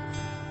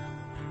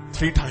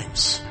 3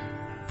 times.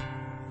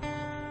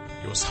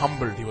 He was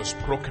humbled, he was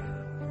broken,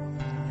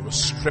 he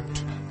was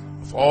stripped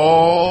of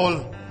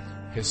all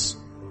his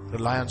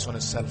reliance on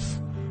himself.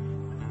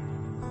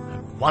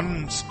 And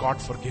once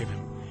God forgave him,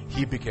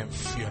 he became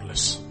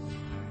fearless.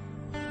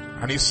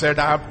 And he said,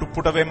 I have to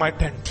put away my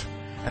tent,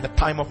 and the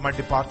time of my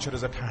departure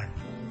is at hand.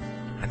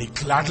 And he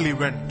gladly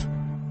went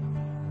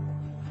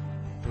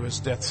to his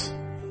death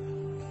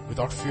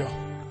without fear.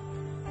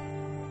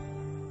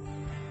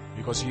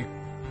 Because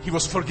he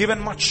was forgiven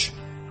much,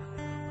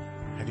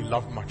 and he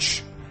loved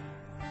much.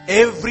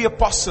 Every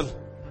apostle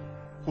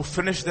who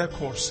finished their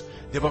course,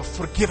 they were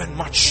forgiven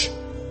much,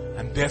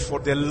 and therefore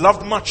they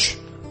loved much,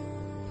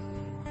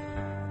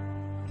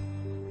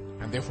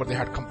 and therefore they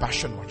had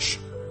compassion much.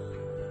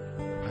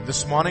 And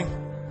this morning,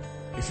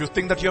 if you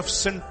think that you have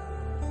sinned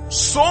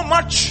so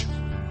much,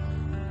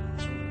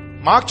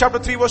 Mark chapter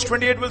 3 verse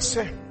 28 will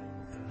say,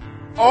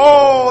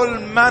 all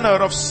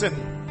manner of sin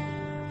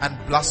and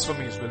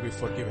blasphemies will be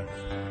forgiven.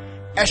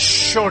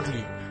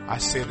 Assuredly, I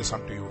say this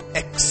unto you,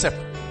 except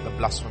the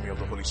blasphemy of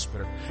the Holy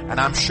Spirit. And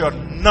I'm sure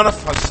none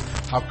of us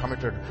have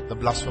committed the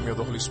blasphemy of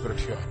the Holy Spirit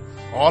here.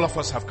 All of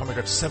us have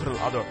committed several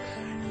other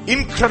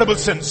incredible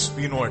sins.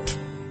 We know it.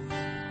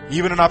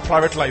 Even in our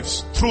private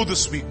lives, through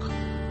this week.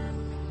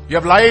 We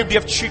have lied, we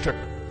have cheated.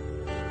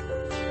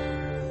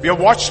 We have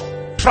watched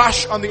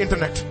trash on the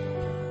internet.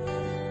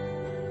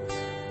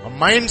 Our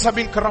minds have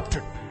been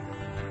corrupted.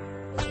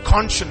 Our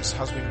conscience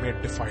has been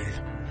made defiled.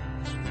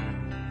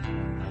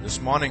 And this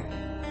morning,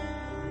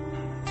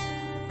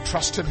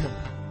 trust in Him.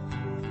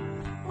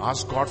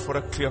 Ask God for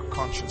a clear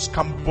conscience.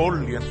 Come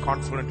boldly and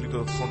confidently to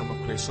the throne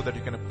of grace so that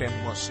you can obtain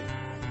mercy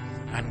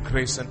and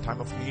grace in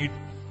time of need.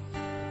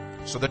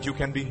 So that you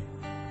can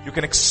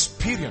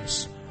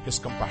experience His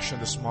compassion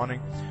this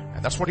morning.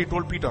 And that's what He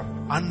told Peter.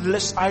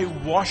 Unless I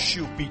wash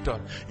you, Peter,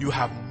 you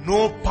have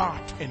no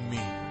part in me.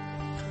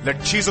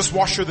 Let Jesus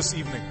wash you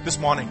this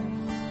morning.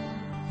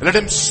 Let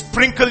Him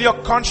sprinkle your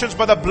conscience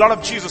by the blood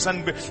of Jesus,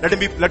 and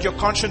let your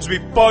conscience be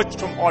purged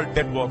from all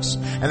dead works,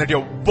 and let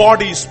your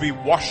bodies be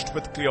washed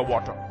with clear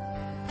water.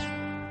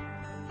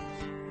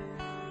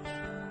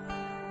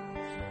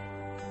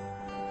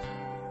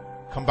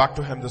 Come back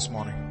to Him this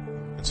morning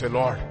and say,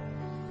 Lord,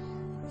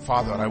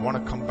 Father, I want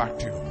to come back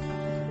to you.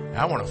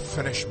 I want to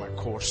finish my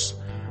course.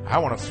 I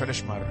want to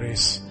finish my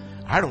race.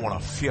 I don't want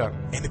to fear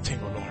anything,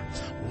 O Lord.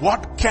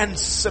 What can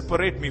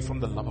separate me from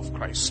the love of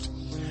Christ?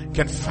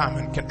 Can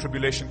famine, can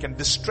tribulation, can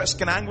distress,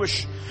 can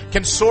anguish,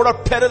 can sword or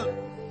peril?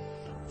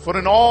 For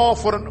an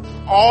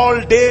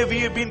all day we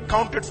have been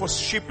counted for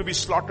sheep to be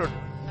slaughtered,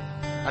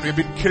 and we have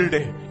been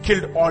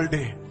killed all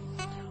day.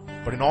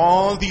 But in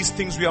all these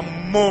things we are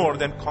more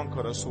than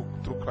conquerors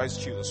through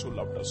Christ Jesus who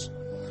loved us.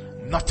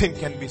 Nothing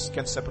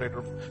can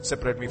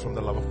separate me from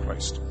the love of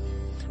Christ.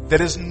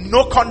 There is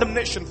no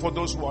condemnation for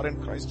those who are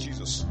in Christ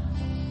Jesus.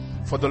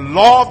 For the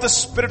law of the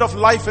Spirit of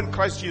life in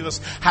Christ Jesus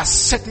has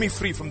set me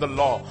free from the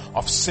law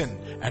of sin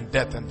and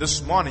death. And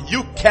this morning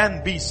you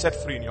can be set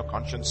free in your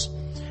conscience,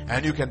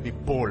 and you can be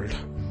bold.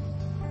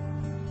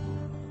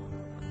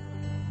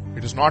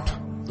 It is not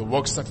the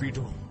works that we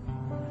do.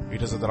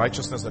 It is the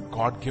righteousness that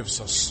God gives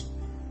us.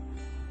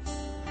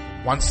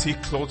 Once He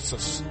clothes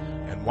us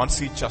and once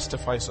He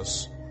justifies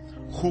us,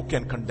 who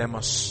can condemn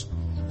us?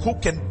 Who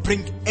can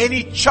bring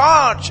any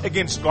charge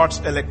against God's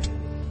elect?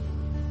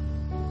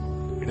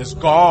 It is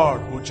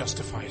God who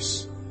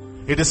justifies.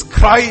 It is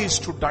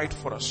Christ who died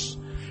for us.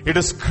 It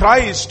is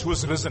Christ who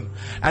is risen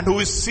and who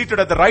is seated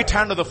at the right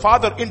hand of the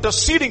Father,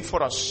 interceding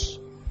for us.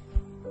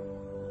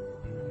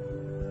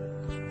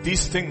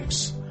 These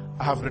things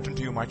I have written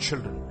to you, my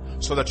children,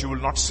 so that you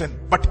will not sin.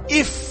 But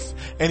if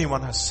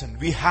anyone has sinned,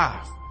 we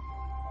have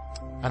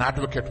an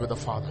advocate with the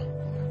Father,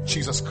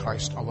 Jesus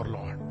Christ our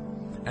Lord.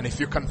 And if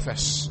you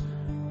confess,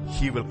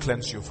 He will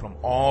cleanse you from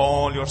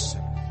all your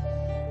sin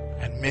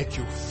and make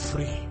you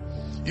free.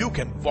 You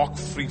can walk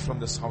free from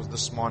this house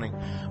this morning,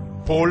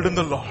 bold in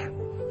the Lord,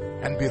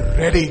 and be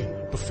ready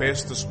to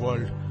face this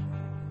world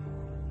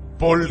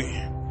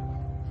boldly,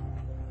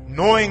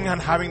 knowing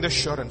and having the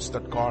assurance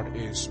that God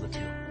is with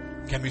you.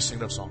 Can we sing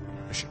that song,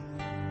 Mission?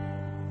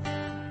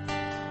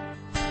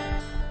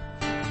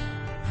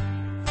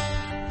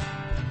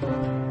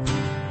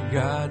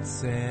 God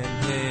sent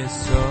His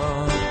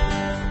Son.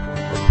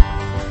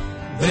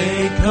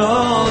 They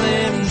call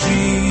Him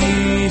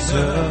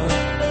Jesus.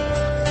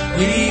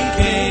 He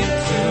came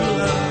to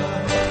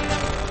love,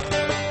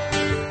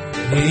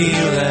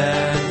 heal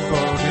and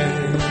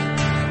forgive.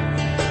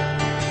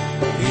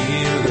 He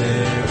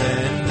lived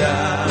and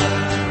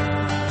died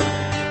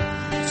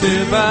to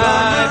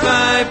buy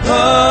my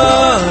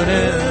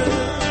pardon.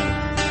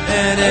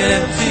 An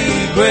empty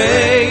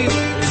grave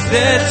is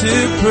there to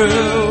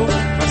prove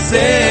my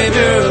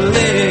Savior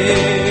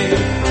lives.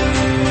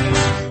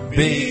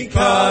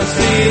 Because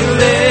He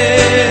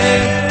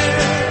lives,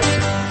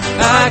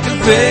 I can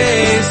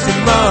face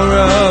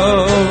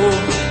tomorrow.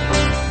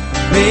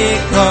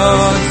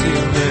 Because He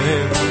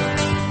lives,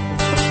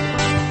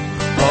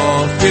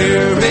 all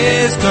fear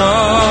is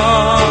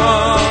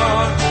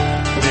gone.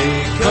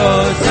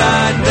 Because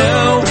I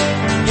know,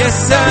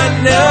 yes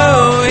I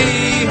know,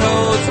 He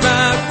holds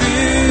my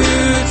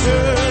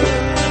future.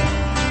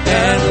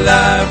 And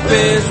life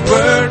is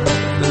worth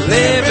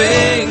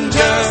living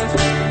just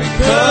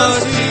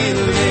because He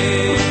lives.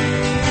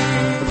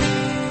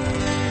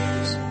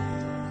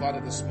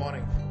 Father, this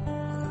morning,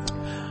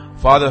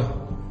 Father,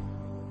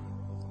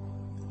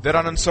 there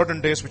are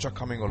uncertain days which are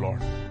coming, O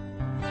Lord.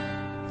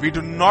 We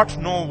do not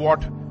know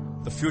what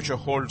the future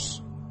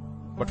holds,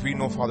 but we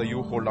know, Father,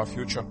 you hold our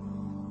future.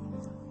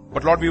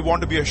 But Lord, we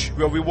want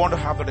to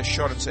have that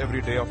assurance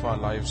every day of our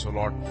lives, O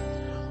Lord.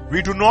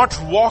 We do not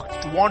want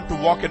to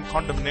walk in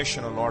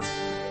condemnation, O Lord.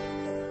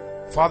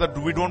 Father,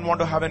 we don't want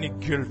to have any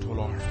guilt, O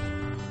Lord.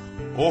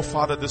 Oh,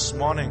 Father, this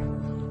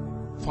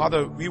morning,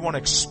 Father, we want to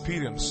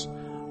experience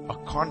a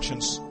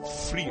conscience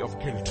free of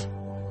guilt,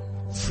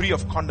 free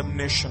of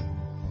condemnation.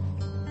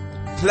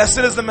 Blessed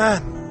is the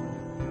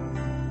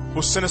man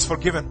whose sin is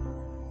forgiven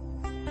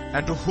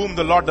and to whom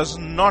the Lord does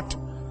not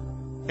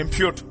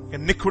impute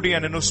iniquity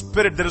and in whose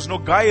spirit there is no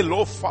guile.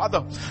 Oh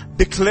Father,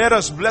 declare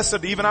us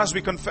blessed even as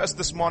we confess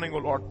this morning, oh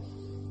Lord.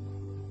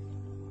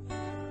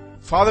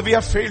 Father, we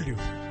have failed you.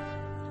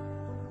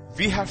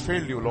 We have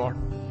failed you, Lord.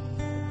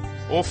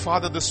 Oh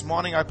Father, this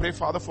morning I pray,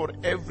 Father, for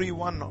every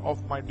one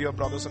of my dear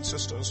brothers and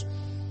sisters,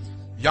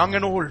 young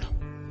and old,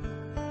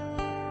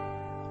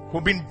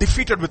 who've been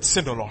defeated with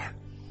sin, oh Lord,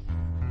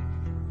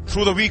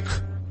 through the week,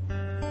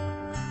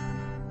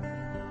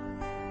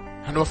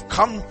 and who have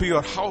come to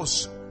your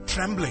house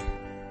trembling.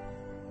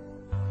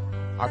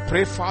 I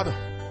pray, Father,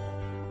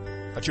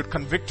 that you'd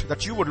convict,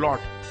 that you would, Lord,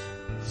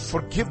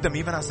 forgive them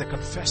even as they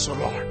confess, oh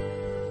Lord.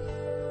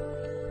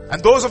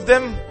 And those of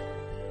them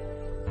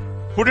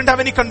who didn't have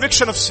any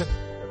conviction of sin,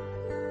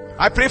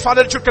 I pray,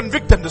 Father, that you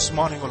convict them this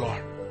morning, oh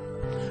Lord.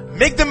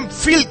 Make them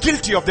feel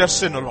guilty of their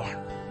sin, oh Lord,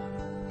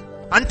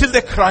 until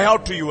they cry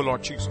out to you, oh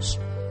Lord Jesus.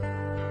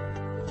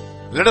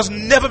 Let us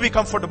never be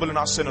comfortable in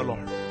our sin, oh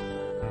Lord.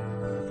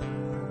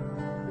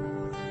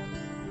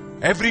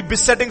 Every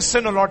besetting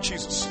sin, oh Lord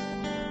Jesus,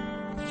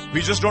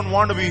 we just don't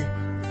want to be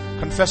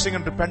confessing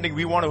and repenting.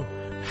 We want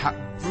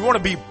to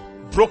be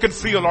broken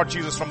free, oh Lord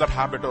Jesus, from that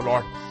habit, oh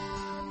Lord.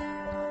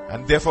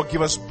 And therefore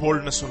give us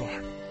boldness, oh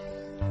Lord.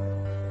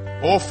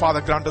 Oh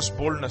Father, grant us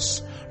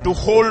boldness to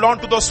hold on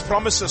to those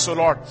promises, oh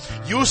Lord.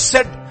 You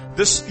said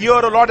this year,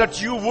 oh Lord,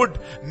 that you would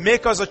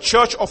make us a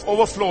church of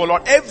overflow, oh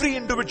Lord. Every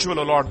individual,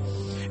 oh Lord.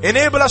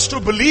 Enable us to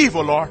believe,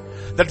 oh Lord,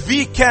 that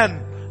we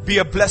can be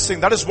a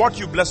blessing. That is what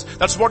you bless.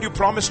 That's what you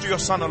promised to your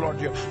son, oh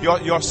Lord,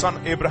 your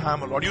son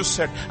Abraham, oh Lord. You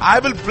said, I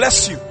will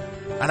bless you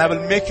and I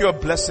will make you a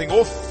blessing.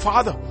 Oh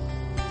Father,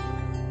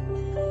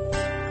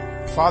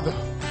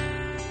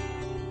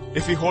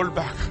 if we hold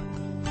back,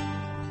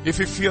 if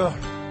we fear,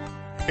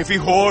 if we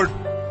hoard,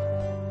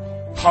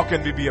 how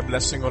can we be a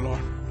blessing, oh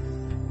Lord?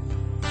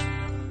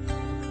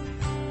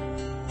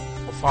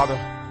 Oh Father,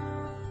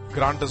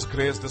 grant us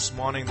grace this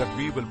morning that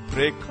we will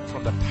break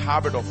from that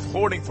habit of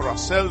hoarding for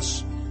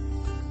ourselves,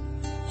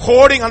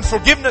 hoarding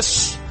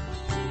unforgiveness,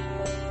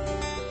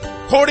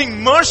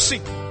 hoarding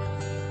mercy,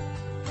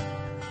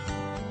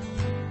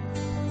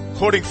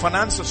 hoarding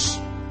finances,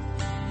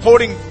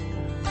 hoarding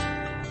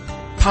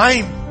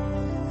time.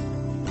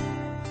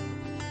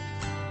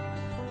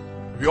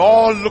 We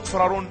all look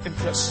for our own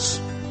interests.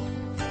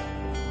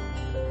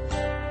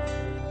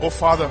 Oh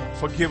Father,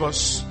 forgive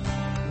us.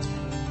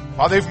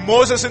 Father, if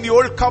Moses in the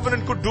old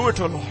covenant could do it,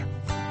 oh Lord.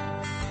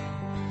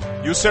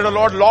 You said, oh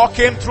Lord, law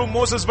came through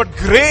Moses, but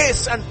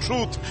grace and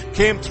truth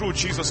came through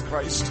Jesus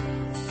Christ.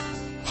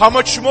 How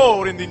much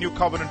more in the new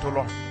covenant, oh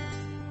Lord,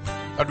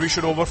 that we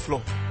should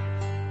overflow.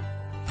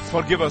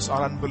 Forgive us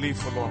our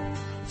unbelief, oh Lord.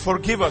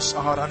 Forgive us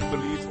our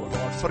unbelief, oh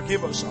Lord.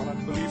 Forgive us our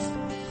unbelief.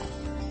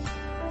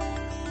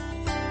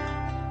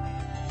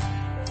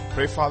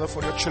 Pray, Father,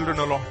 for your children,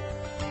 oh Lord,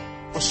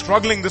 who are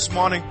struggling this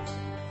morning.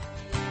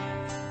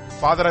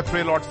 Father, I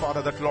pray, Lord,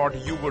 Father, that, Lord,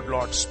 you would,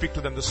 Lord, speak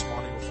to them this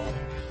morning, oh Father.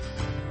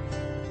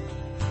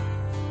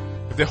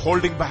 If they're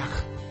holding back,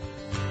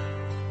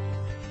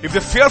 if they're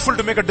fearful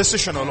to make a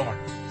decision, oh Lord,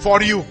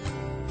 for you,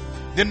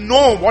 they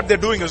know what they're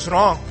doing is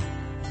wrong.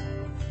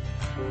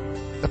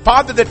 The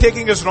path that they're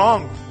taking is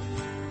wrong,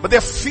 but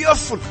they're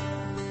fearful.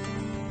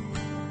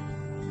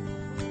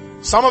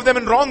 Some of them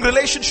in wrong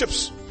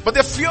relationships, but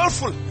they're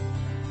fearful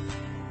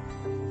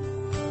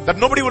that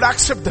nobody would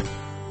accept them.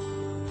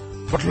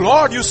 But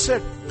Lord, you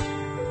said,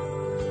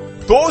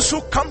 those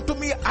who come to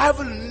me, I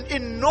will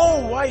in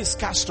no wise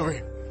cast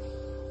away.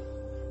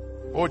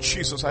 Oh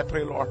Jesus, I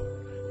pray, Lord,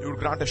 you will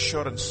grant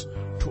assurance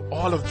to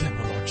all of them,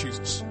 oh Lord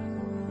Jesus,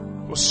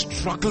 who are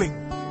struggling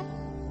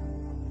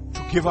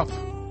to give up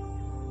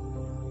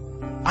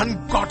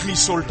ungodly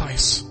soul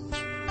ties.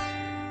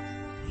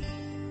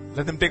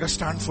 Let them take a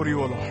stand for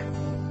you, O Lord.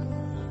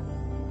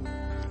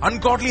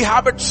 Ungodly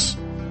habits,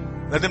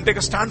 let them take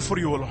a stand for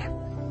you, O Lord.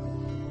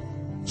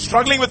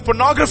 Struggling with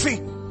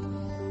pornography,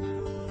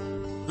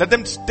 let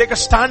them take a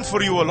stand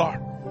for you, O Lord.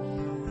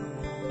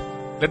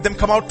 Let them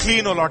come out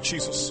clean, O Lord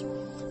Jesus.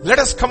 Let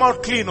us come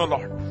out clean, O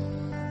Lord.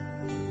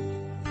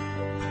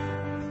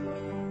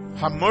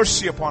 Have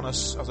mercy upon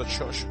us as a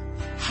church.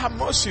 Have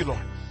mercy, Lord.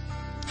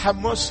 Have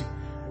mercy.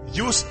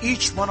 Use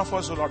each one of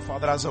us, O Lord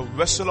Father, as a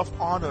vessel of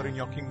honor in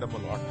your kingdom, O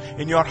Lord.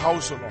 In your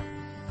house, O Lord.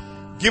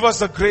 Give us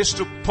the grace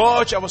to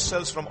purge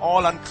ourselves from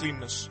all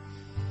uncleanness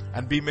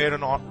and be made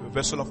a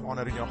vessel of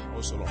honor in your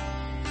house, O Lord.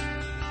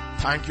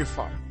 Thank you,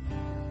 Father.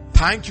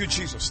 Thank you,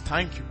 Jesus.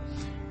 Thank you.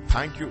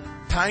 Thank you.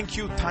 Thank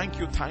you. Thank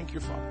you. Thank you,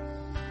 Father.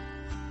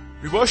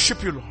 We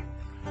worship you, Lord.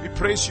 We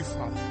praise you,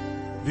 Father.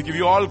 We give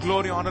you all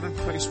glory, honor, and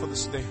praise for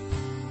this day.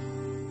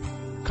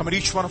 Commit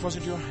each one of us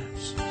into your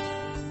hands.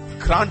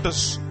 Grant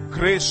us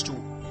grace to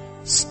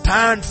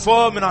stand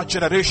firm in our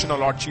generation, O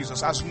Lord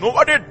Jesus, as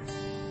Noah did.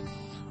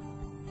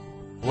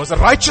 Who was a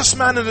righteous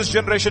man in his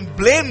generation,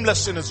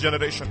 blameless in his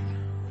generation.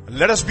 And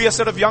let us be a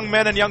set of young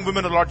men and young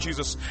women, O Lord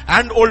Jesus,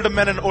 and older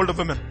men and older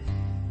women,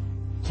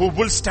 who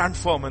will stand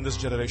firm in this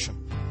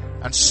generation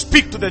and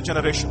speak to their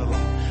generation, O Lord,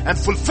 and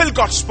fulfill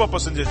God's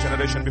purpose in their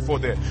generation before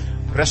they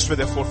rest with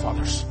their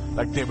forefathers,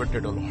 like David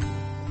did, O Lord.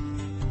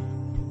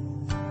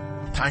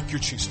 Thank you,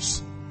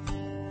 Jesus.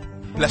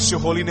 Bless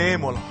your holy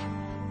name, O Lord.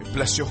 We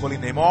bless your holy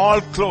name.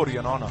 All glory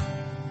and honor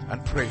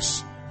and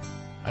praise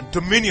and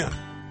dominion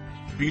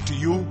be to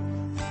you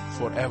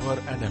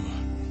forever and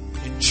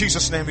ever. In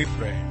Jesus' name we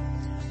pray.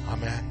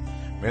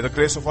 Amen. May the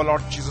grace of our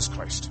Lord Jesus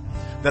Christ,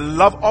 the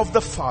love of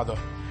the Father,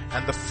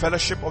 and the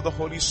fellowship of the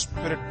Holy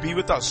Spirit be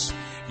with us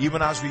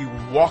even as we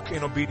walk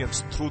in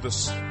obedience through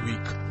this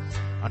week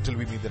until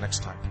we meet the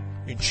next time.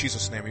 In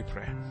Jesus' name we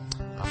pray.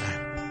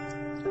 Amen.